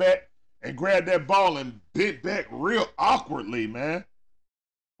come back and grab that ball and bent back real awkwardly, man.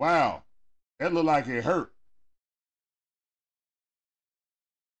 Wow. That looked like it hurt.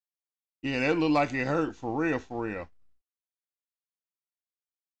 Yeah, that looked like it hurt for real, for real.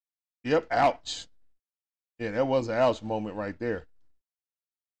 Yep, ouch. Yeah, that was an ouch moment right there.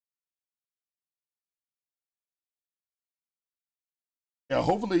 Yeah,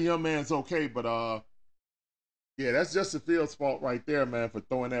 hopefully the young man's okay, but yeah, that's Justin Fields' fault right there, man, for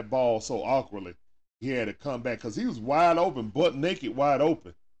throwing that ball so awkwardly. He had to come back because he was wide open, butt naked, wide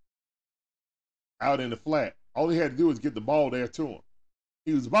open. Out in the flat. All he had to do was get the ball there to him.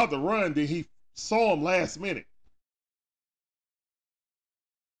 He was about to run, then he saw him last minute.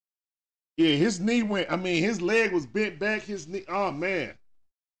 Yeah, his knee his leg was bent back, his knee, oh man.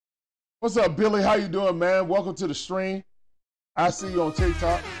 What's up, Billy? How you doing, man? Welcome to the stream. I see you on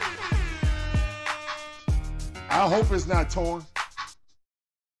TikTok. I hope it's not torn.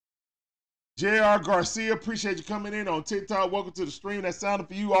 J.R. Garcia, appreciate you coming in on TikTok. Welcome to the stream. That sounded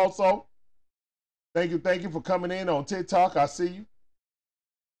for you also. Thank you for coming in on TikTok. I see you.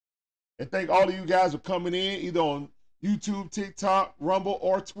 And thank all of you guys for coming in, either on YouTube, TikTok, Rumble,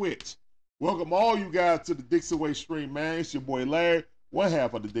 or Twitch. Welcome all you guys to the Dixon Way stream, man. It's your boy Larry, one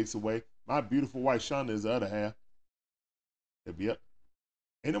half of the Dixon Way. My beautiful wife Shonda is the other half. Yep.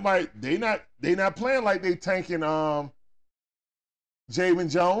 Ain't nobody, they not playing like they tanking Javen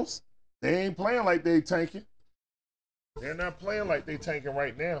Jones. They ain't playing like they tanking. They're not playing like they tanking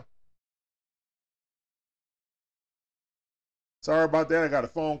right now. Sorry about that. I got a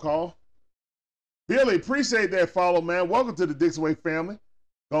phone call. Billy, appreciate that follow, man. Welcome to the Dixon Way family.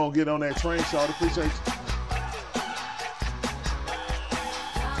 Go and get on that train, Shawty. Appreciate you.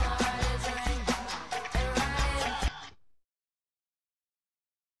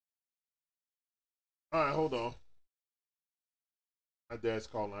 All right, hold on. My dad's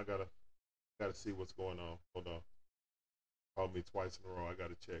calling. I gotta see what's going on. Hold on. Called me twice in a row. I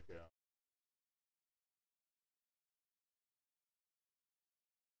gotta check out.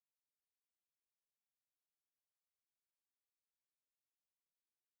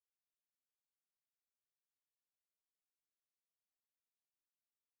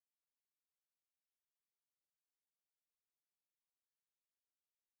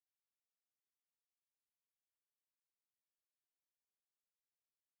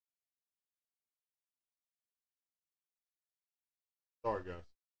 Sorry, guys.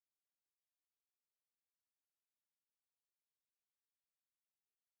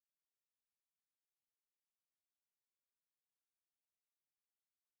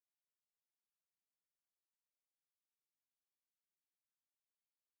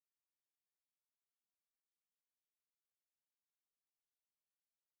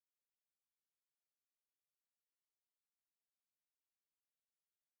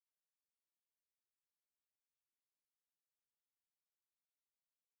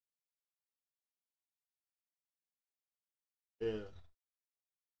 Yeah.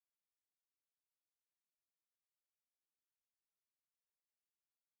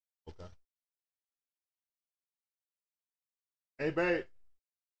 Okay. Hey, babe.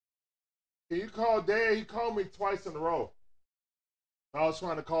 Can you call Dad? He called me twice in a row. I was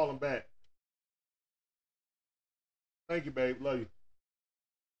trying to call him back. Thank you, babe. Love you.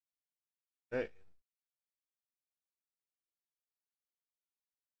 Hey.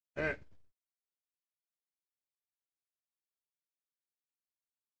 Hey.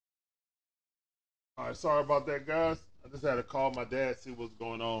 All right, sorry about that, guys. I just had to call my dad, see what's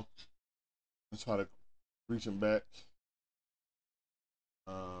going on. I'm trying to reach him back.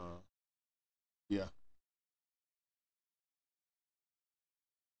 Yeah.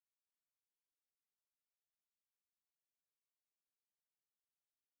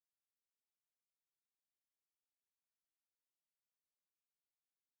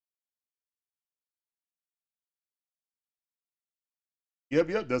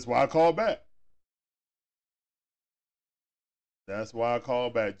 Yep. That's why I called back. That's why I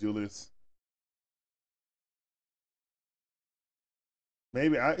called back, Julius.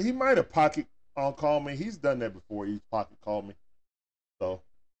 Maybe he might have pocket called me. He's done that before. He's pocket called me. So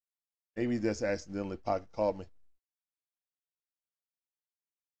maybe he just accidentally pocket called me.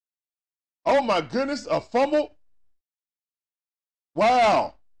 Oh my goodness, a fumble.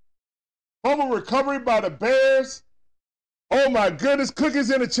 Wow. Fumble recovery by the Bears. Oh my goodness, cookies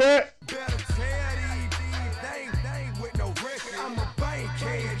in the chat.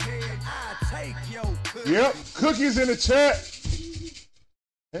 Yep, cookies in the chat.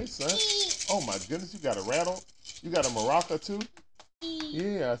 Hey, son. Oh my goodness, you got a rattle? You got a maraca too?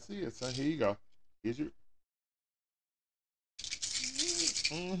 Yeah, I see it, son. Here you go. Here's your.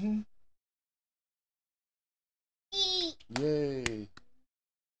 Yay.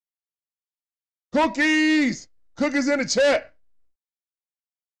 Cookies! Cookies in the chat.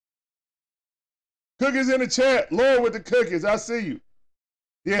 Cookies in the chat. Lord with the cookies. I see you.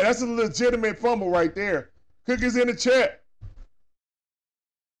 Yeah, that's a legitimate fumble right there. Cookies in the chat.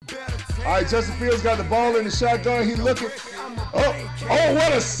 All right, Justin Fields got the ball in the shotgun. He looking. Oh,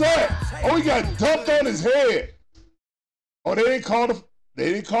 what a sack! Oh, he got dumped on his head. Oh, they didn't call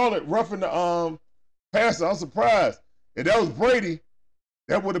it roughing the passer. I'm surprised. If that was Brady,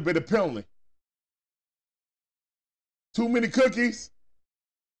 that would have been a penalty. Too many cookies.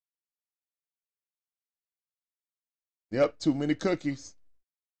 Yep, too many cookies.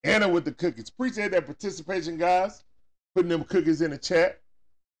 Anna with the cookies. Appreciate that participation, guys. Putting them cookies in the chat.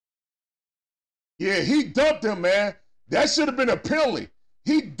 Yeah, he dumped him, man. That should have been a penalty.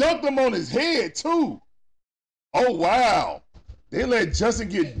 He dunked him on his head, too. Oh, wow. They let Justin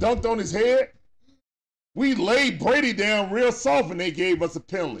get dunked on his head? We laid Brady down real soft and they gave us a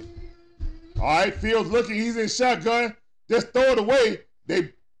penalty. All right, Fields looking. He's in shotgun. Just throw it away.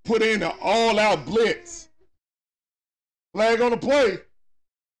 They put in an all-out blitz. Flag on the play.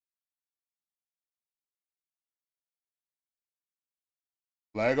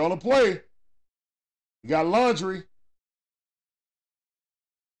 Flag on the play. You got laundry.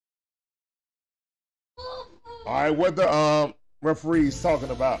 All right, what the referee's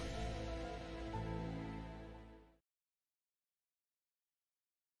talking about?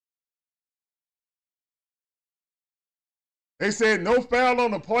 They said no foul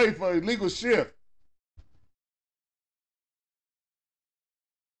on the play for illegal shift.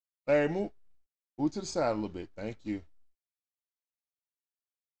 Larry, move to the side a little bit. Thank you.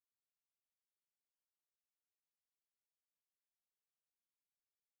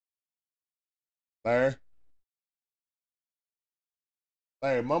 Larry.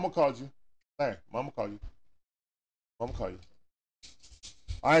 Larry, mama called you. Larry, mama called you. Mama called you.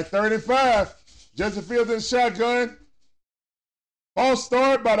 All right, 35. Justin Fields in the shotgun. False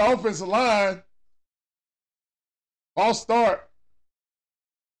start by the offensive line. False start.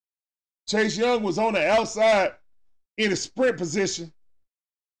 Chase Young was on the outside in a sprint position.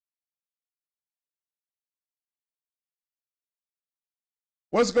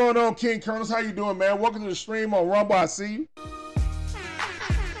 What's going on, King Colonels? How you doing, man? Welcome to the stream on Rumble. I see you.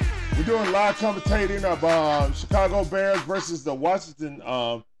 We're doing live commentating of Chicago Bears versus the Washington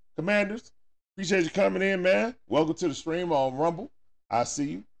Commanders. Appreciate you coming in, man. Welcome to the stream on Rumble. I see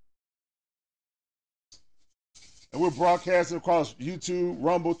you. And we're broadcasting across YouTube,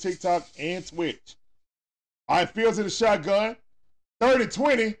 Rumble, TikTok, and Twitch. All right, Fields in the shotgun.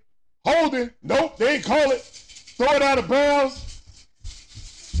 30-20. Holding. Nope, they ain't call it. Throw it out of bounds.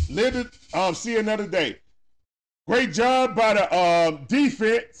 Live it. See another day. Great job by the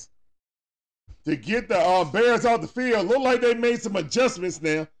defense to get the Bears off the field. Look like they made some adjustments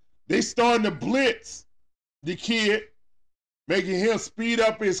now. They starting to blitz the kid, making him speed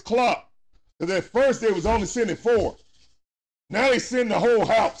up his clock. Because at first they was only sending 4. Now they send the whole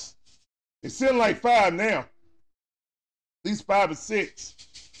house. They send like 5 now. At least 5 or 6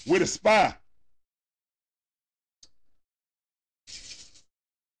 with a spy.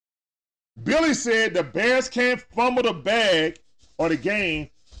 Billy said the Bears can't fumble the bag or the game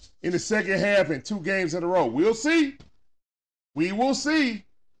in the second half in 2 games in a row. We'll see. We will see.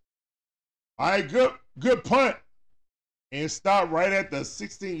 All right, good punt. And stop right at the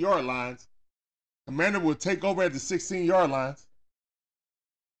 16-yard lines. Commander will take over at the 16-yard lines.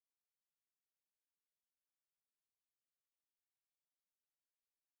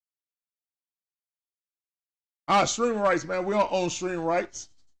 Streaming rights, man. We don't own streaming rights.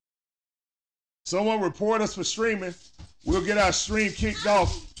 Someone report us for streaming. We'll get our stream kicked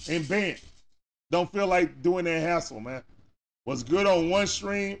off and banned. Don't feel like doing that hassle, man. What's good on one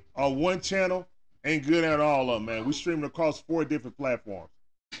stream or one channel ain't good at all, man. We streaming across 4 different platforms.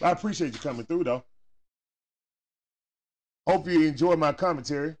 I appreciate you coming through, though. Hope you enjoy my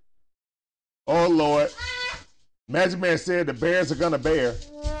commentary. Oh, Lord. Magic Man said the Bears are going to bear.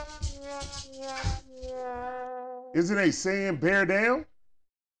 Isn't they saying bear down?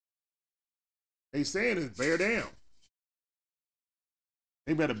 They saying it's bear down.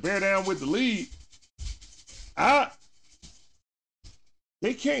 They better bear down with the lead.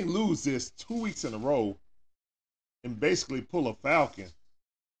 They can't lose this 2 weeks in a row and basically pull a Falcon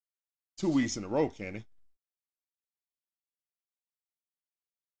 2 weeks in a row, can they?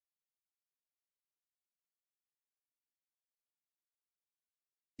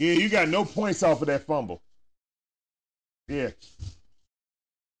 Yeah, you got no points off of that fumble. Yeah.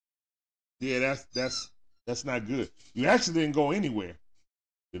 Yeah, that's not good. You actually didn't go anywhere,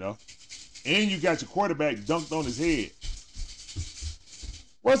 you know? And you got your quarterback dunked on his head.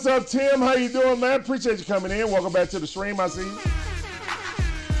 What's up, Tim? How you doing, man? Appreciate you coming in. Welcome back to the stream. I see you.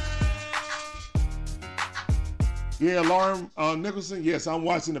 Yeah, Lauren Nicholson. Yes, I'm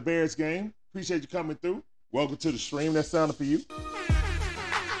watching the Bears game. Appreciate you coming through. Welcome to the stream. That sounded for you.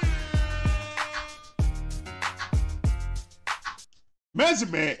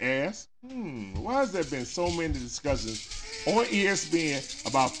 Magic Man asks, why has there been so many discussions on ESPN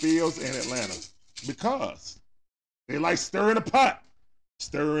about Fields and Atlanta? Because they like stirring the pot.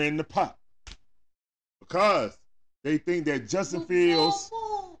 Stirring the pot. Because they think that Justin Fields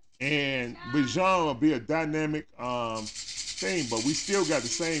and Bijan will be a dynamic thing, but we still got the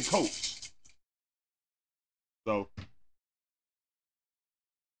same coach. So,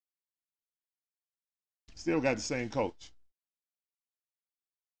 still got the same coach.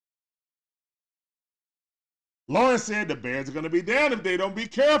 Lawrence said the Bears are going to be down if they don't be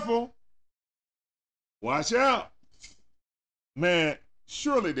careful. Watch out. Man,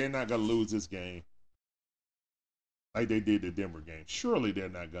 surely they're not going to lose this game like they did the Denver game. Surely they're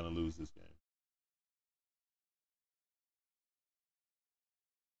not going to lose this game.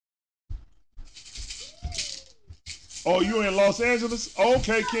 Oh, you in Los Angeles?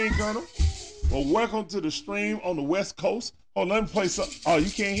 Okay, King Colonel. Well, welcome to the stream on the West Coast. Oh, let me play something. Oh,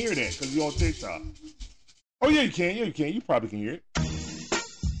 you can't hear that because you're on TikTok. Oh, yeah, you can. Yeah, you can. You probably can hear it.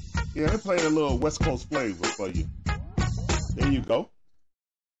 Yeah, they're playing a little West Coast flavor for you. There you go.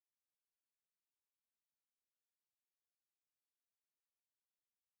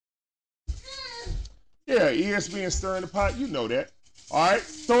 Yeah, ESPN stirring the pot. You know that. All right,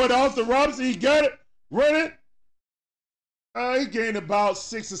 throw it off to Robinson. He got it. Run it. He gained about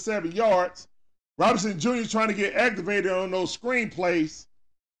 6 or 7 yards. Robinson Jr. trying to get activated on those screen plays.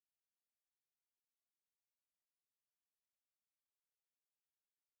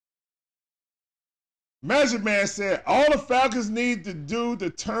 Magic Man said, all the Falcons need to do to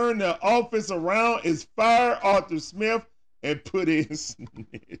turn the offense around is fire Arthur Smith and put in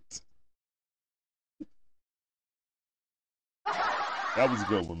Smith. That was a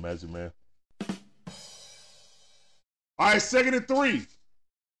good one, Magic Man. All right, 2nd and 3.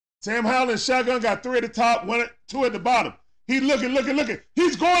 Sam Howell shotgun got 3 at the top, 2 at the bottom. He looking.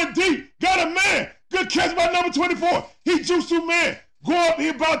 He's going deep. Got a man. Good catch by number 24. He juiced 2 man. Go up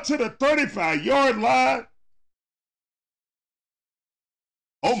here about to the 35-yard line.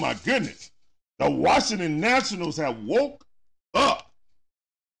 Oh, my goodness. The Washington Nationals have woke up.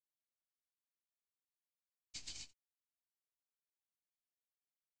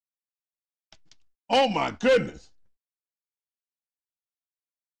 Oh, my goodness.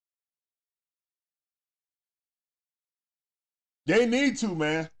 They need to,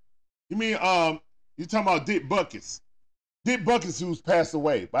 man. You mean, you talking about Dick Buckets. Dick Buckets, who's passed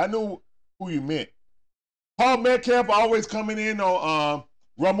away, but I knew who you meant. Paul Metcalf always coming in on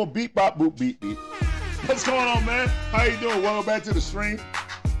Rumble Beat Bop Boop Beat Beat. What's going on, man? How you doing? Welcome back to the stream.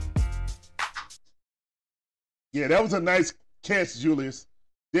 Yeah, that was a nice catch, Julius.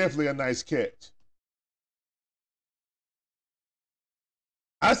 Definitely a nice catch.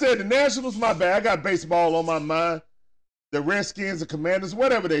 I said the Nationals, my bad. I got baseball on my mind. The Redskins, the Commanders,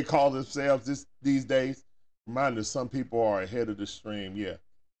 whatever they call themselves these days. Reminder, some people are ahead of the stream. Yeah.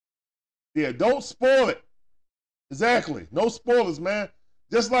 Yeah, don't spoil it. Exactly. No spoilers, man.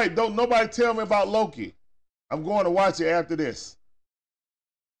 Just like don't nobody tell me about Loki. I'm going to watch it after this.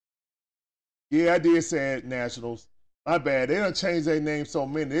 Yeah, I did say it, Nationals. My bad. They done changed their name so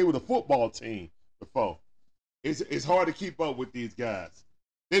many. They were the football team before. It's hard to keep up with these guys.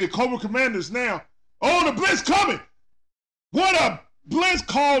 They the Cobra Commanders now. Oh, the blitz coming. What a blitz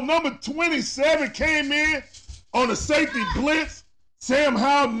call. Number 27 came in on a safety blitz. Sam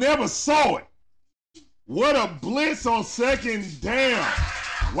Howell never saw it. What a blitz on 2nd down.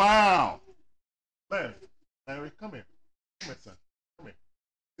 Wow. Larry, come here. Come here, son. Come here.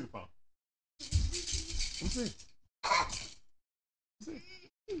 See the phone. Let me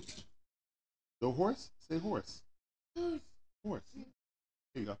see. The horse? Say horse. Horse. Here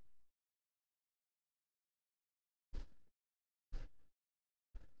you go.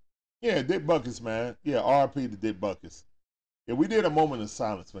 Yeah, Dick Buckets, man. Yeah, RP to Dick Buckets. Yeah, we did a moment of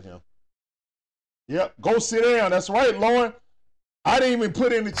silence for him. Yep, go sit down. That's right, Lauren. I didn't even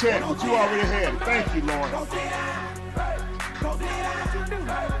put in the chat, but you already had it. Thank you, Lauren. Go sit down. Go sit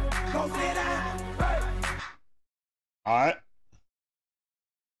down. Go sit down. All right.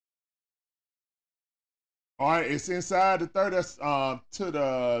 All right, it's inside the 30. That's to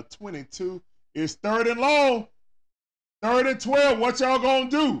the 22. It's 3rd and long. 3rd and 12. What y'all gonna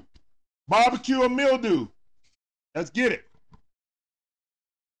do? Barbecue or mildew? Let's get it.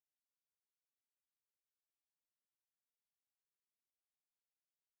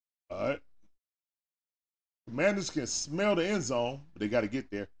 All right. Commanders can smell the end zone, but they got to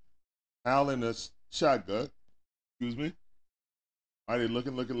get there. Howell in the shotgun. Excuse me. All right,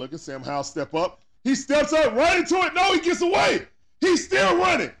 looking. Sam Howell step up. He steps up right into it. No, he gets away. He's still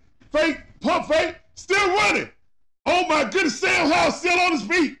running. Fake, pump fake, still running. Oh, my goodness. Sam Howell still on his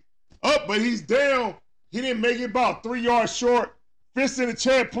feet. Up, but he's down. He didn't make it about 3 yards short. Fist in the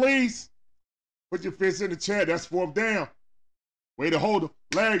chat, please. Put your fist in the chat. That's 4th down. Way to hold him.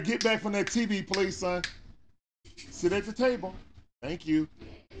 Larry, get back from that TV, please, son. Sit at the table. Thank you.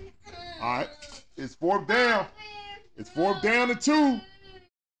 All right. It's 4th down. It's 4th down and 2.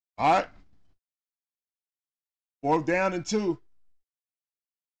 All right. 4th down and 2.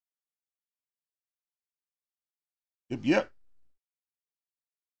 Yep.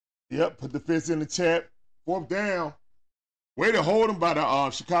 Put the fist in the chat. 4th down. Way to hold them by the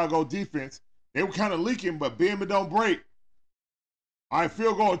Chicago defense. They were kind of leaking, but bend but don't break. All right,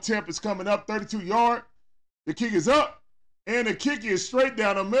 field goal attempt is coming up, 32-yard. The kick is up, and the kick is straight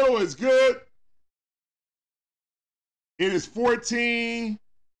down the middle. It's good. It is 14-27.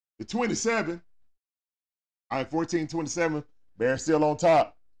 All right, 14-27. Bears still on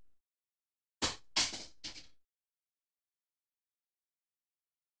top.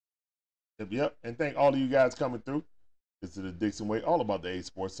 Yep, and thank all of you guys coming through. This is the Dixon Way, all about the A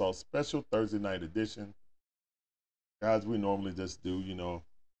Sports Talk special Thursday night edition. Guys, we normally just do,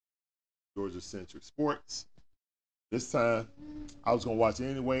 Georgia-centric sports. This time, I was going to watch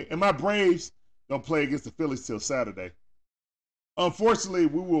it anyway. And my Braves, Don't play against the Phillies till Saturday. Unfortunately,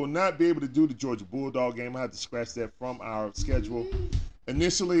 we will not be able to do the Georgia Bulldog game. I had to scratch that from our schedule.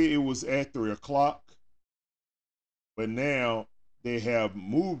 Initially, it was at 3 o'clock, but now they have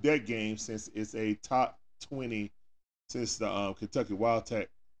moved that game since it's a top 20, since the Kentucky Wildcats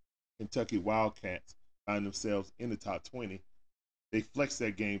find themselves in the top 20. They flexed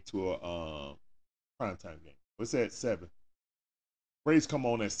that game to a primetime game. It's at 7. Braves come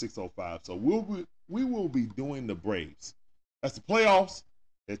on at 6:05, so we will be doing the Braves. That's the playoffs.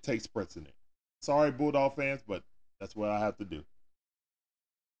 It takes precedent. Sorry, Bulldog fans, but that's what I have to do.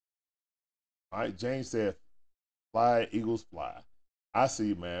 All right, James said, "Fly, Eagles, fly." I see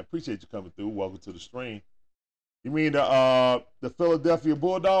you, man. Appreciate you coming through. Welcome to the stream. You mean the Philadelphia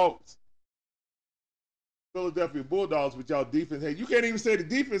Bulldogs? Philadelphia Bulldogs with y'all defense. Hey, you can't even say the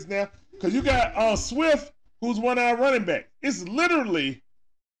defense now because you got Swift, who's one of our running back. It's literally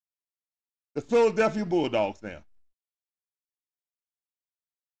the Philadelphia Bulldogs now.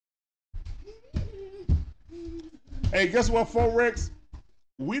 Hey, guess what, Forex?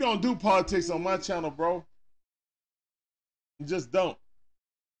 We don't do politics on my channel, bro. You just don't.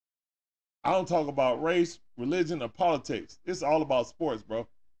 I don't talk about race, religion, or politics. It's all about sports, bro.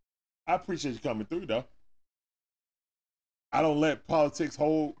 I appreciate you coming through, though. I don't let politics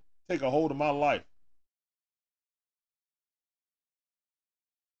take a hold of my life.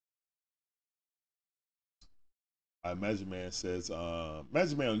 Magic Man says,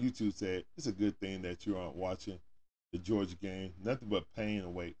 Magic Man on YouTube said, it's a good thing that you aren't watching the Georgia game. Nothing but pain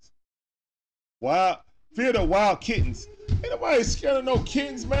awaits. Fear the wild kittens. Ain't nobody scared of no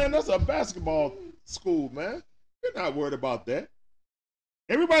kittens, man. That's a basketball school, man. You're not worried about that.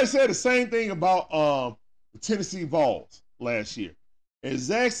 Everybody said the same thing about the Tennessee Vols last year.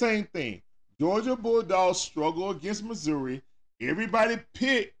 Exact same thing. Georgia Bulldogs struggle against Missouri. Everybody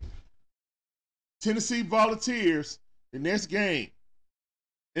picked Tennessee Volunteers the next game.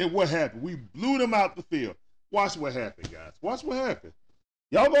 And what happened? We blew them out the field. Watch what happened, guys. Watch what happened.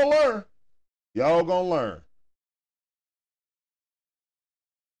 Y'all gonna learn. Y'all gonna learn.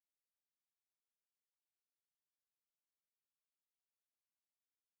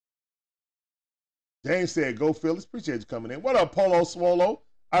 James said, go Phillies. Appreciate you coming in. What up, Polo Swallow?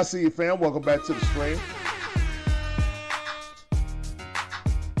 I see you, fam. Welcome back to the stream.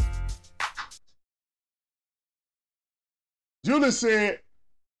 Julie said,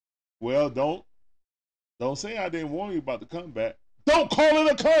 well, don't say I didn't warn you about the comeback. Don't call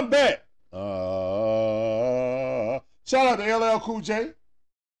it a comeback. Shout out to LL Cool J.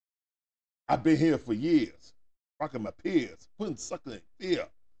 I've been here for years. Rocking my peers. Putting sucker in fear.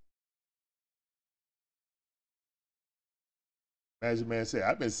 Magic Man said,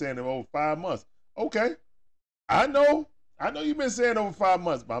 I've been saying it over 5 months. Okay. I know you've been saying it over 5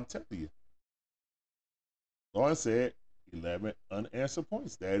 months, but I'm telling you. Lauren said 11 unanswered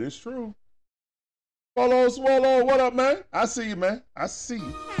points. That is true. Swallow, what up, man? I see you, man. I see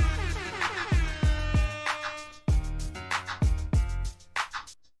you.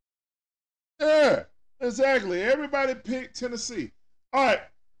 Yeah, exactly. Everybody picked Tennessee. All right,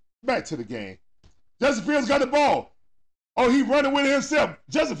 back to the game. Justin Fields got the ball. Oh, he running with himself.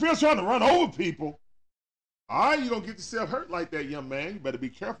 Justin Fields trying to run over people. All right, you're going to get yourself hurt like that, young man. You better be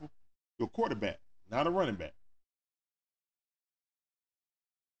careful. You're a quarterback, not a running back.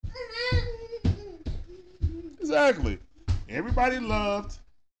 Exactly. Everybody loved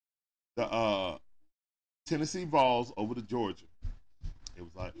the Tennessee Vols over to Georgia. It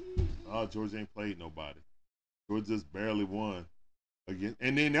was like, oh, Georgia ain't played nobody. Georgia just barely won again.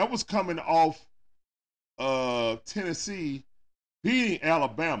 And then that was coming off Tennessee beating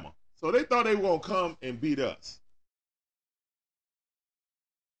Alabama. So they thought they were going to come and beat us.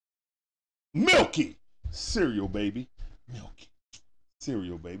 Milky. Cereal, baby. Milky.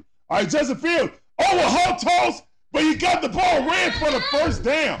 Cereal, baby. All right, Justin Fields. Oh, a hot toss, but he got the ball, ran for the first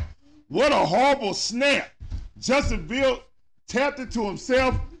down. What a horrible snap. Justin Fields tapped it to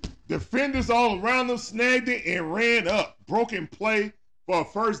himself. Defenders all around him snagged it and ran up. Broken play for a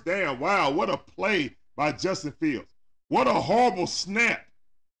first down. Wow, what a play by Justin Fields. What a horrible snap.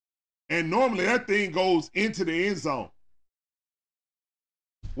 And normally that thing goes into the end zone.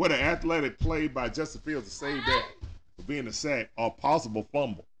 What an athletic play by Justin Fields to save that for being a sack or possible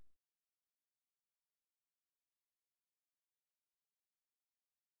fumble.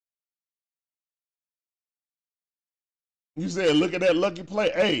 You said, look at that lucky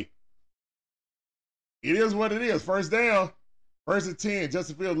play. Hey, it is what it is. First down, 1st and 10.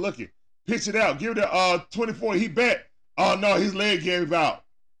 Justin Fields looking. Pitch it out. Give it to 24. He back. Oh, no, his leg gave out.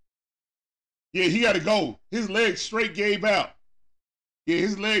 Yeah, he got to go. His leg straight gave out. Yeah,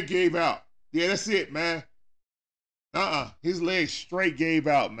 his leg gave out. Yeah, that's it, man. His legs straight gave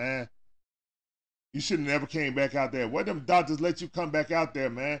out, man. You should have never came back out there. What them doctors let you come back out there,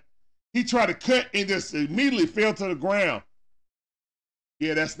 man? He tried to cut and just immediately fell to the ground.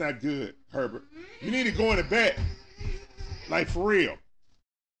 Yeah, that's not good, Herbert. You need to go in the back. Like, for real.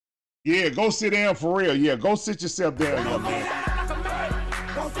 Yeah, go sit down for real. Yeah, go sit yourself down, young man.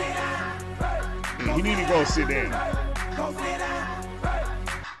 Yeah, you need to go sit down.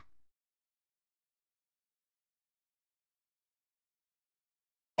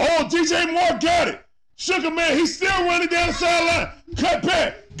 Oh, DJ Moore got it. Sugar Man, he's still running down the sideline. Cut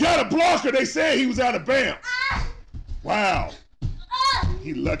back. Got a blocker. They said he was out of bounds. Wow.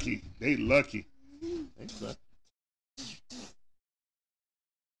 He lucky. They lucky.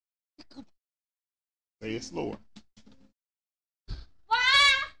 Say it slower.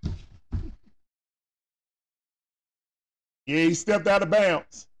 Yeah, he stepped out of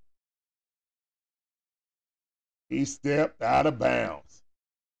bounds. He stepped out of bounds.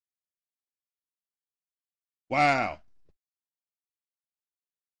 Wow.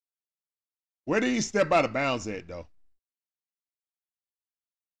 Where did he step out of bounds at, though?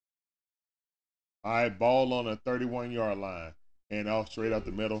 All right, ball on a 31-yard line. Hand off straight up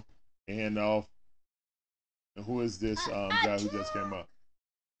the middle. Hand off. And who is this guy who just came up?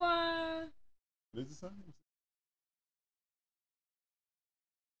 What is this?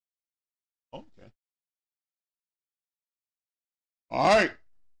 Okay. All right.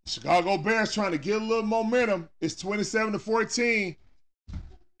 Chicago Bears trying to get a little momentum. It's 27-14.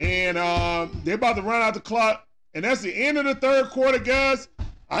 And they're about to run out the clock. And that's the end of the third quarter, guys.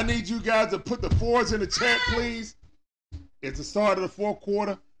 I need you guys to put the fours in the chat, please. It's the start of the fourth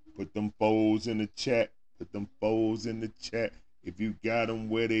quarter. Put them fours in the chat. Put them fours in the chat. If you got them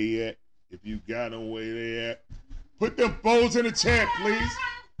where they at. If you got them where they at. Put them fours in the chat, please.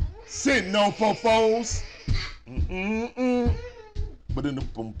 Sitting on for fours. But in the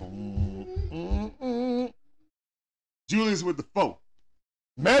boom boom. Julius with the four.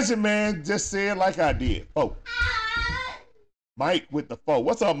 Magic Man just said like I did. Four. Mike with the four.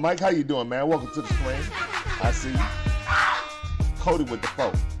 What's up, Mike? How you doing, man? Welcome to the stream. I see you. Cody with the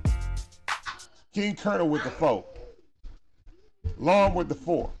four. King Colonel with the four. Long with the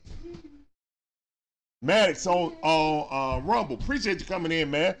four. Maddox on Rumble. Appreciate you coming in,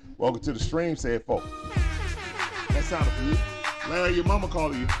 man. Welcome to the stream. Said four. That sounded for you. Larry, your mama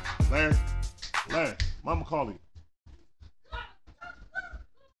calling you. Larry, mama calling you.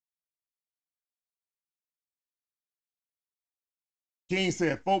 King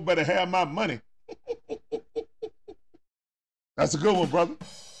said, folk better have my money. That's a good one, brother.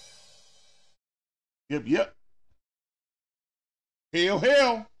 Yep.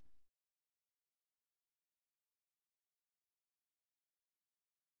 Hell.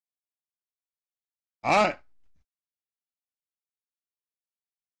 All right.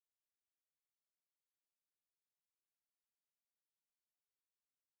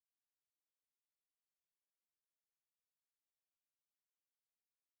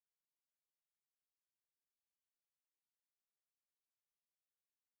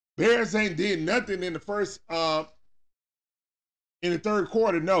 Bears ain't did nothing in the third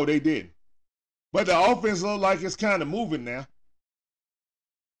quarter. No, they didn't. But the offense looks like it's kind of moving now.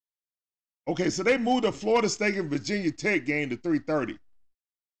 Okay, so they moved the Florida State and Virginia Tech game to 3:30.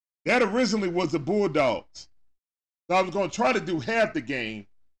 That originally was the Bulldogs. So I was going to try to do half the game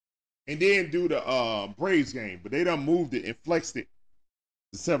and then do the Braves game. But they done moved it and flexed it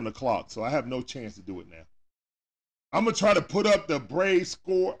to 7 o'clock. So I have no chance to do it now. I'm going to try to put up the Braves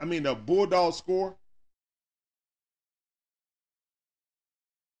score. The Bulldog score.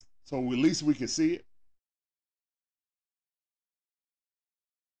 So at least we can see it.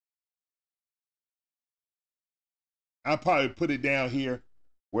 I'll probably put it down here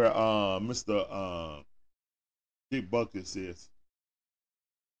where Mr. Dick Buckus is.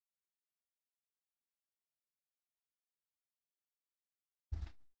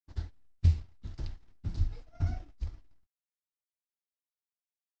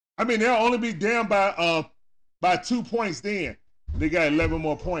 They'll only be down by 2 points then. They got 11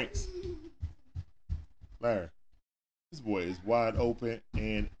 more points. Larry, this boy is wide open,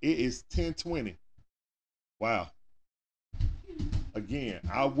 and it is 10:20. Wow. Again,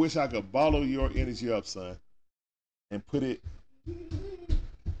 I wish I could bottle your energy up, son, and put it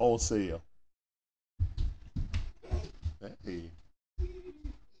on sale. Hey.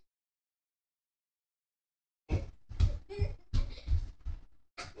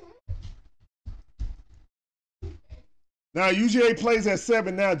 Now, UGA plays at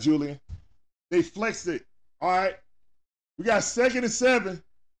 7 now, Julian. They flexed it. All right. We got 2nd and 7.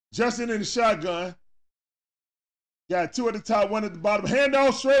 Justin in the shotgun. Got 2 at the top, 1 at the bottom.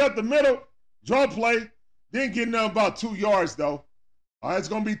 Handoff straight up the middle. Draw play. Didn't get nothing about 2 yards, though. All right, it's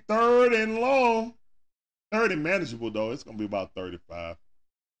going to be 3rd and long. 3rd and manageable, though. It's going to be about 35.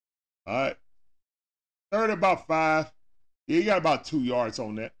 All right. 3rd about 5. Yeah, you got about 2 yards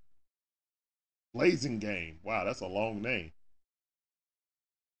on that. Blazing Game. Wow, that's a long name.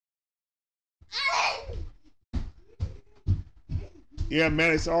 Yeah,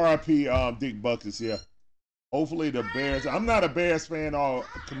 man, it's RIP Dick Buckets, yeah. Hopefully the Bears, I'm not a Bears fan or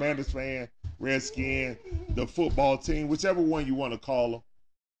a Commanders fan, Redskin, the football team, whichever one you want to call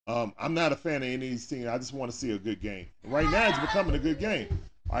them. I'm not a fan of any of these teams. I just want to see a good game. Right now, it's becoming a good game.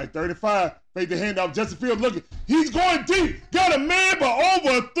 All right, 35, fake the handoff. Justin Fields looking. He's going deep. Got a man, but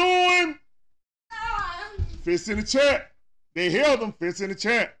overthrew him. Fists in the chat. They held him. Fists in the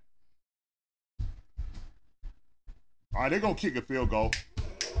chat. All right, they're going to kick a field goal.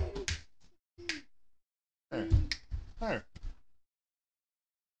 Hey. What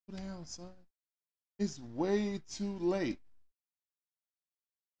the hell, son? It's way too late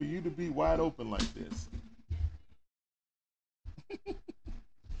for you to be wide open like this.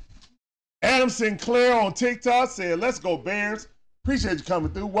 Adam Sinclair on TikTok said, let's go Bears. Appreciate you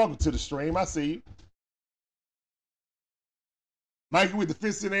coming through. Welcome to the stream. I see you. Mikey with the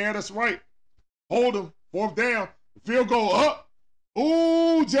fist in the air. That's right. Hold him. 4th down. Field goal up.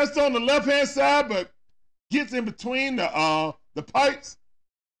 Ooh, just on the left-hand side, but gets in between the pipes.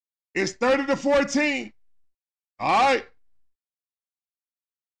 It's 30-14. All right.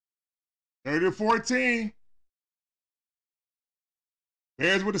 30-14.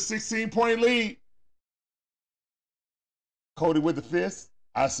 Bears with a 16-point lead. Cody with the fist.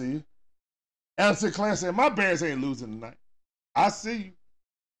 I see you. Adam Sinclair said, my Bears ain't losing tonight. I see you.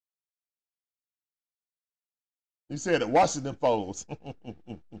 He said it. Washington foes.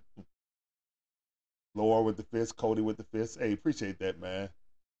 Laura with the fist. Cody with the fist. Hey, appreciate that, man.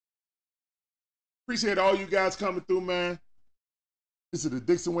 Appreciate all you guys coming through, man. This is the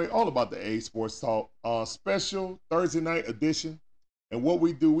Dixon Way, all about the A Sports Talk. Special Thursday night edition. And what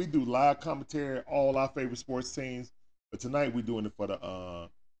we do live commentary, all our favorite sports teams. But tonight we're doing it for the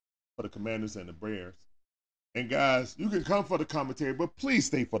Commanders and the Bears. And guys, you can come for the commentary, but please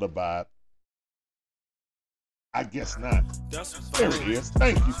stay for the vibe. I guess not. There it is.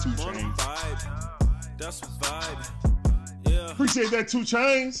 Thank you, 2 Chainz. That's a vibe. Yeah. Appreciate that, 2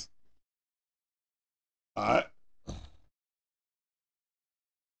 Chainz. All right.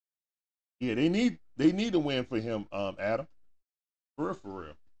 Yeah, they need a win for him, Adam. For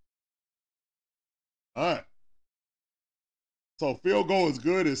real. All right. So field goal is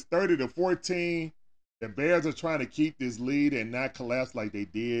good. It's 30-14. The Bears are trying to keep this lead and not collapse like they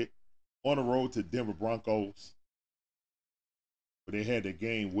did on the road to Denver Broncos. But they had the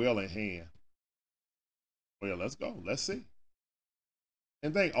game well in hand. Well, let's go. Let's see.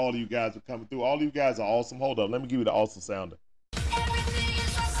 And thank all of you guys for coming through. All of you guys are awesome. Hold up. Let me give you the awesome sounder. Everything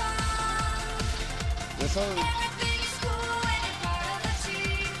is awesome. Yes, sir. Everything is cool when you're part of the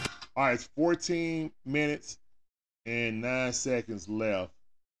team. All right, it's 14 minutes and 9 seconds left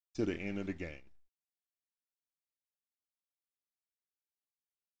to the end of the game.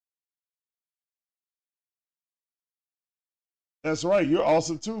 That's right. You're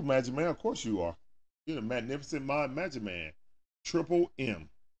awesome too, Magic Man. Of course you are. You're the magnificent Magic Man. Triple M.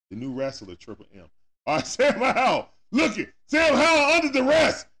 The new wrestler, Triple M. All right, Sam Howell. Look it. Sam Howell under the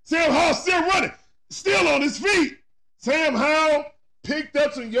rest. Sam Howell still running. Still on his feet. Sam Howell picked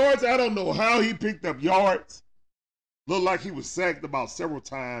up some yards. I don't know how he picked up yards. Looked like he was sacked about several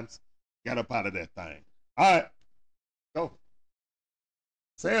times. Got up out of that thing. All right. Go.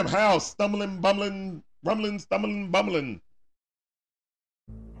 Sam Howell stumbling, bumbling, rumbling, stumbling, bumbling.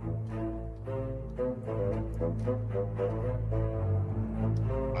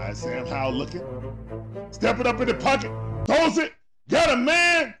 All right, Sam Howell looking. Stepping up in the pocket. Throws it. Got a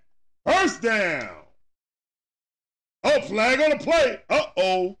man. First down. Oh, flag on the play.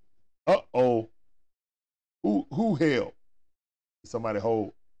 Uh-oh. Uh-oh. Who held? Somebody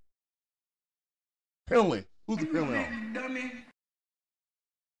hold. Penalty. Who's the penalty on?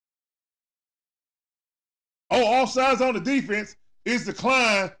 Oh, offsides on the defense is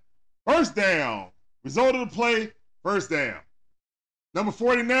declined. First down. Result of the play, first down. Number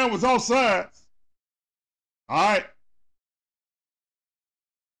 49 was offsides. All right.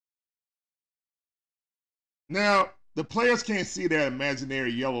 Now, the players can't see that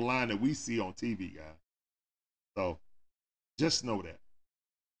imaginary yellow line that we see on TV, guys. So, just know that.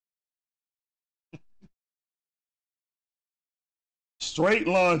 Straight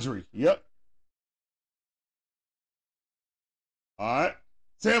laundry. Yep. All right.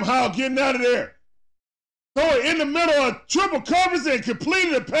 Sam Howell getting out of there. Throw it in the middle of triple coverage and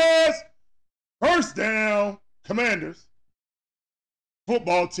completed the pass. First down, Commanders.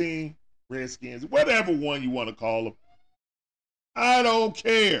 Football team, Redskins, whatever one you want to call them. I don't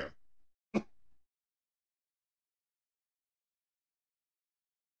care.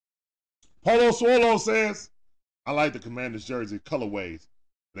 Polo Swallow says, I like the Commanders jersey colorways.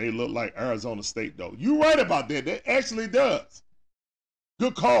 They look like Arizona State, though. You're right about that. That actually does.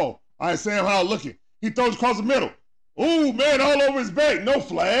 Good call. All right, Sam Howell looking. He throws across the middle. Ooh, man, all over his back. No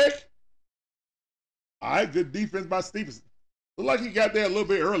flag. All right, good defense by Stevenson. Looked like he got there a little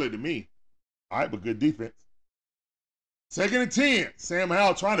bit early to me. All right, but good defense. 2nd and 10. Sam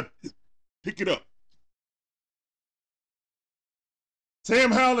Howell trying to pick it up.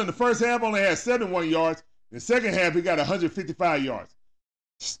 Sam Howell in the first half only had 71 yards. In the second half, he got 155 yards.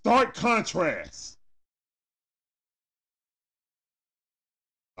 Stark contrast.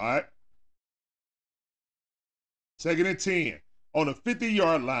 All right. 2nd and 10 on the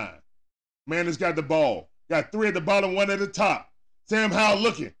 50-yard line. Commanders got the ball. Got 3 at the bottom, 1 at the top. Sam Howell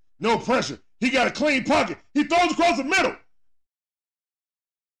looking. No pressure. He got a clean pocket. He throws across the middle.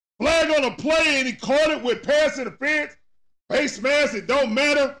 Flag on the play, and he caught it with pass interference. Face mask, it don't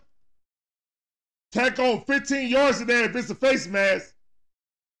matter. Tack on 15 yards to that if it's a face mask.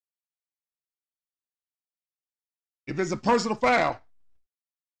 If it's a personal foul.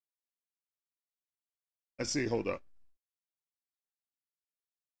 Let's see, hold up.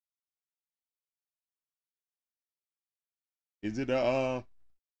 Is it a,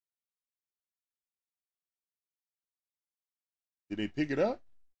 did they pick it up?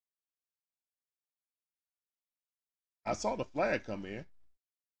 I saw the flag come in.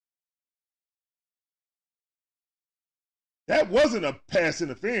 That wasn't a pass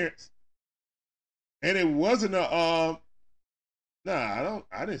interference. And it wasn't a,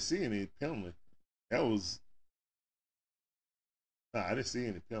 I didn't see any penalty. That was, I didn't see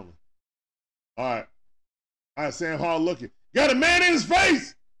any penalty. All right, Sam Howell looking. Got a man in his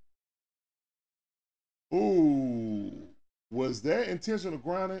face. Ooh, was that intentional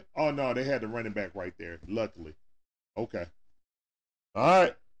grounding? Oh, no, they had the running back right there, luckily. Okay. All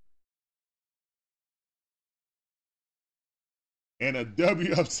right. And a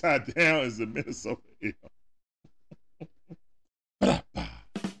W upside down is the Minnesota Hill. That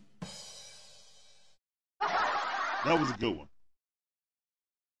was a good one.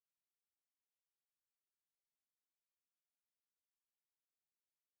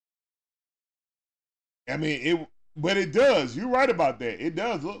 I mean, but it does. You're right about that. It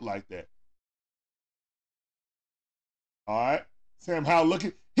does look like that. All right. Sam Howell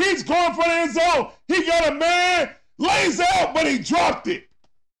looking. He's going for the end zone. He got a man. Lays out, but he dropped it.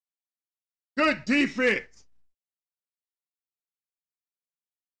 Good defense.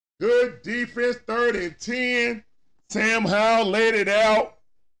 Good defense. 3rd and 10. Sam Howell laid it out.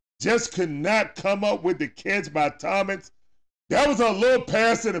 Just could not come up with the catch by Thomas. That was a little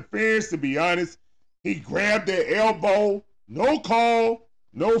pass interference, to be honest. He grabbed the elbow. No call.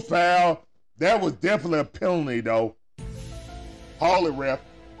 No foul. That was definitely a penalty, though. Call it, ref.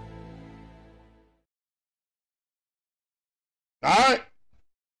 All right.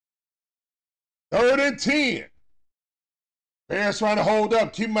 3rd and 10. Bears trying to hold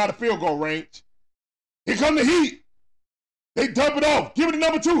up, keep him out of field goal range. Here come the Heat. They dump it off. Give it to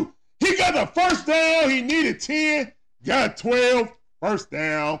number 2. He got the first down. He needed 10. Got 12. First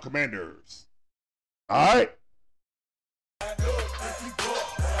down, Commanders. All right.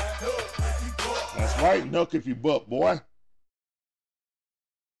 That's right. Nook if you buck, boy.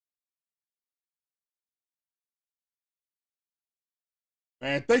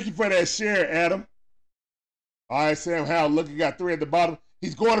 Man, thank you for that share, Adam. All right, Sam Howell looking, got 3 at the bottom.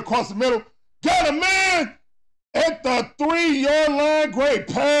 He's going across the middle. Got a man at the 3-yard line. Great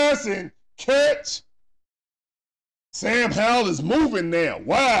pass and catch. Sam Howell is moving now.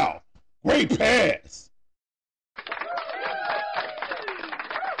 Wow. Great pass. All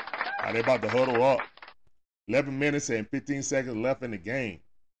right, they're about to huddle up. 11 minutes and 15 seconds left in the game.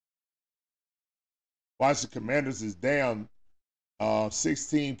 Washington Commanders is down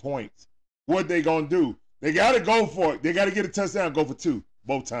 16 points. What they gonna do? They gotta go for it. They gotta get a touchdown, go for 2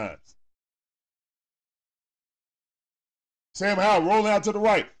 both times. Sam Howell rolling out to the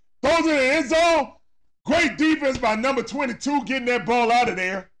right. Throws it in the end zone. Great defense by number 22 getting that ball out of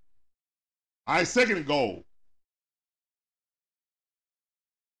there. All right, 2nd and goal.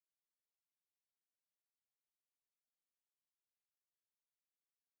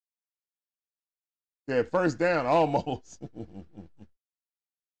 Yeah, first down almost.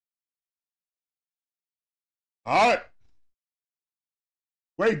 All right.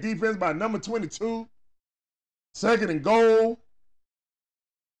 Great defense by number 22. Second and goal.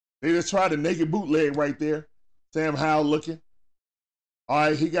 They just tried a naked bootleg right there. Sam Howell looking. All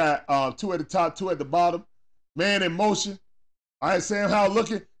right, he got 2 at the top, 2 at the bottom. Man in motion. All right, Sam Howell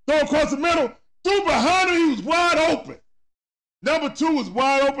looking. Throw across the middle. Threw behind him. He was wide open. Number 2 was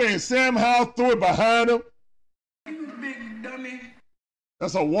wide open, and Sam Howell threw it behind him. You big dummy.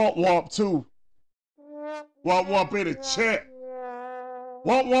 That's a womp too. Womp in the chat.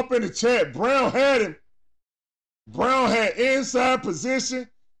 Womp in the chat. Brown had him. Brown had inside position.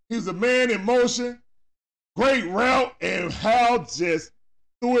 He was a man in motion. Great route, and Howell just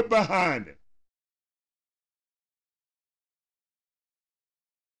threw it behind him.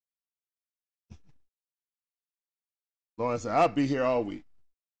 Lawrence said, I'll be here all week.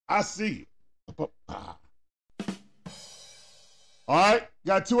 I see you. All right,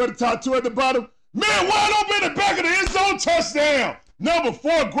 got 2 at the top, 2 at the bottom. Man, wide open in the back of the end zone, touchdown. Number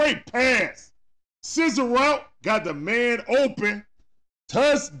 4, great pass. Scissor route, got the man open.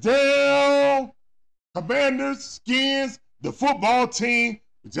 Touchdown. Commanders, Skins, the football team,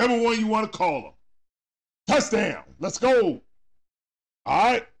 whichever one you want to call them. Touchdown. Let's go.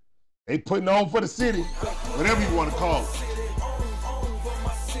 All right. They putting on for the city, whatever you want to call it.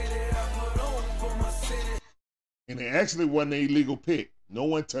 And it actually wasn't an illegal pick. No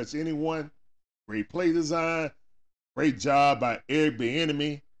one touched anyone. Great play design. Great job by Eric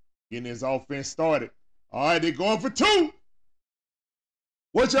Bieniemy getting his offense started. All right, they're going for 2.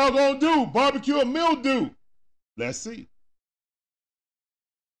 What y'all gonna do? Barbecue or mildew? Let's see.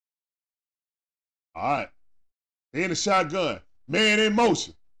 All right. They in the shotgun. Man in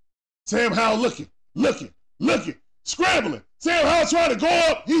motion. Sam Howell looking, scrambling. Sam Howell trying to go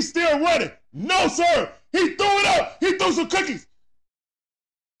up. He's still running. No, sir. He threw it up. He threw some cookies.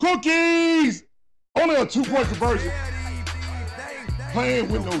 Cookies. Only a 2-point conversion.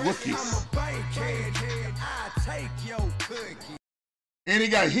 Playing with no rookies. And he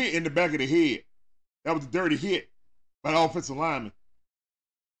got hit in the back of the head. That was a dirty hit by the offensive lineman.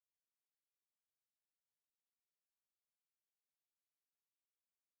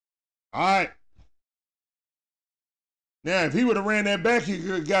 All right. Now, if he would have ran that back, he could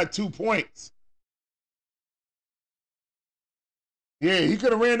have got 2 points. Yeah, he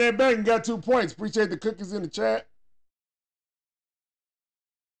could have ran that back and got 2 points. Appreciate the cookies in the chat.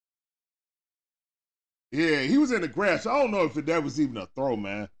 Yeah, he was in the grass. I don't know if that was even a throw,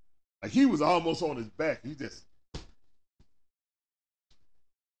 man. Like, he was almost on his back. He just...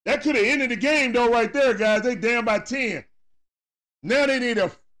 That could have ended the game, though, right there, guys. They down by 10. Now they need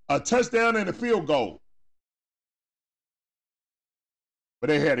a touchdown and a field goal. But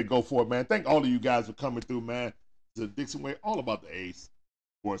they had to go for it, man. Thank all of you guys for coming through, man. The Dixon Way, all about the Ace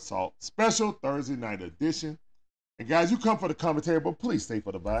Sports Talk special Thursday night edition. And guys, you come for the commentary, but please stay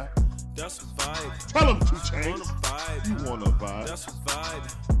for the vibe. That's a vibe. Tell them 2 Chainz. Want a vibe. You want a vibe. That's a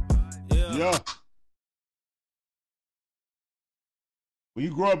vibe. Yeah. Yeah. When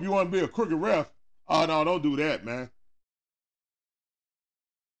you grow up, you want to be a crooked ref. Oh, no, don't do that, man.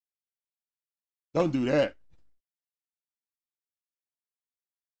 Don't do that.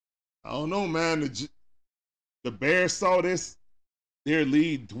 I don't know, man. The Bears saw their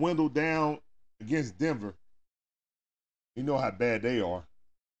lead dwindle down against Denver. You know how bad they are.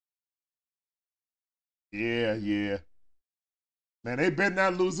 Yeah. Man, they better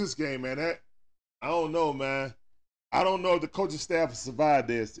not lose this game, man. I don't know, man. I don't know if the coaching staff will survive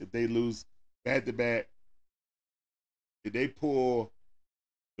this if they lose back-to-back. If they pull,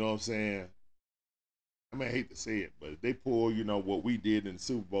 you know what I'm saying? I mean, I hate to say it, but if they pull, you know, what we did in the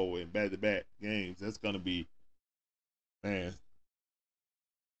Super Bowl in back-to-back games, that's going to be, man,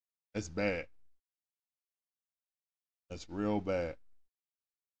 that's bad. That's real bad.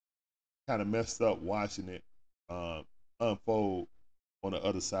 Kind of messed up watching it unfold on the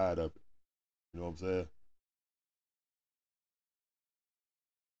other side of it. You know what I'm saying?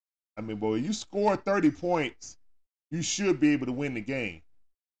 I mean, boy, you score 30 points, you should be able to win the game.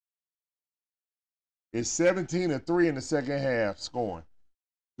 It's 17-3 in the second half scoring.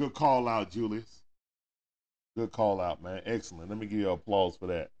 Good call out, Julius. Good call out, man. Excellent. Let me give you applause for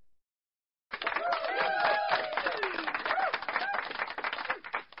that.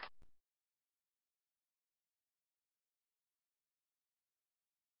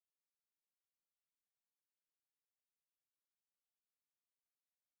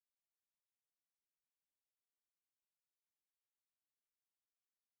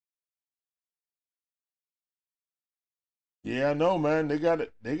 Yeah, I know, man. They gotta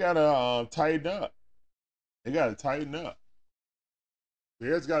tighten up. They gotta tighten up.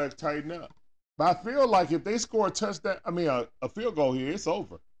 Bears gotta tighten up. But I feel like if they score a touchdown, a field goal here, it's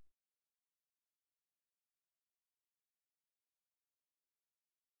over.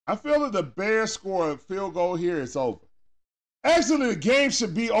 I feel that the Bears score a field goal here, it's over. Actually, the game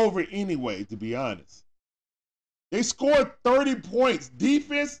should be over anyway, to be honest. They scored 30 points.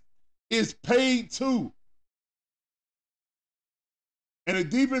 Defense is paid too. And the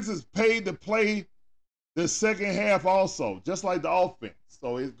defense is paid to play the second half also, just like the offense.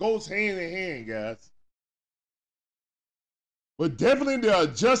 So it goes hand in hand, guys. But definitely the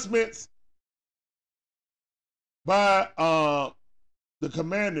adjustments by the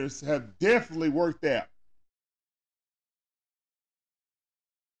Commanders have definitely worked out.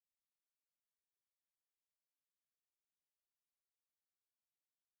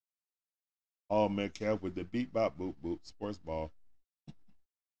 Oh, Metcalf with the beat bop boop boop sports ball.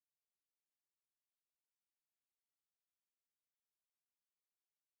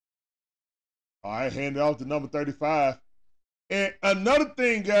 All right, hand it off to number 35. And another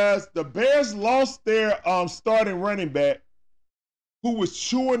thing, guys, the Bears lost their starting running back who was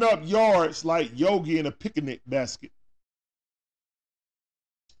chewing up yards like Yogi in a picnic basket.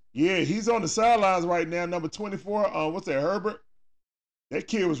 Yeah, he's on the sidelines right now, number 24. What's that, Herbert? That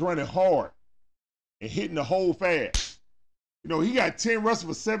kid was running hard and hitting the hole fast. You know, he got 10 rushes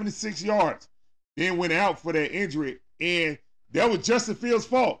for 76 yards, then went out for that injury, and that was Justin Fields'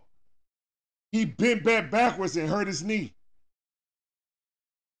 fault. He bent back backwards and hurt his knee.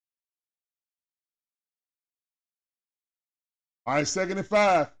 All right, 2nd and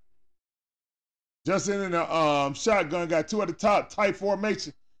 5. Justin in the shotgun got 2 at the top, tight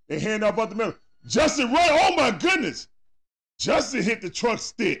formation. They hand off up the middle. Justin run. Oh my goodness. Justin hit the truck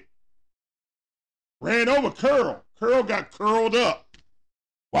stick. Ran over Curl. Curl got curled up.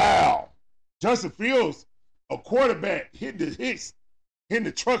 Wow. Justin Fields, a quarterback, hitting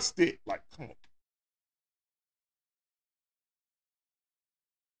the truck stick. Like, come on.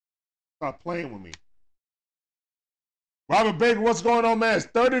 Stop playing with me. Robert Baker, what's going on, man? It's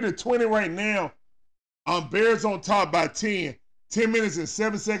 30-20 right now. Bears on top by 10. 10 minutes and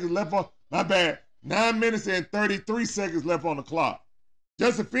 7 seconds left on, my bad, 9 minutes and 33 seconds left on the clock.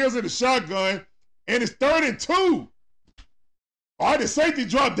 Justin Fields in the shotgun, and it's 3rd and 2. All right, the safety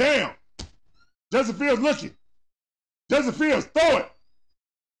dropped down. Justin Fields looking. Justin Fields, throw it.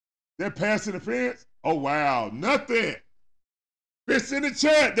 That pass interference? Oh, wow, nothing. Fists in the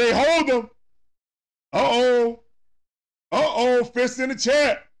chat, they hold them. Uh-oh. Uh-oh, fists in the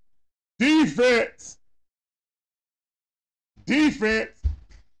chat. Defense. Defense.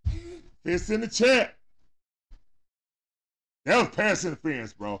 Fists in the chat. That was pass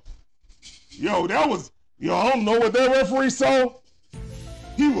interference, bro. Yo, I don't know what that referee saw.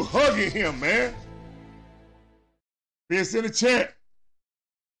 He was hugging him, man. Fists in the chat.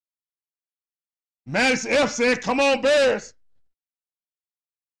 Maddox F said, come on, Bears.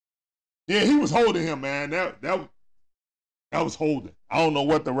 Yeah, he was holding him, man. That was holding. I don't know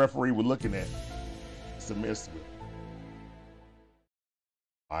what the referee was looking at. It's a mystery.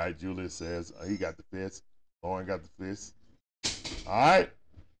 All right, Julius says he got the fist. Lauren got the fist. All right.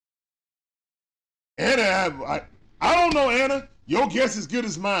 Anna, I don't know, Anna. Your guess is as good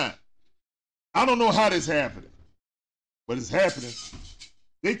as mine. I don't know how this happening, but it's happening.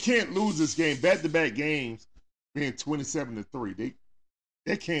 They can't lose this game. Back-to-back games being 27-3.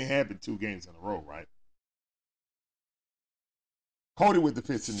 That can't happen 2 games in a row, right? Cody with the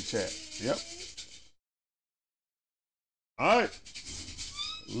fits in the chat. Yep. All right.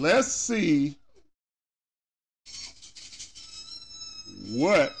 Let's see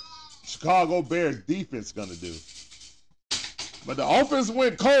what Chicago Bears defense is going to do. But the offense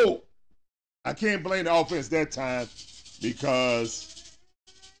went cold. I can't blame the offense that time because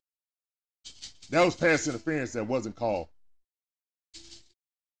that was pass interference that wasn't called.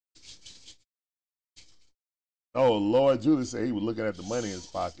 Oh, Lord, Julius said he was looking at the money in his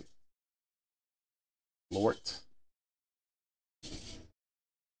pocket. Lord.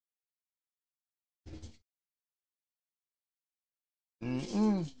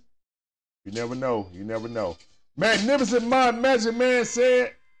 You never know. You never know. Magnificent Magic Man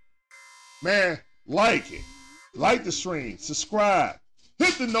said, man, like it. Like the stream. Subscribe.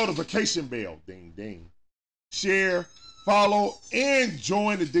 Hit the notification bell. Ding, ding. Share, follow, and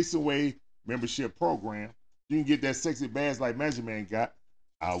join the Dixon Way membership program. You can get that sexy badge like Magic Man got.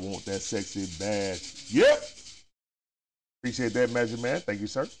 I want that sexy badge. Yep. Appreciate that, Magic Man. Thank you,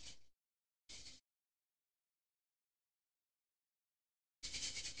 sir.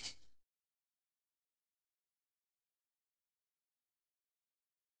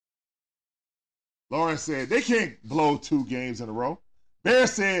 Lauren said they can't blow 2 games in a row. Bear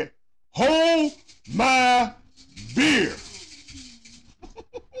said, Hold my beer.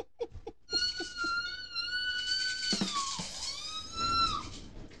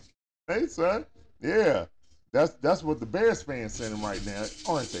 Hey, son. Yeah. That's what the Bears fans saying right now,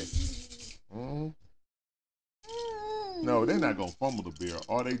 aren't they? Mm-hmm. No, they're not gonna fumble the beer,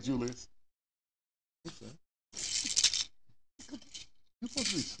 are they, Julius? Hey, son. You're supposed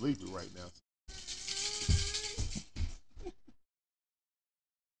to be sleepy right now.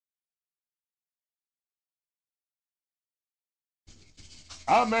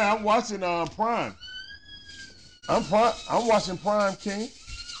 Oh man, I'm watching Prime. I'm watching Prime, King.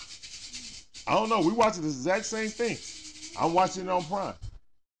 I don't know. We watching the exact same thing. I'm watching it on Prime.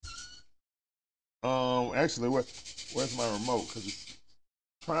 Actually, where's my remote? Because it's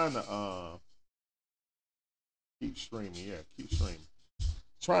trying to keep streaming. Yeah, keep streaming.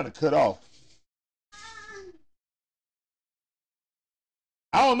 Trying to cut off.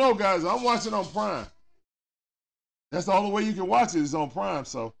 I don't know, guys. I'm watching on Prime. That's the only way you can watch it is on Prime.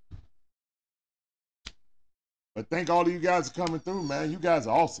 So, but thank all of you guys for coming through, man. You guys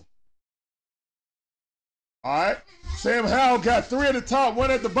are awesome. All right. Sam Howell got 3 at the top, 1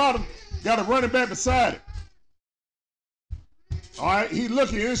 at the bottom. Got a running back beside it. All right. He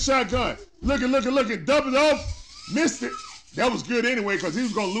looking in his shotgun. Looking. Doubled off. Missed it. That was good anyway because he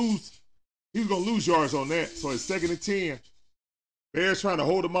was gonna lose. He was gonna lose yards on that. So it's 2nd and 10. Bears trying to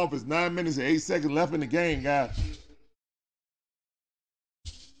hold him off. It's 9 minutes and 8 seconds left in the game, guys.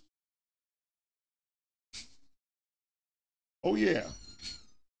 Oh yeah.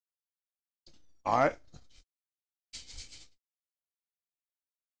 All right.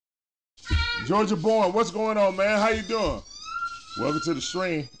 Georgia Born, what's going on, man? How you doing? Welcome to the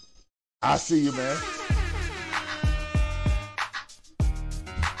stream. I see you, man.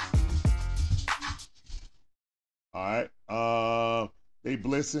 All right. They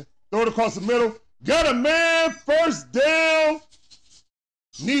blitzing. Throw it across the middle. Got a man. First down.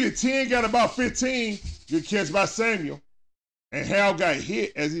 Needed 10. Got about 15. Good catch by Samuel. And Hal got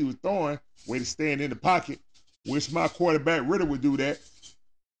hit as he was throwing. Way to stand in the pocket. Wish my quarterback Ritter would do that.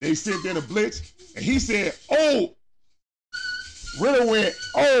 They sent in a blitz, and he said, oh. Ritter went,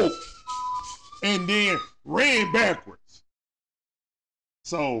 oh, and then ran backwards.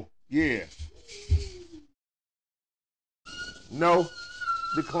 So, yeah. No,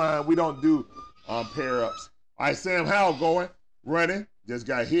 decline. We don't do pair-ups. All right, Sam Howell going, running, just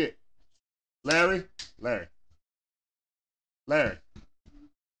got hit. Larry.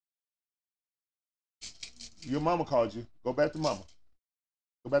 Your mama called you. Go back to mama.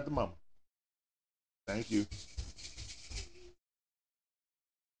 Thank you.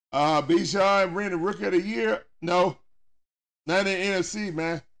 Bijan ran the Rookie of the Year. No, not in the NFC,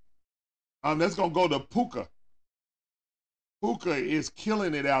 man. That's gonna go to Puka. Puka is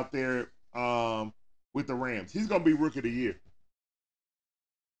killing it out there with the Rams. He's gonna be Rookie of the Year.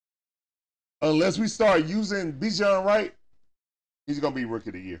 Unless we start using Bijan right, he's gonna be Rookie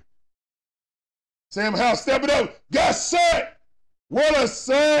of the Year. Sam Howell, step it up. Got set. What a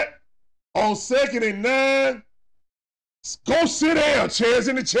set. On 2nd and 9. Go sit down. Chairs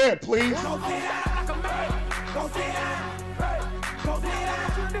in the chat, please. Go sit down like a man. Go sit down. Go sit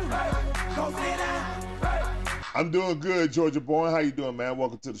down. Go sit down. I'm doing good, Georgia Boy. How you doing, man?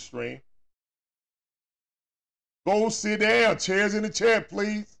 Welcome to the stream. Go sit down. Chairs in the chat,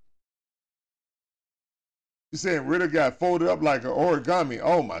 please. You saying Ritter got folded up like an origami.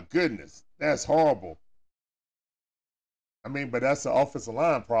 Oh, my goodness. That's horrible. I mean, but that's the offensive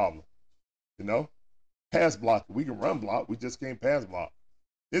line problem. You know? Pass block. We can run block. We just can't pass block.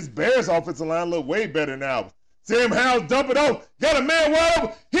 This Bears offensive line look way better now. Sam Howell dump it off. Got a man wide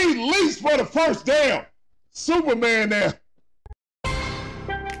open. He leaps for the first down. Superman there.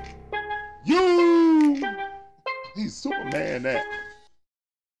 He's Superman there.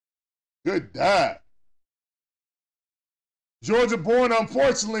 Good dive. Georgia Born,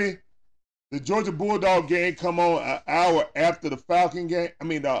 unfortunately, the Georgia Bulldog game come on an hour after the Falcon game. I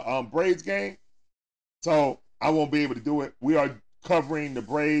mean, the Braves game. So I won't be able to do it. We are covering the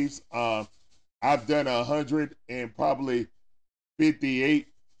Braves. I've done 100 and probably 58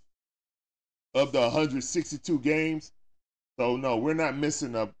 of the 162 games. So no, we're not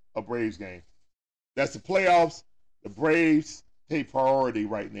missing a Braves game. That's the playoffs. The Braves take priority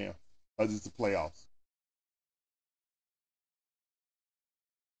right now because it's the playoffs.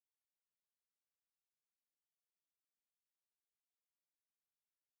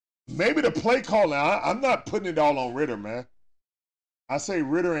 Maybe the play calling. I'm not putting it all on Ritter, man. I say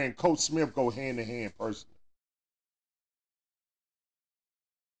Ritter and Coach Smith go hand in hand personally.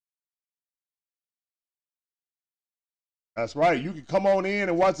 That's right. You can come on in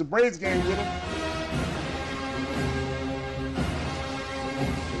and watch the Braves game with us.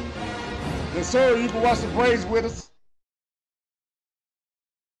 Yes, sir. You can watch the Braves with us.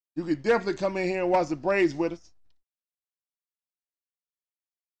 You can definitely come in here and watch the Braves with us.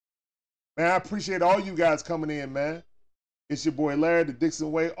 Man, I appreciate all you guys coming in, man. It's your boy Larry, the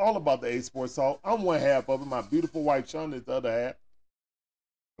Dixon Way, all about the A Sports Talk. I'm one half of it. My beautiful wife, Shawn, is the other half.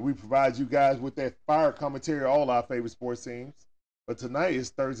 And we provide you guys with that fire commentary, all our favorite sports teams. But tonight is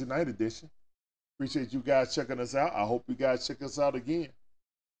Thursday night edition. Appreciate you guys checking us out. I hope you guys check us out again.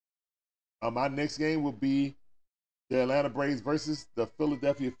 My next game will be the Atlanta Braves versus the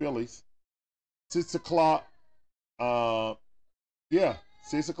Philadelphia Phillies. 6 o'clock. 6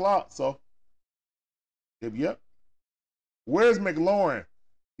 o'clock. So, yep. Where's McLaurin?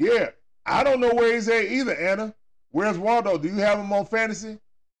 Yeah, I don't know where he's at either, Anna. Where's Waldo? Do you have him on fantasy?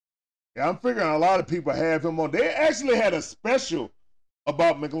 Yeah, I'm figuring a lot of people have him on. They actually had a special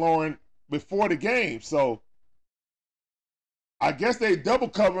about McLaurin before the game, so I guess they double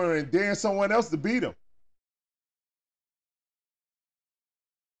cover and dare someone else to beat him.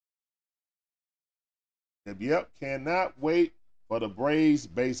 Yep, cannot wait for the Braves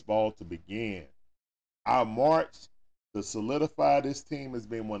baseball to begin. Our march to solidify this team as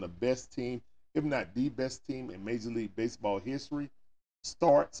being one of the best teams, if not the best team in Major League Baseball history,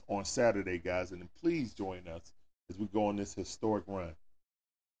 starts on Saturday, guys. And please join us as we go on this historic run.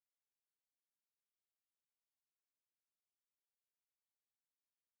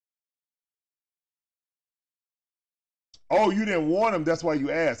 Oh, you didn't warn him. That's why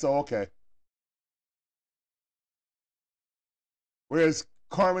you asked. Oh, okay. Where's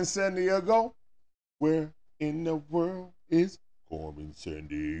Carmen Sandiego? Where in the world is Carmen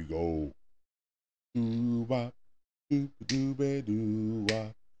Sandiego? Doo-wop,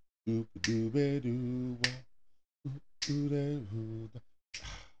 doo-ba-doo-ba-doo-wop, doo-ba-doo-ba-doo-wop, doo-doo-da-doo-da.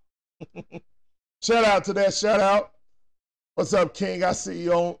 Shout out to that. Shout out. What's up, King? I see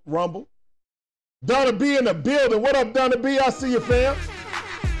you on Rumble. Donna B in the building. What up, Donna B? I see you, fam.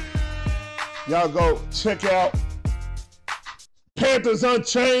 Y'all go check out Panthers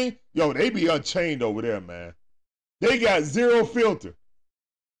Unchained. Yo, they be unchained over there, man. They got zero filter.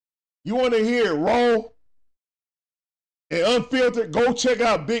 You want to hear it raw and unfiltered? Go check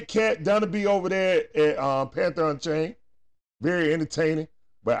out Big Cat, Donna B over there at Panther Unchained. Very entertaining,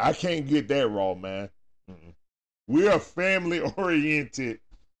 but I can't get that raw, man. We're a family-oriented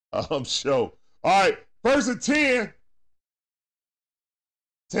show. All right, 1st and 10.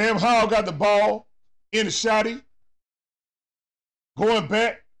 Sam Howell got the ball in the shotty. Going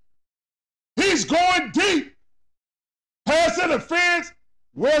back. He's going deep. Pass interference.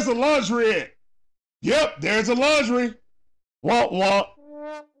 Where's the laundry at? Yep, there's a laundry. Womp womp.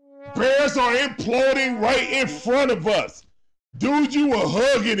 Bears are imploding right in front of us. Dude, you were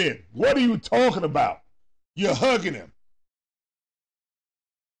hugging him. What are you talking about? You're hugging him.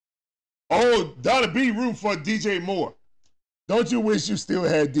 Oh, Donna B root for DJ Moore. Don't you wish you still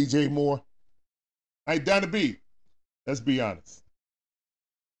had DJ Moore? Hey, Donna B, let's be honest.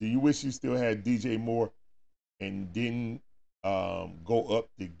 Do you wish you still had DJ Moore and didn't go up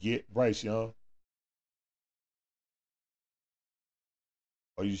to get Bryce Young?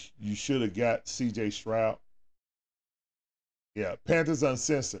 Or you should have got CJ Stroud? Yeah, Panthers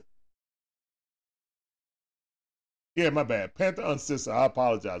Uncensored. Yeah, my bad. Panther Uncensored. I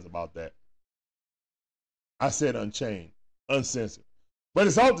apologize about that. I said Unchained. Uncensored. But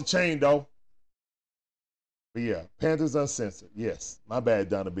it's off the chain, though. But yeah, Panthers Uncensored. Yes. My bad,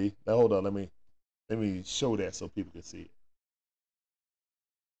 Donna B. Now, hold on. Let me show that so people can see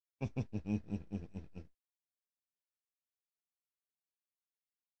it.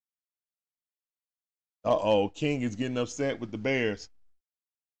 Uh-oh. King is getting upset with the Bears.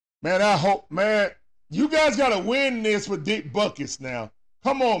 Man, I hope, man, you guys got to win this with Dick Buckets now.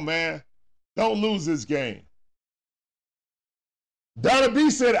 Come on, man. Don't lose this game. Donna B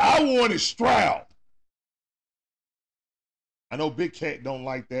said, I wanted Stroud. I know Big Cat don't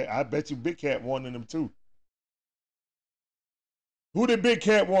like that. I bet you Big Cat wanted him too. Who did Big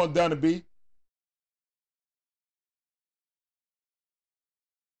Cat want, Donna B?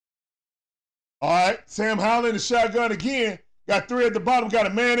 All right, Sam Howell in the shotgun again. Got 3 at the bottom, got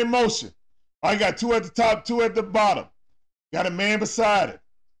a man in motion. All right, got 2 at the top, 2 at the bottom. Got a man beside it.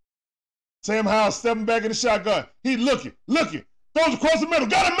 Sam Howell stepping back in the shotgun. He looking. Throws across the middle.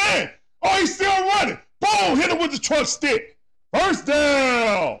 Got a man. Oh, he's still running. Boom, hit him with the truck stick. First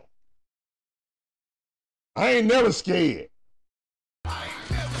down. I ain't never scared.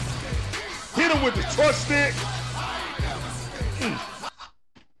 Hit him with the truck stick.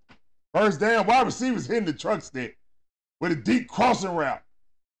 First down, wide receivers hitting the truck stick. with a deep crossing route.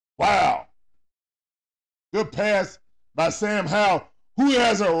 Wow. Good pass by Sam Howell, who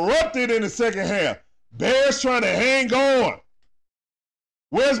has erupted in the second half. Bears trying to hang on.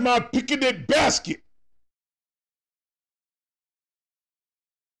 Where's my picketed basket?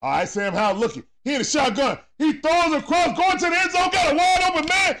 All right, Sam Howell looking. He in the shotgun. He throws across, going to the end zone, got a wide open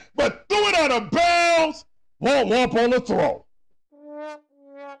man, but threw it out of bounds. Womp on the throw.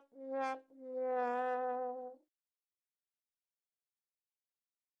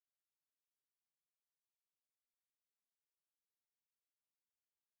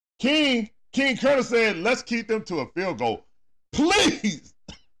 King Curtis said, let's keep them to a field goal. Please.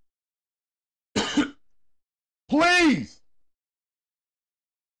 Please.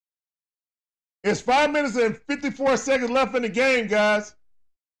 It's 5 minutes and 54 seconds left in the game, guys.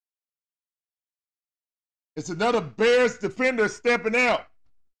 It's another Bears defender stepping out.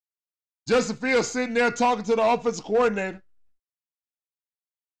 Justin Fields sitting there talking to the offensive coordinator.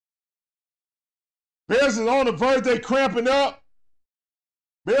 Bears is on the verge, they cramping up.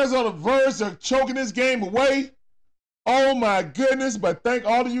 Bears on the verge of choking this game away. Oh my goodness, but thank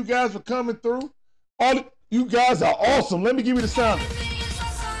all of you guys for coming through. All of you guys are awesome. Let me give you the sound. Everything is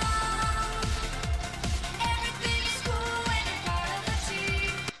awesome. Everything is cool when you're part of the team.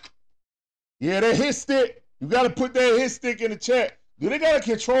 Yeah, that hit stick. You got to put that hit stick in the chat. Do they got a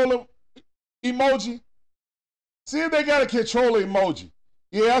controller emoji? See if they got a controller emoji.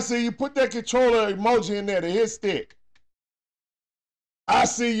 Yeah, I see you. Put that controller emoji in there, the hit stick. I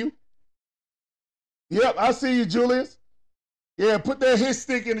see you. Yep, I see you, Julius. Yeah, put that hit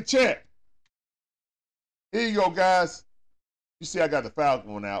stick in the chat. Here you go, guys. You see I got the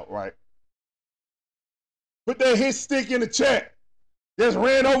Falcon one out, right? Put that hit stick in the chat. Just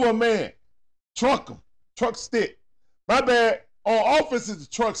ran over a man. Truck him. Truck stick. My bad. On offense is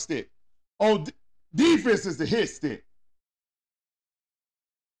the truck stick. On defense is the hit stick.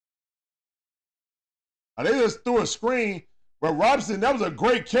 Now, they just threw a screen where Robinson, that was a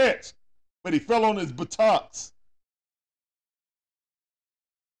great catch, but he fell on his buttocks.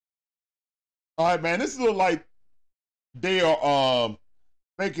 All right, man, this looks like they are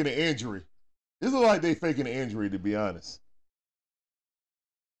faking an injury. This looks like they faking an injury, to be honest.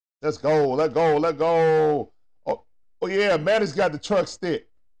 Let's go, let go, let go. Oh yeah, Mattis got the truck stick.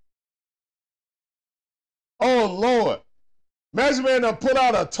 Oh, Lord. Magic Man done put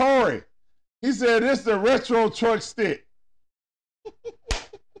out a Tory. He said, this is the retro truck stick.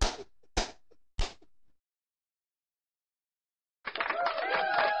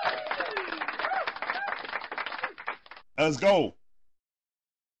 Let's go.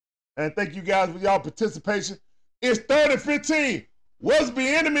 And thank you guys for y'all participation. It's 3rd and 15. What's the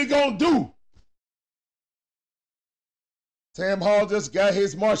enemy gonna do? Sam Hall just got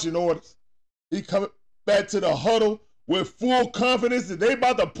his marching orders. He coming back to the huddle with full confidence that they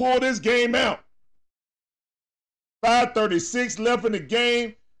about to pull this game out. 5:36 left in the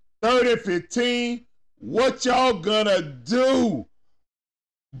game, 3rd and 15. What y'all gonna do?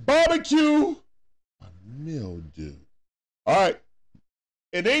 Barbecue mildew. All right.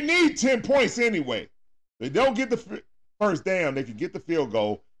 And they need 10 points anyway. They don't get the first down. They can get the field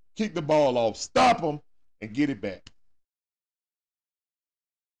goal, kick the ball off, stop them, and get it back.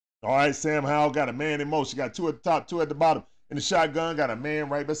 All right, Sam Howell got a man in motion. Got 2 at the top, 2 at the bottom. In the shotgun, got a man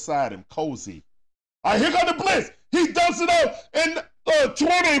right beside him, Cozy. All right, here comes the blitz. He dumps it up, and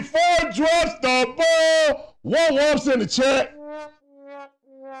 24 drops the ball. Womps in the chat.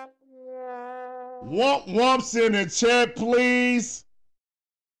 Womps in the chat, please.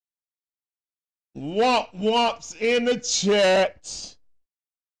 Womps in the chat.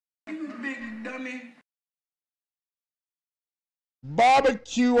 You big dummy.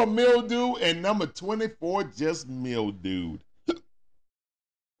 Barbecue or mildew, and number 24 just mildewed.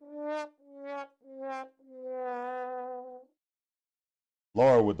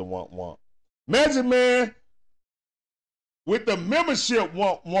 Laura with the womp. Magic Man with the membership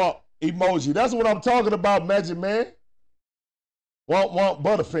womp emoji. That's what I'm talking about, Magic Man. Womp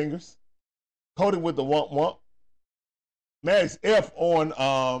Butterfingers. Cody with the womp. Max F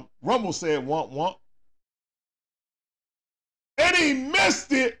on Rumble said womp. And he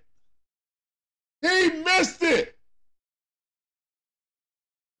missed it. He missed it.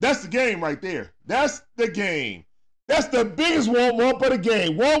 That's the game right there. That's the game. That's the biggest womp of the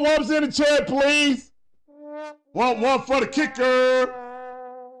game. Womps in the chat, please. Womp for the kicker.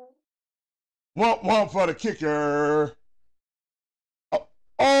 Womp for the kicker.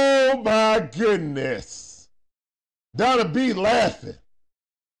 Oh my goodness. Donna B laughing.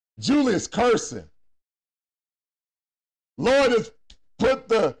 Julius cursing. Lord has put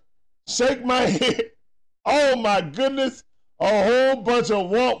the shake my head Oh my goodness. A whole bunch of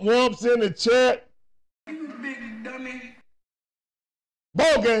wumps in the chat. You big dummy.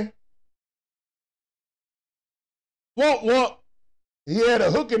 Ball game. Wump. He had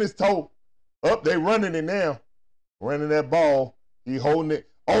a hook in his toe. Up, they running it now. Running that ball. He holding it.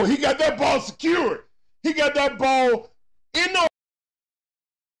 Oh, he got that ball secured. He got that ball in the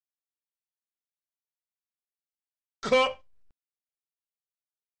cup.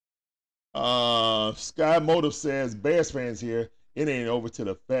 Sky Motive says, Bears fans here, it ain't over till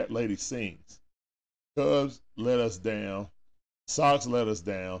the fat lady sings. Cubs let us down. Sox let us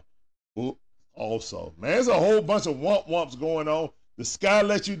down. Also, man, there's a whole bunch of wumps going on. The Sky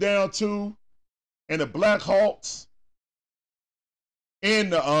let you down too. And the Blackhawks.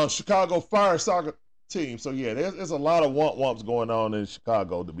 And the Chicago Fire soccer team. So yeah, there's a lot of wumps going on in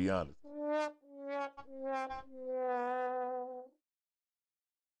Chicago, to be honest.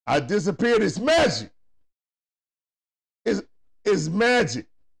 I disappeared. It's magic. It's magic.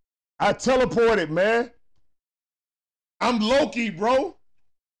 I teleported, man. I'm Loki, bro.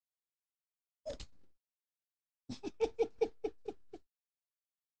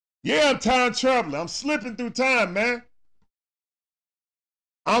 Yeah, I'm time traveling. I'm slipping through time, man.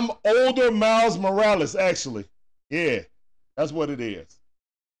 I'm older Miles Morales, actually. Yeah, that's what it is.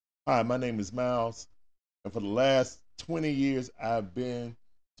 Hi, my name is Miles, and for the last 20 years, I've been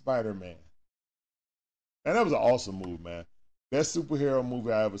Spider-Man. And that was an awesome movie, man. Best superhero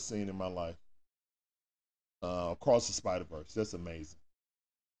movie I ever seen in my life. Across the Spider-Verse. That's amazing.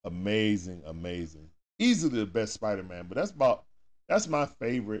 Amazing. Easily the best Spider-Man, but that's my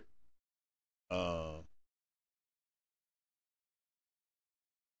favorite a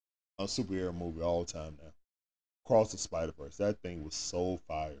superhero movie all the time now. Across the Spider-Verse. That thing was so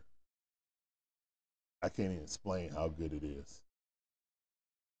fire. I can't even explain how good it is.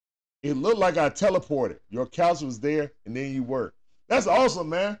 It looked like I teleported. Your couch was there, and then you were. That's awesome,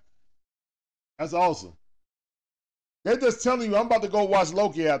 man. That's awesome. They're just telling you, I'm about to go watch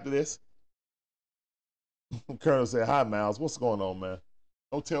Loki after this. Colonel said, hi, Miles. What's going on, man?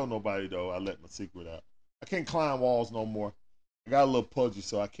 Don't tell nobody, though. I let my secret out. I can't climb walls no more. I got a little pudgy,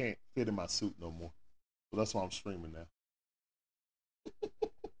 so I can't fit in my suit no more. So that's why I'm streaming now.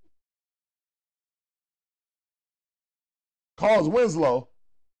 Carl's Winslow.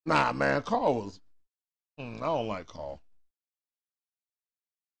 Nah, man. Carl was... I don't like Carl.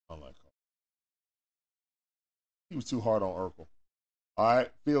 He was too hard on Urkel. All right.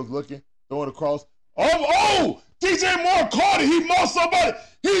 Fields looking. Throwing across. Oh! DJ Moore caught it. He mossed somebody.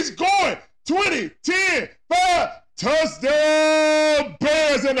 He's going. 20, 10, 5. Touchdown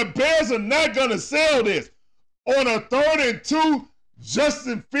Bears. And the Bears are not going to sell this. On a 3rd and 2,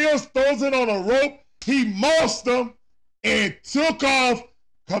 Justin Fields throws it on a rope. He mossed them and took off.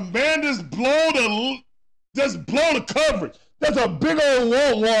 Commanders blow the coverage. That's a big old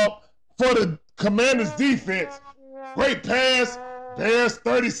womp for the Commanders defense. Great pass. Bears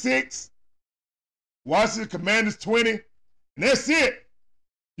 36. Washington Commanders 20. And that's it.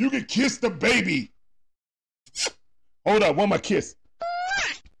 You can kiss the baby. Hold up. One more kiss.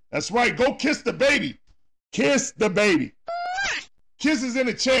 That's right. Go kiss the baby. Kiss the baby. Kisses in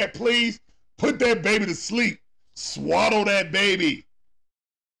the chat, please. Put that baby to sleep. Swaddle that baby.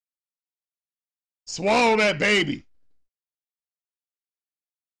 Swallow that baby.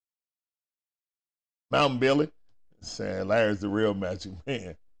 Mountain Billy saying Larry's the real Magic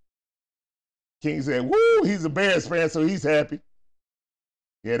Man. King said, woo, he's a Bears fan, so he's happy.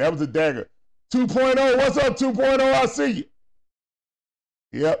 Yeah, that was a dagger. 2.0, what's up, 2.0? I see you.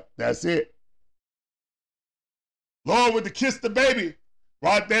 Yep, that's it. Lord with the kiss the baby.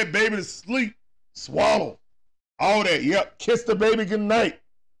 Rock that baby to sleep. Swallow. All that, yep. Kiss the baby good night.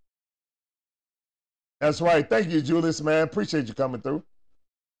 That's right. Thank you, Julius, man. Appreciate you coming through.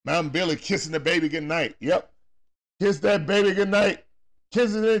 Mountain Billy kissing the baby good night. Yep. Kiss that baby good night.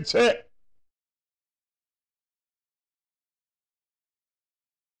 Kiss it in chat.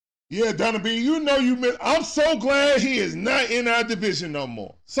 Yeah, Donna B, you know you missed. I'm so glad he is not in our division no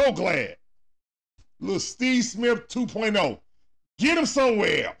more. So glad. Little Steve Smith 2.0. Get him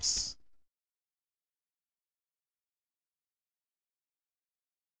somewhere else.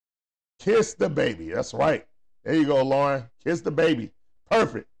 Kiss the baby. That's right. There you go, Lauren. Kiss the baby.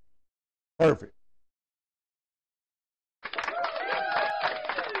 Perfect. Perfect.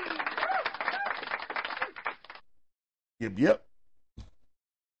 Yep.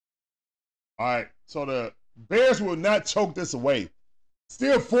 All right. So the Bears will not choke this away.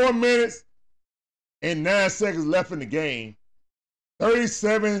 Still 4 minutes and 9 seconds left in the game.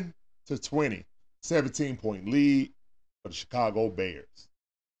 37-20. 17-point lead for the Chicago Bears.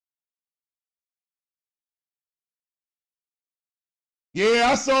 Yeah,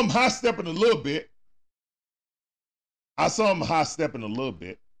 I saw him high stepping a little bit.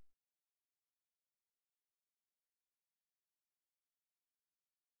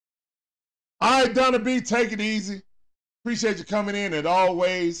 All right, Donna B, take it easy. Appreciate you coming in as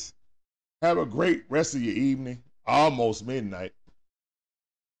always. Have a great rest of your evening. Almost midnight.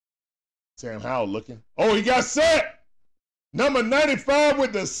 Sam Howell looking. Oh, he got set. Number 95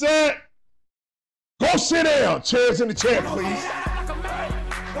 with the set. Go sit down. Chairs in the chat, Go sit please. down like a man.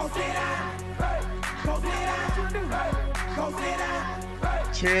 Go sit down. Hey. Go sit down. Hey. Go sit down.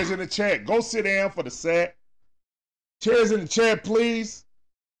 Hey. Chairs in the chat. Go sit down for the set. Chairs in the chat, please.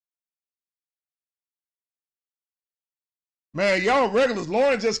 Man, y'all regulars.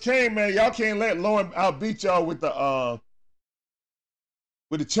 Lauren just came, man. Y'all can't let Lauren outbeat y'all with the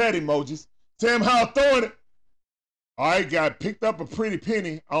chat emojis. Sam Howell throwing it. All right, got picked up a pretty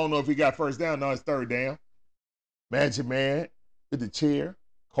penny. I don't know if he got first down. No, it's third down. Magic Man with the chair.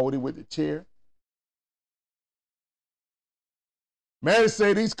 Cody with the chair. Man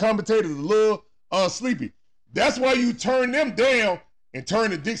say these commentators are a little sleepy. That's why you turn them down and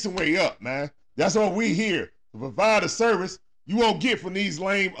turn the Dixon way up, man. That's what we here to provide a service you won't get from these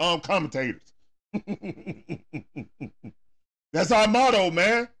lame commentators. That's our motto,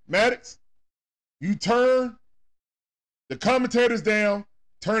 man. Maddox, you turn the commentators down,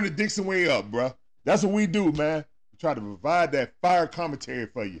 turn the Dixon way up, bro. That's what we do, man. We try to provide that fire commentary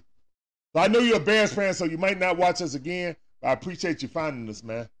for you. So I know you're a Bears fan, so you might not watch us again, but I appreciate you finding us,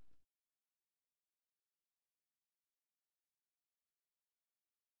 man.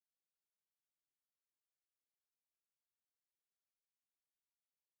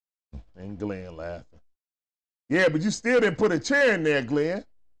 And Glenn laughing. Yeah, but you still didn't put a chair in there, Glenn.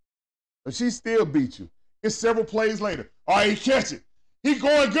 But she still beat you. It's several plays later. All right, he catch it. He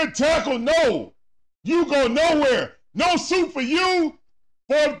going good tackle. No. You go nowhere. No suit for you.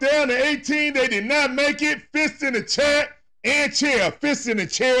 Fourth down to 18. They did not make it. Fist in the chat and chair. Fist in the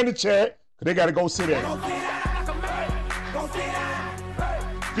chair in the chat. Because they got to go sit Go down. sit down like a man. Go sit down.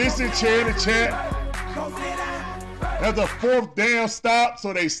 Hey. Fist in the chair in the chat. Go sit down. Hey. That's a fourth down stop.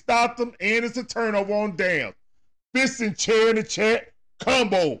 So they stopped them. And it's a turnover on down. Fist and chair in the chat.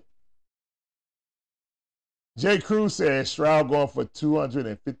 Combo. Jay Cruz says Stroud going for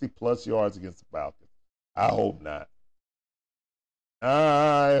 250 plus yards against the Falcons. I hope not.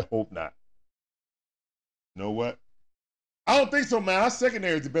 I hope not. You know what? I don't think so, man. Our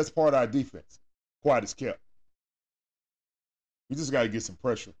secondary is the best part of our defense. Quiet as kept. We just got to get some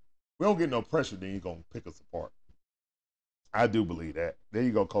pressure. We don't get no pressure, then you're going to pick us apart. I do believe that. There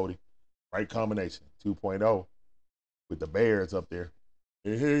you go, Cody. Right combination. 2.0 with the Bears up there.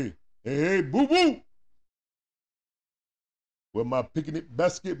 Hey, hey. Hey, hey, boo-boo. With my picnic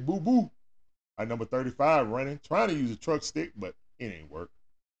basket, boo-boo. At number 35 running. Trying to use a truck stick, but it ain't work.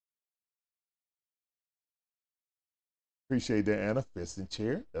 Appreciate that, Anna. Fist and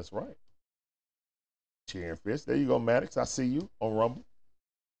chair. That's right. Chair and fist. There you go, Maddox. I see you on Rumble.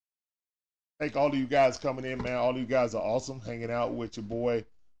 Thank all of you guys coming in, man. All of you guys are awesome. Hanging out with your boy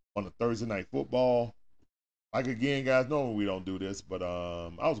on a Thursday night football. Like, again, guys, normally we don't do this, but I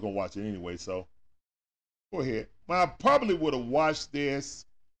was going to watch it anyway, so go ahead. Well, I probably would have watched this,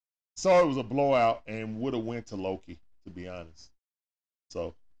 saw it was a blowout, and would have went to Loki, to be honest.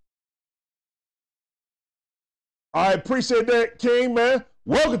 So, I appreciate that, King, man.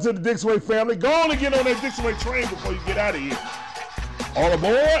 Welcome to the Dixon Way family. Go on and get on that Dixon Way train before you get out of here. All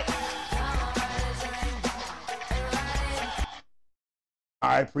aboard.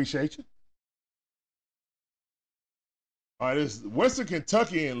 I appreciate you. All right, this Western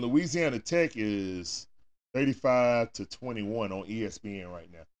Kentucky and Louisiana Tech is 35-21 on ESPN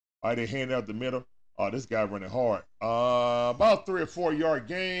right now. All right, they hand out the middle. Oh, this guy running hard. About 3 or 4 yard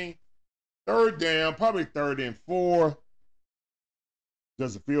gain. Third down, probably 3rd and 4.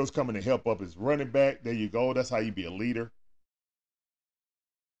 Justin Fields coming to help up his running back. There you go. That's how you be a leader.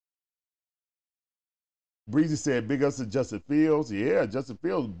 Breezy said, big ups to Justin Fields. Yeah, Justin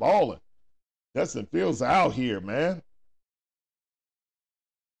Fields balling. Justin Fields out here, man.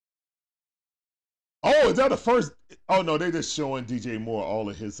 Oh, is that the first? Oh, no, they just showing DJ Moore all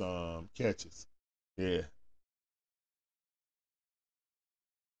of his catches. Yeah.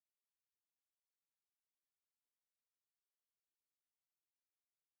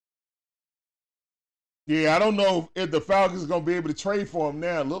 Yeah, I don't know if the Falcons are going to be able to trade for him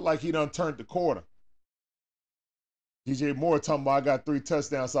now. It looked like he done turned the corner. DJ Moore talking about I got 3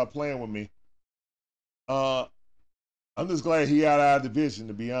 touchdowns, stop playing with me. I'm just glad he out of our division,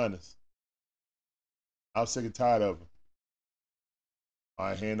 to be honest. I'm sick and tired of him. All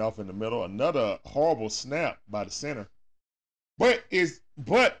right, hand off in the middle. Another horrible snap by the center.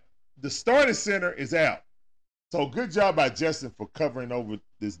 But the starting center is out. So good job by Justin for covering over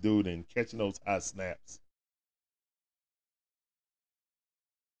this dude and catching those high snaps.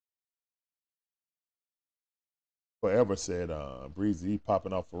 Forever said Breezy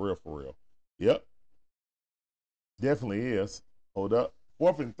popping off for real. Yep. Definitely is. Hold up.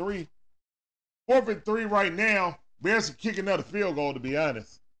 4th and 3. 4th and 3 right now. Bears can kick another field goal, to be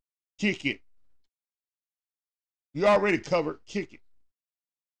honest. Kick it. You already covered. Kick it.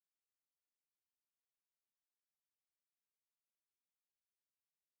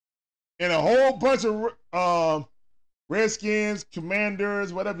 And a whole bunch of Redskins,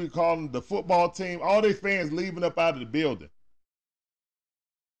 Commanders, whatever you call them, the football team, all their fans leaving up out of the building.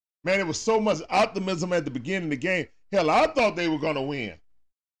 Man, it was so much optimism at the beginning of the game. Hell, I thought they were going to win.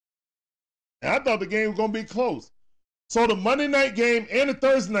 And I thought the game was going to be close. So the Monday night game and the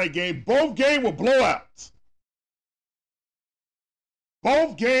Thursday night game, both games were blowouts.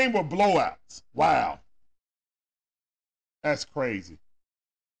 Both games were blowouts. Wow. That's crazy.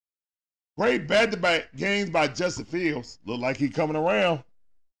 Great back-to-back games by Justin Fields. Look like he's coming around.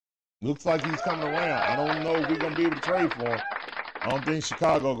 Looks like he's coming around. I don't know if we're going to be able to trade for him. I don't think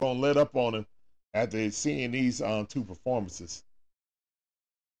Chicago going to let up on him after seeing these two performances.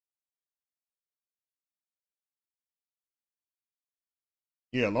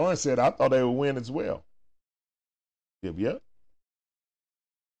 Yeah, Lawrence said, I thought they would win as well. Yep.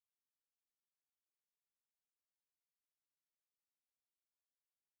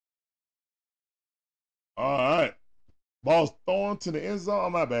 All right. Ball's thrown to the end zone. Oh,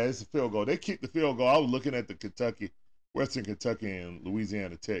 my bad. It's a field goal. They kicked the field goal. I was looking at the Western Kentucky and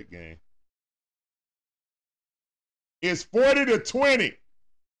Louisiana Tech game. It's 40-20.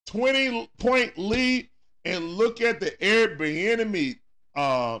 20-point lead. And look at the Eric Bieniemy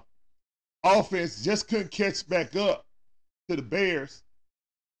offense. Just couldn't catch back up to the Bears.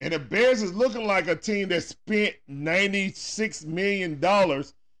 And the Bears is looking like a team that spent $96 million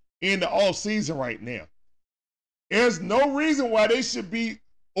in the offseason right now. There's no reason why they should be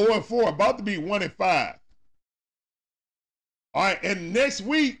 0-4, about to be 1-5. All right, and next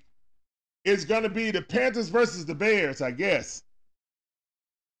week is going to be the Panthers versus the Bears, I guess.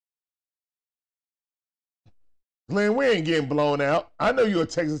 Glenn, we ain't getting blown out. I know you're a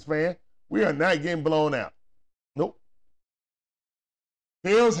Texas fan. We are not getting blown out. Nope.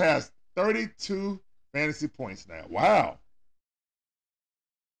 Bills has 32 fantasy points now. Wow.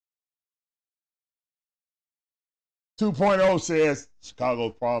 2.0 says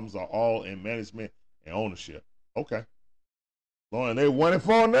Chicago's problems are all in management and ownership. Okay. Lauren, they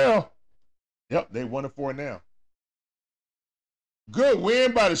 1-4 now. Yep, they 1-4 now. Good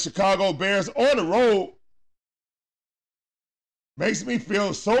win by the Chicago Bears on the road. Makes me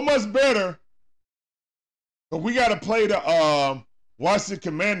feel so much better. But we got to play the Washington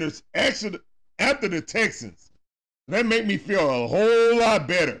Commanders after the Texans. That make me feel a whole lot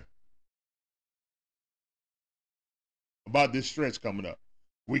better about this stretch coming up.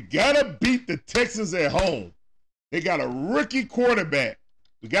 We got to beat the Texans at home. They got a rookie quarterback.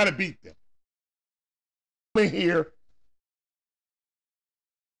 We got to beat them. In here.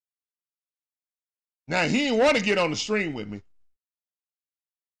 Now, he didn't want to get on the stream with me.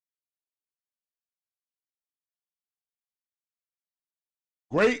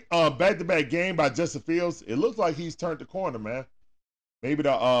 Great back-to-back game by Justin Fields. It looks like he's turned the corner, man. Maybe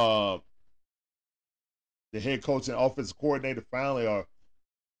the head coach and offensive coordinator finally are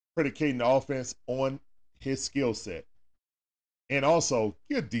predicating the offense on his skill set. And also,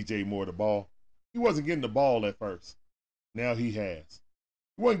 give DJ Moore the ball. He wasn't getting the ball at first. Now he has.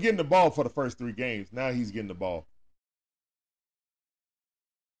 He wasn't getting the ball for the first 3 games. Now he's getting the ball.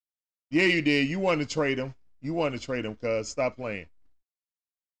 Yeah, you did. You wanted to trade him. You wanted to trade him, cuz. Stop playing.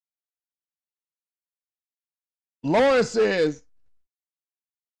 Lawrence says,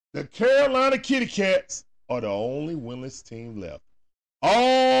 the Carolina Kitty Cats are the only winless team left.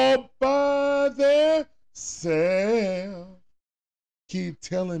 All by themselves. Keep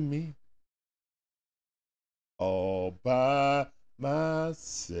telling me. All by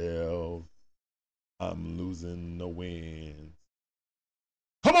myself. I'm losing the wins.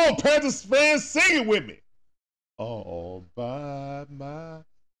 Come on, Panthers fans, sing it with me. All by myself.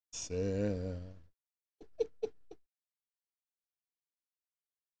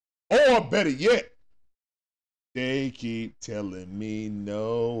 Or better yet, they keep telling me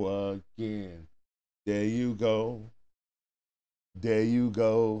no again. There you go. There you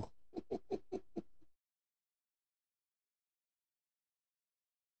go.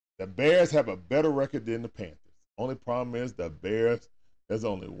 The Bears have a better record than the Panthers. Only problem is the Bears, there's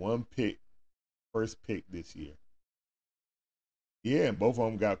only one pick, first pick this year. Yeah, and both of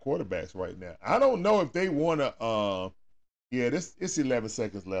them got quarterbacks right now. I don't know if they want to. Yeah, it's 11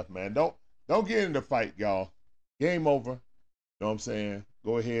 seconds left, man. Don't get in the fight, y'all. Game over. Know what I'm saying?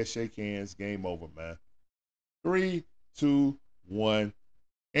 Go ahead, shake hands. Game over, man. 3, 2, 1,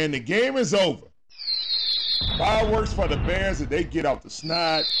 and the game is over. Fireworks for the Bears, and they get off the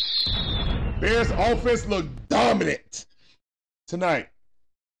snide. Bears offense look dominant tonight.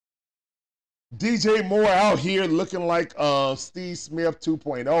 DJ Moore out here looking like Steve Smith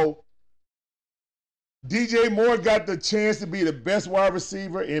 2.0. DJ Moore got the chance to be the best wide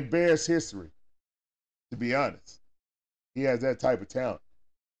receiver in Bears history, to be honest. He has that type of talent.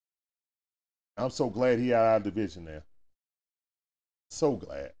 I'm so glad he out of division there. So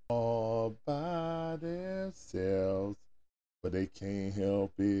glad. All by themselves, but they can't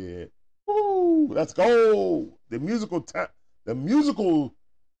help it. Woo! Let's go. The musical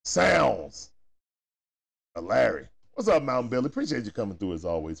sounds. Larry. What's up, Mountain Billy? Appreciate you coming through as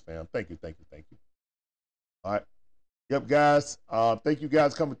always, fam. Thank you. All right. Yep, guys. Thank you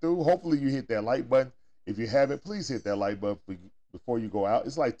guys coming through. Hopefully you hit that like button. If you haven't, please hit that like button before you go out.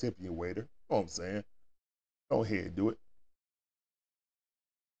 It's like tipping your waiter. You know what I'm saying? Go ahead and do it.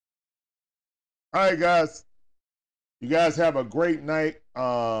 All right, guys. You guys have a great night.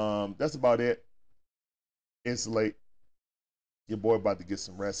 That's about it. It's late. Your boy about to get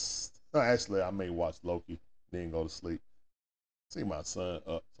some rest. No, actually, I may watch Loki, then go to sleep. See my son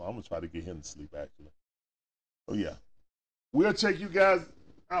up, so I'm gonna try to get him to sleep actually. So yeah, we'll check you guys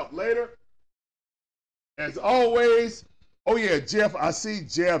out later. As always, oh yeah, Jeff, I see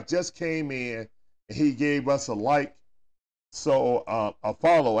Jeff just came in and he gave us a like. So a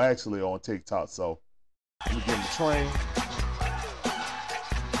follow actually on TikTok. So let me give him a train.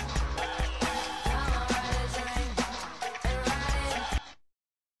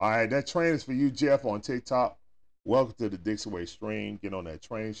 All right, that train is for you, Jeff, on TikTok. Welcome to the Dixie Way stream. Get on that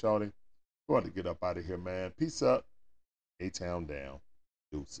train, shawty. Going to get up out of here, man. Peace up. A-Town down.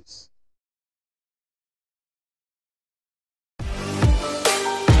 Deuces.